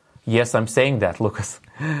 Yes, I'm saying that, Lucas.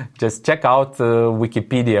 Just check out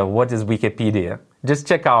Wikipedia. What is Wikipedia? Just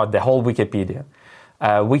check out the whole Wikipedia.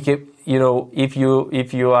 If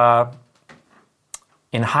you are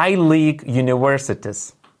in high league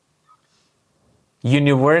universities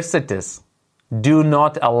do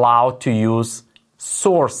not allow to use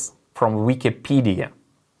source from Wikipedia.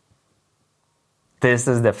 This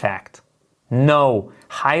is the fact. No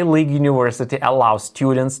high league university allows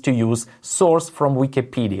students to use source from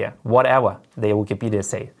Wikipedia, whatever the Wikipedia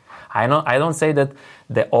say. I don't say that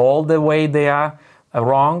all the way they are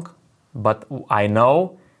wrong, but I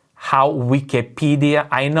know how Wikipedia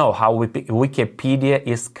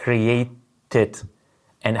is created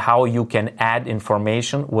and how you can add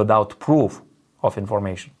information without proof of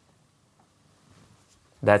information.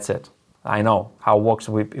 That's it. I know how it works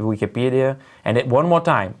with Wikipedia. And one more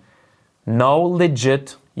time, no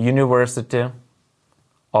legit university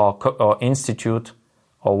or institute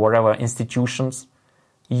or whatever institutions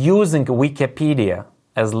using Wikipedia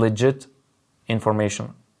as legit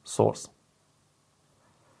information source.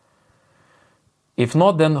 If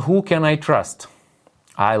not, then who can I trust?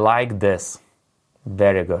 I like this.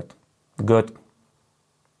 Very good. Good.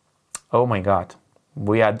 Oh my God.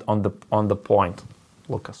 We are on the point,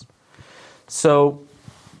 Lucas. So,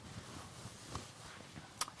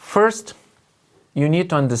 first, you need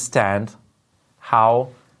to understand how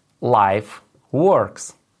life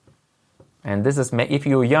works. And this is, if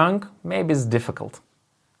you're young, maybe it's difficult.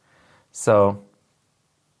 So,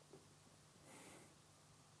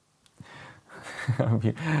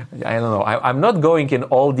 I don't know. I'm not going in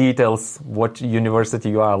all details what university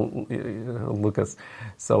you are, Lucas.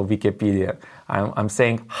 So Wikipedia. I'm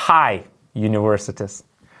saying high universities.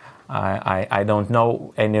 I don't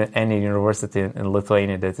know any university in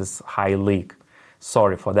Lithuania that is high league.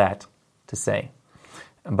 Sorry for that to say.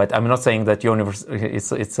 But I'm not saying that university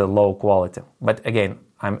it's a low quality. But again,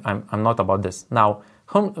 I'm not about this. Now,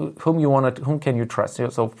 whom can you trust?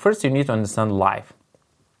 So first you need to understand life.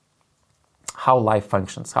 How life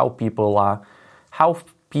functions, how people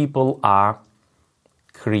are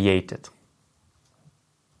created.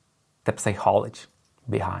 The psychology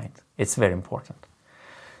behind. It's very important.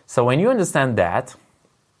 So when you understand that,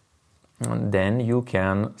 then you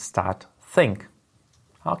can start think.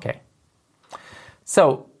 Okay.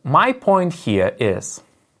 So my point here is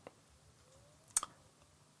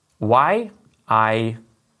why there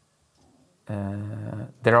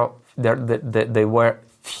were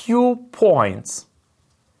few points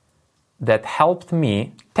that helped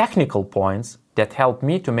me, technical points that helped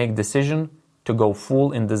me to make decision to go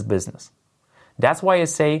full in this business. That's why I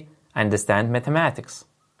say understand mathematics,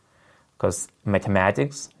 because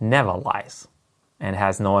mathematics never lies and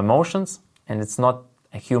has no emotions, and it's not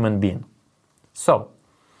a human being. So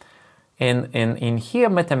in here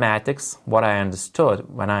mathematics, what I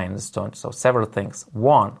understood when I understood, so several things.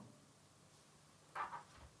 One,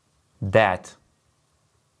 that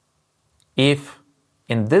if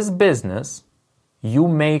in this business you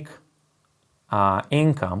make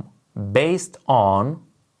income based on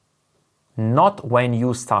not when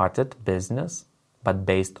you started business, but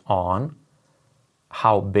based on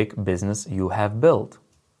how big business you have built.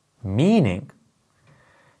 Meaning,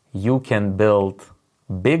 you can build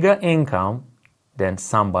bigger income than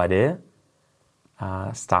somebody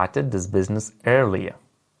started this business earlier.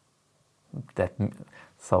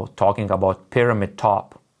 So talking about pyramid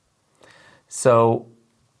top. So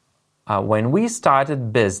when we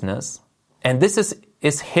started business, and this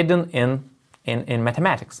is hidden in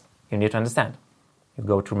mathematics, you need to understand. You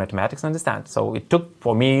go through mathematics and understand. So it took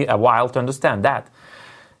for me a while to understand that.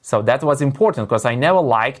 So that was important because I never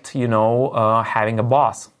liked, having a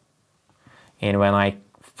boss. And when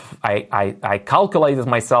I calculated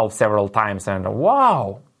myself several times and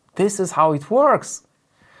wow, this is how it works.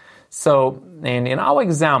 So in our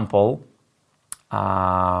example,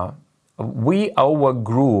 we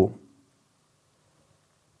overgrew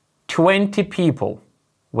 20 people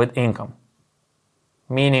with income,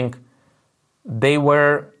 meaning they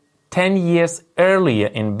were 10 years earlier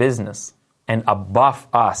in business and above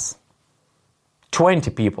us.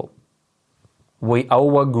 20 people. We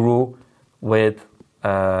overgrew with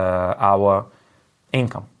our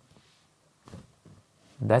income.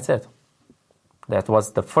 That's it. That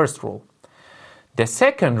was the first rule. The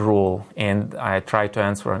second rule, and I try to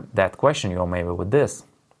answer that question, maybe with this,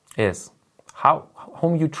 is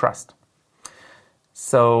whom you trust.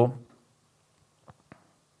 So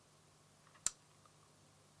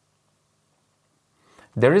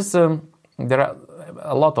there are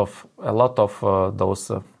a lot of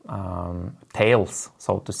those tales,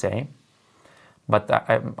 so to say. But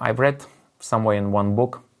I read somewhere in one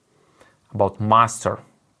book about master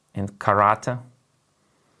in karate.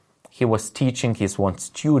 He was teaching his one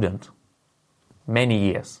student many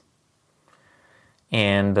years.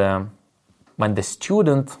 And when the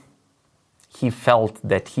student, he felt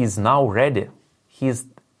that he's now ready, he's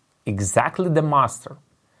exactly the master.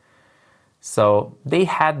 So they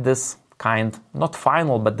had this not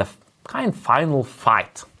final, but the final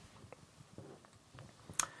fight.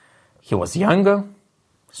 He was younger,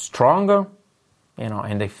 stronger,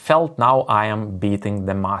 and they felt now I am beating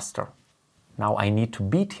the master. Now I need to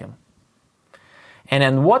beat him. And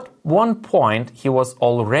at one point he was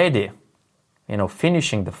already,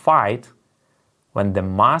 finishing the fight when the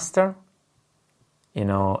master,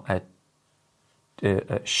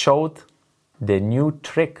 showed the new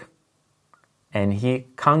trick and he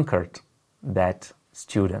conquered that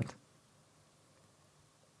student.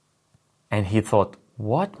 And he thought,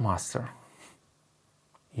 what, master?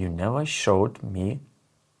 You never showed me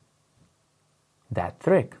that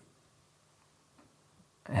trick.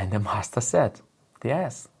 And the master said,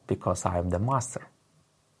 yes, because I am the master.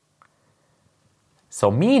 So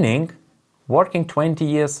meaning, working 20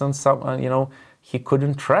 years on some, he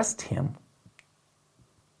couldn't trust him.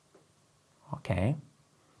 Okay.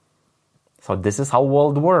 So this is how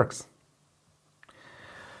world works.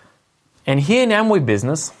 And here in Amway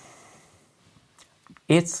business,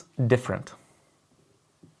 it's different.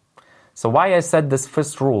 So why I said this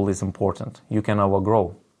first rule is important. You can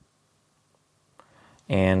overgrow.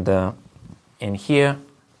 And here,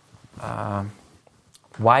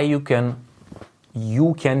 why you can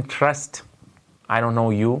trust. I don't know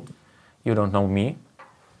you don't know me,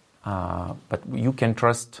 but you can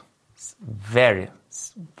trust very,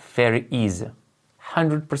 very easy.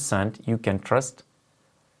 100% you can trust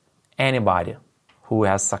anybody who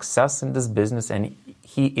has success in this business and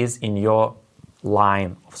he is in your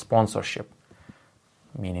line of sponsorship,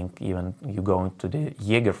 meaning even you go into the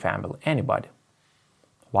Jaeger family, anybody.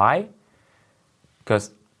 Why?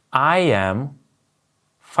 Because I am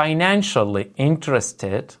financially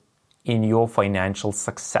interested in your financial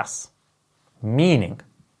success. Meaning,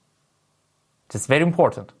 it's very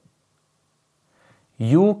important,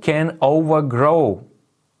 you can overgrow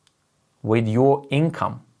with your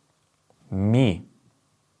income me.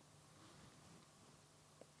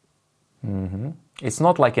 It's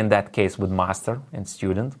not like in that case with master and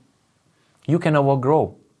student. You can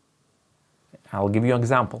overgrow. I'll give you an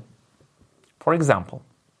example. For example,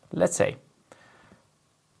 let's say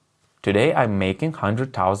today I'm making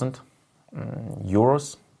 100,000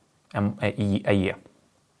 euros a year.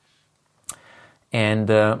 And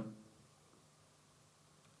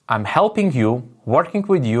I'm helping you, working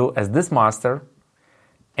with you as this master,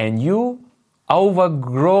 and you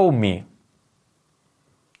overgrow me.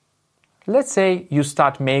 Let's say you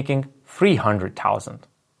start making 300,000.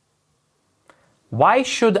 Why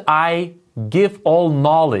should I give all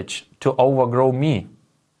knowledge to overgrow me?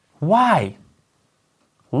 Why?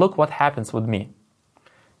 Look what happens with me.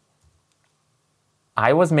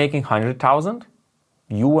 I was making 100,000,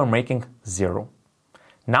 you were making 0.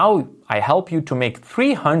 Now I help you to make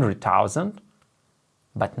 300,000,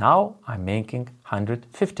 but now I'm making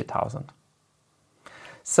 150,000.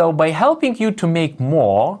 So by helping you to make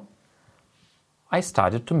more, I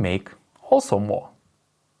started to make also more.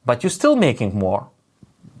 But you're still making more.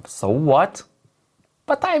 So what?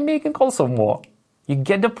 But I'm making also more. You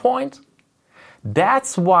get the point?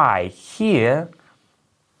 That's why here,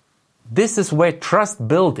 this is where trust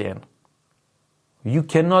built in. You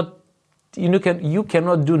cannot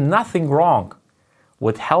do nothing wrong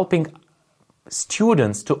with helping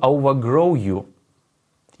students to overgrow you.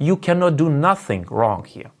 You cannot do nothing wrong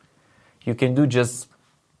here. You can do just,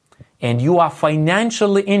 and you are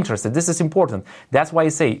financially interested. This is important. That's why I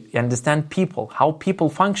say, understand people, how people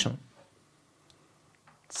function.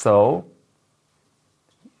 So,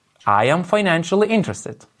 I am financially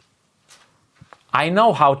interested. I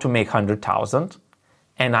know how to make 100,000,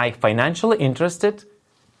 and I financially interested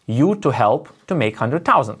you to help to make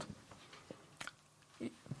 100,000.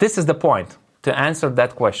 This is the point to answer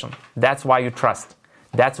that question. That's why you trust.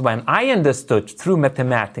 That's when I understood through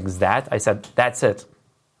mathematics that I said, that's it.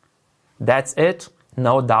 That's it.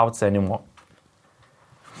 No doubts anymore.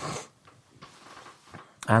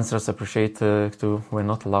 Answers appreciate to we're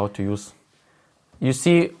not allowed to use. You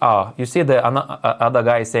see the other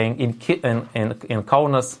guy saying in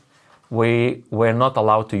Kaunas we're not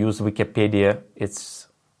allowed to use Wikipedia. It's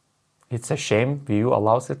a shame. VU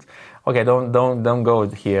allows it. Okay, don't go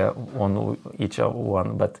here on each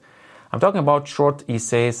one. But I'm talking about short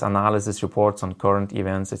essays, analysis reports on current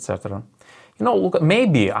events, etc. You know, look,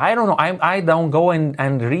 maybe I don't know. I don't go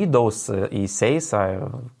and read those essays. I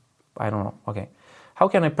don't know. Okay. How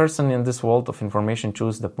can a person in this world of information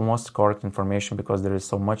choose the most correct information because there is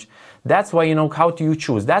so much? That's why, how do you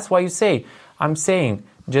choose? That's why I'm saying,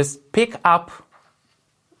 just pick up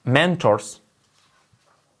mentors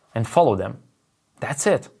and follow them. That's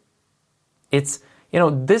it. It's,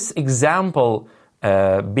 this example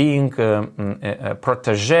being a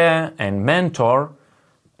protege and mentor,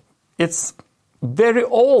 it's very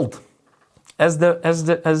old as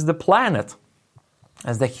the planet,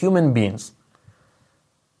 as the human beings.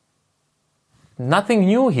 Nothing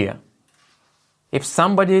new here. If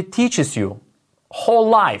somebody teaches you whole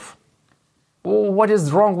life, what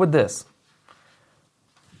is wrong with this?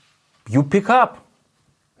 You pick up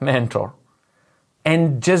mentor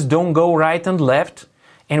and just don't go right and left.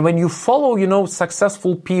 And when you follow,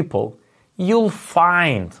 successful people, you'll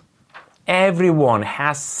find everyone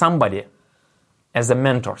has somebody as a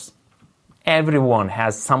mentors. Everyone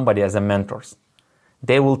has somebody as a mentors.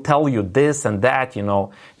 They will tell you this and that, No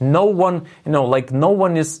one, no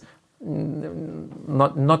one is,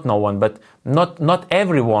 not no one, but not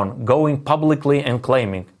everyone going publicly and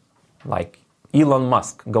claiming. Like Elon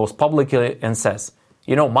Musk goes publicly and says,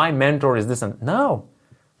 my mentor is this and... No,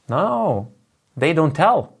 they don't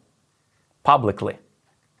tell publicly.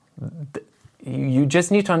 You just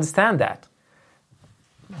need to understand that.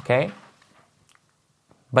 Okay?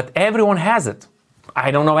 But everyone has it. I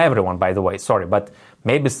don't know everyone, by the way, sorry, but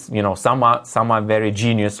maybe, some are very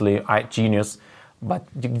genius, but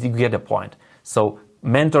you get the point. So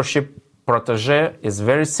mentorship, protege is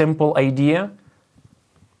very simple idea.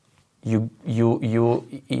 If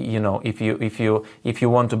you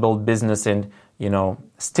want to build business and,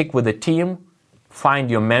 stick with the team, find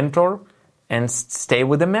your mentor and stay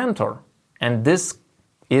with the mentor. And this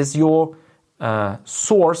is your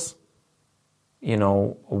source,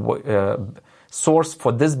 source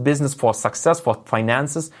for this business, for success, for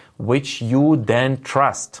finances, which you then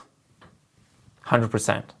trust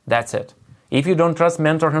 100%. That's it. If you don't trust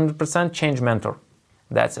mentor 100%, change mentor.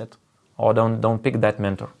 That's it. Or don't pick that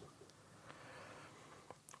mentor.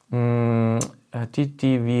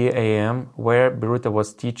 TTVAM, where Biruta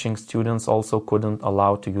was teaching, students also couldn't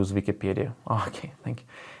allow to use Wikipedia. Okay, thank you.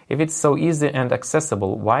 If it's so easy and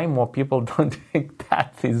accessible, why more people don't take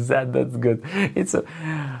that? That's good.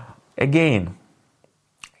 Again,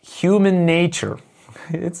 human nature.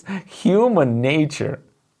 It's human nature.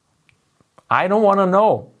 I don't want to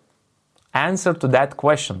know answer to that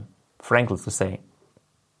question, frankly to say,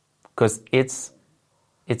 because it's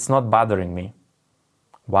not bothering me.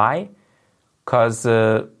 Why? Because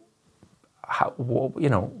I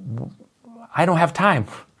don't have time.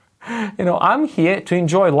 I'm here to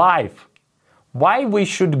enjoy life. Why we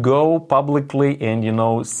should go publicly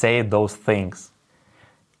and say those things?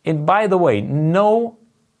 And by the way, no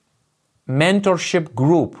mentorship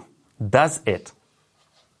group does it.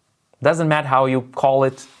 Doesn't matter how you call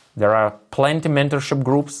it. There are plenty mentorship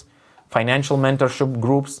groups, financial mentorship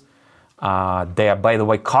groups. They are, by the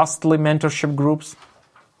way, costly mentorship groups.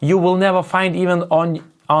 You will never find even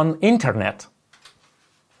on internet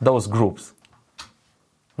those groups.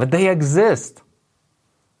 But they exist.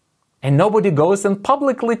 And nobody goes and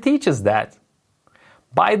publicly teaches that.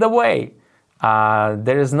 By the way,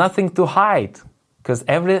 there is nothing to hide because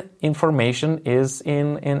every information is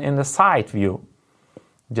in the side view.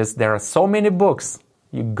 Just there are so many books.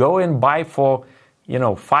 You go and buy for,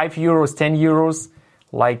 5 euros, 10 euros,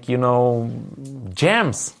 like,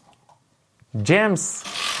 gems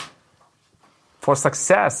for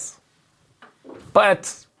success.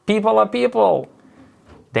 But people are people.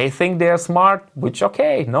 They think they're smart, which,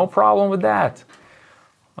 okay, no problem with that.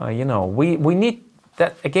 We need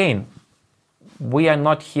that, again, we are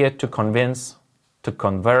not here to convince, to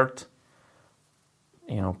convert,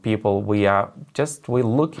 people. We are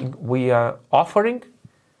offering,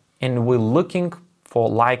 and we're looking for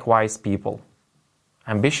likewise people.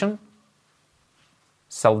 Ambition,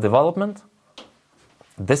 self-development,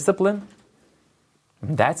 discipline,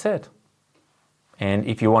 that's it. And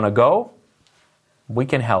if you want to go, we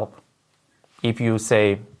can help. If you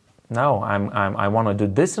say, no, I want to do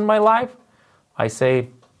this in my life, I say,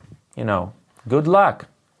 good luck.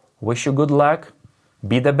 Wish you good luck.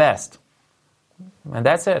 Be the best. And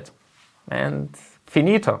that's it. And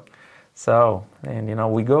finito. So,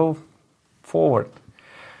 we go forward.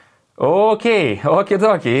 Okay, okie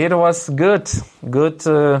dokie. It was good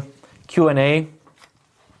Q&A.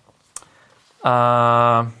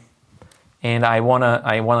 And I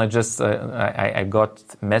wanna just I got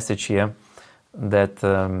a message here that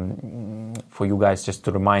for you guys, just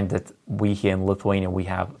to remind that we here in Lithuania we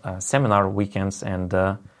have seminar weekends, and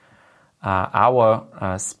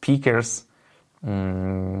our speakers.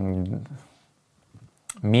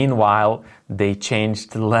 Meanwhile, they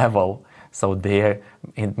changed the level, so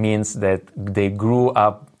it means that they grew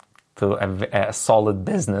up to a solid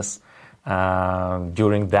business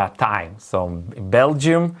during that time. So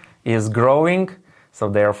Belgium is growing, so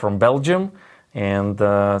they're from Belgium, and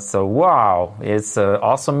so wow, it's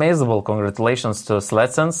also amazing. Congratulations to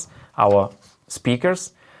Sletsens, our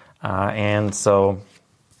speakers, and so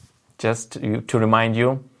just to remind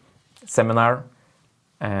you, seminar,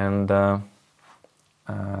 and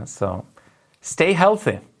so stay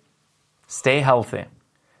healthy,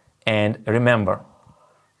 and remember,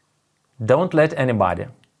 don't let anybody,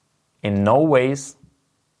 in no ways,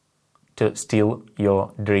 to steal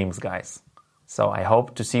your dreams, guys. So I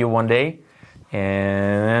hope to see you one day,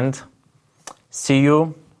 and see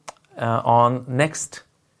you on next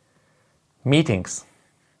meetings.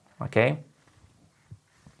 Okay?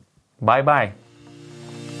 Bye-bye.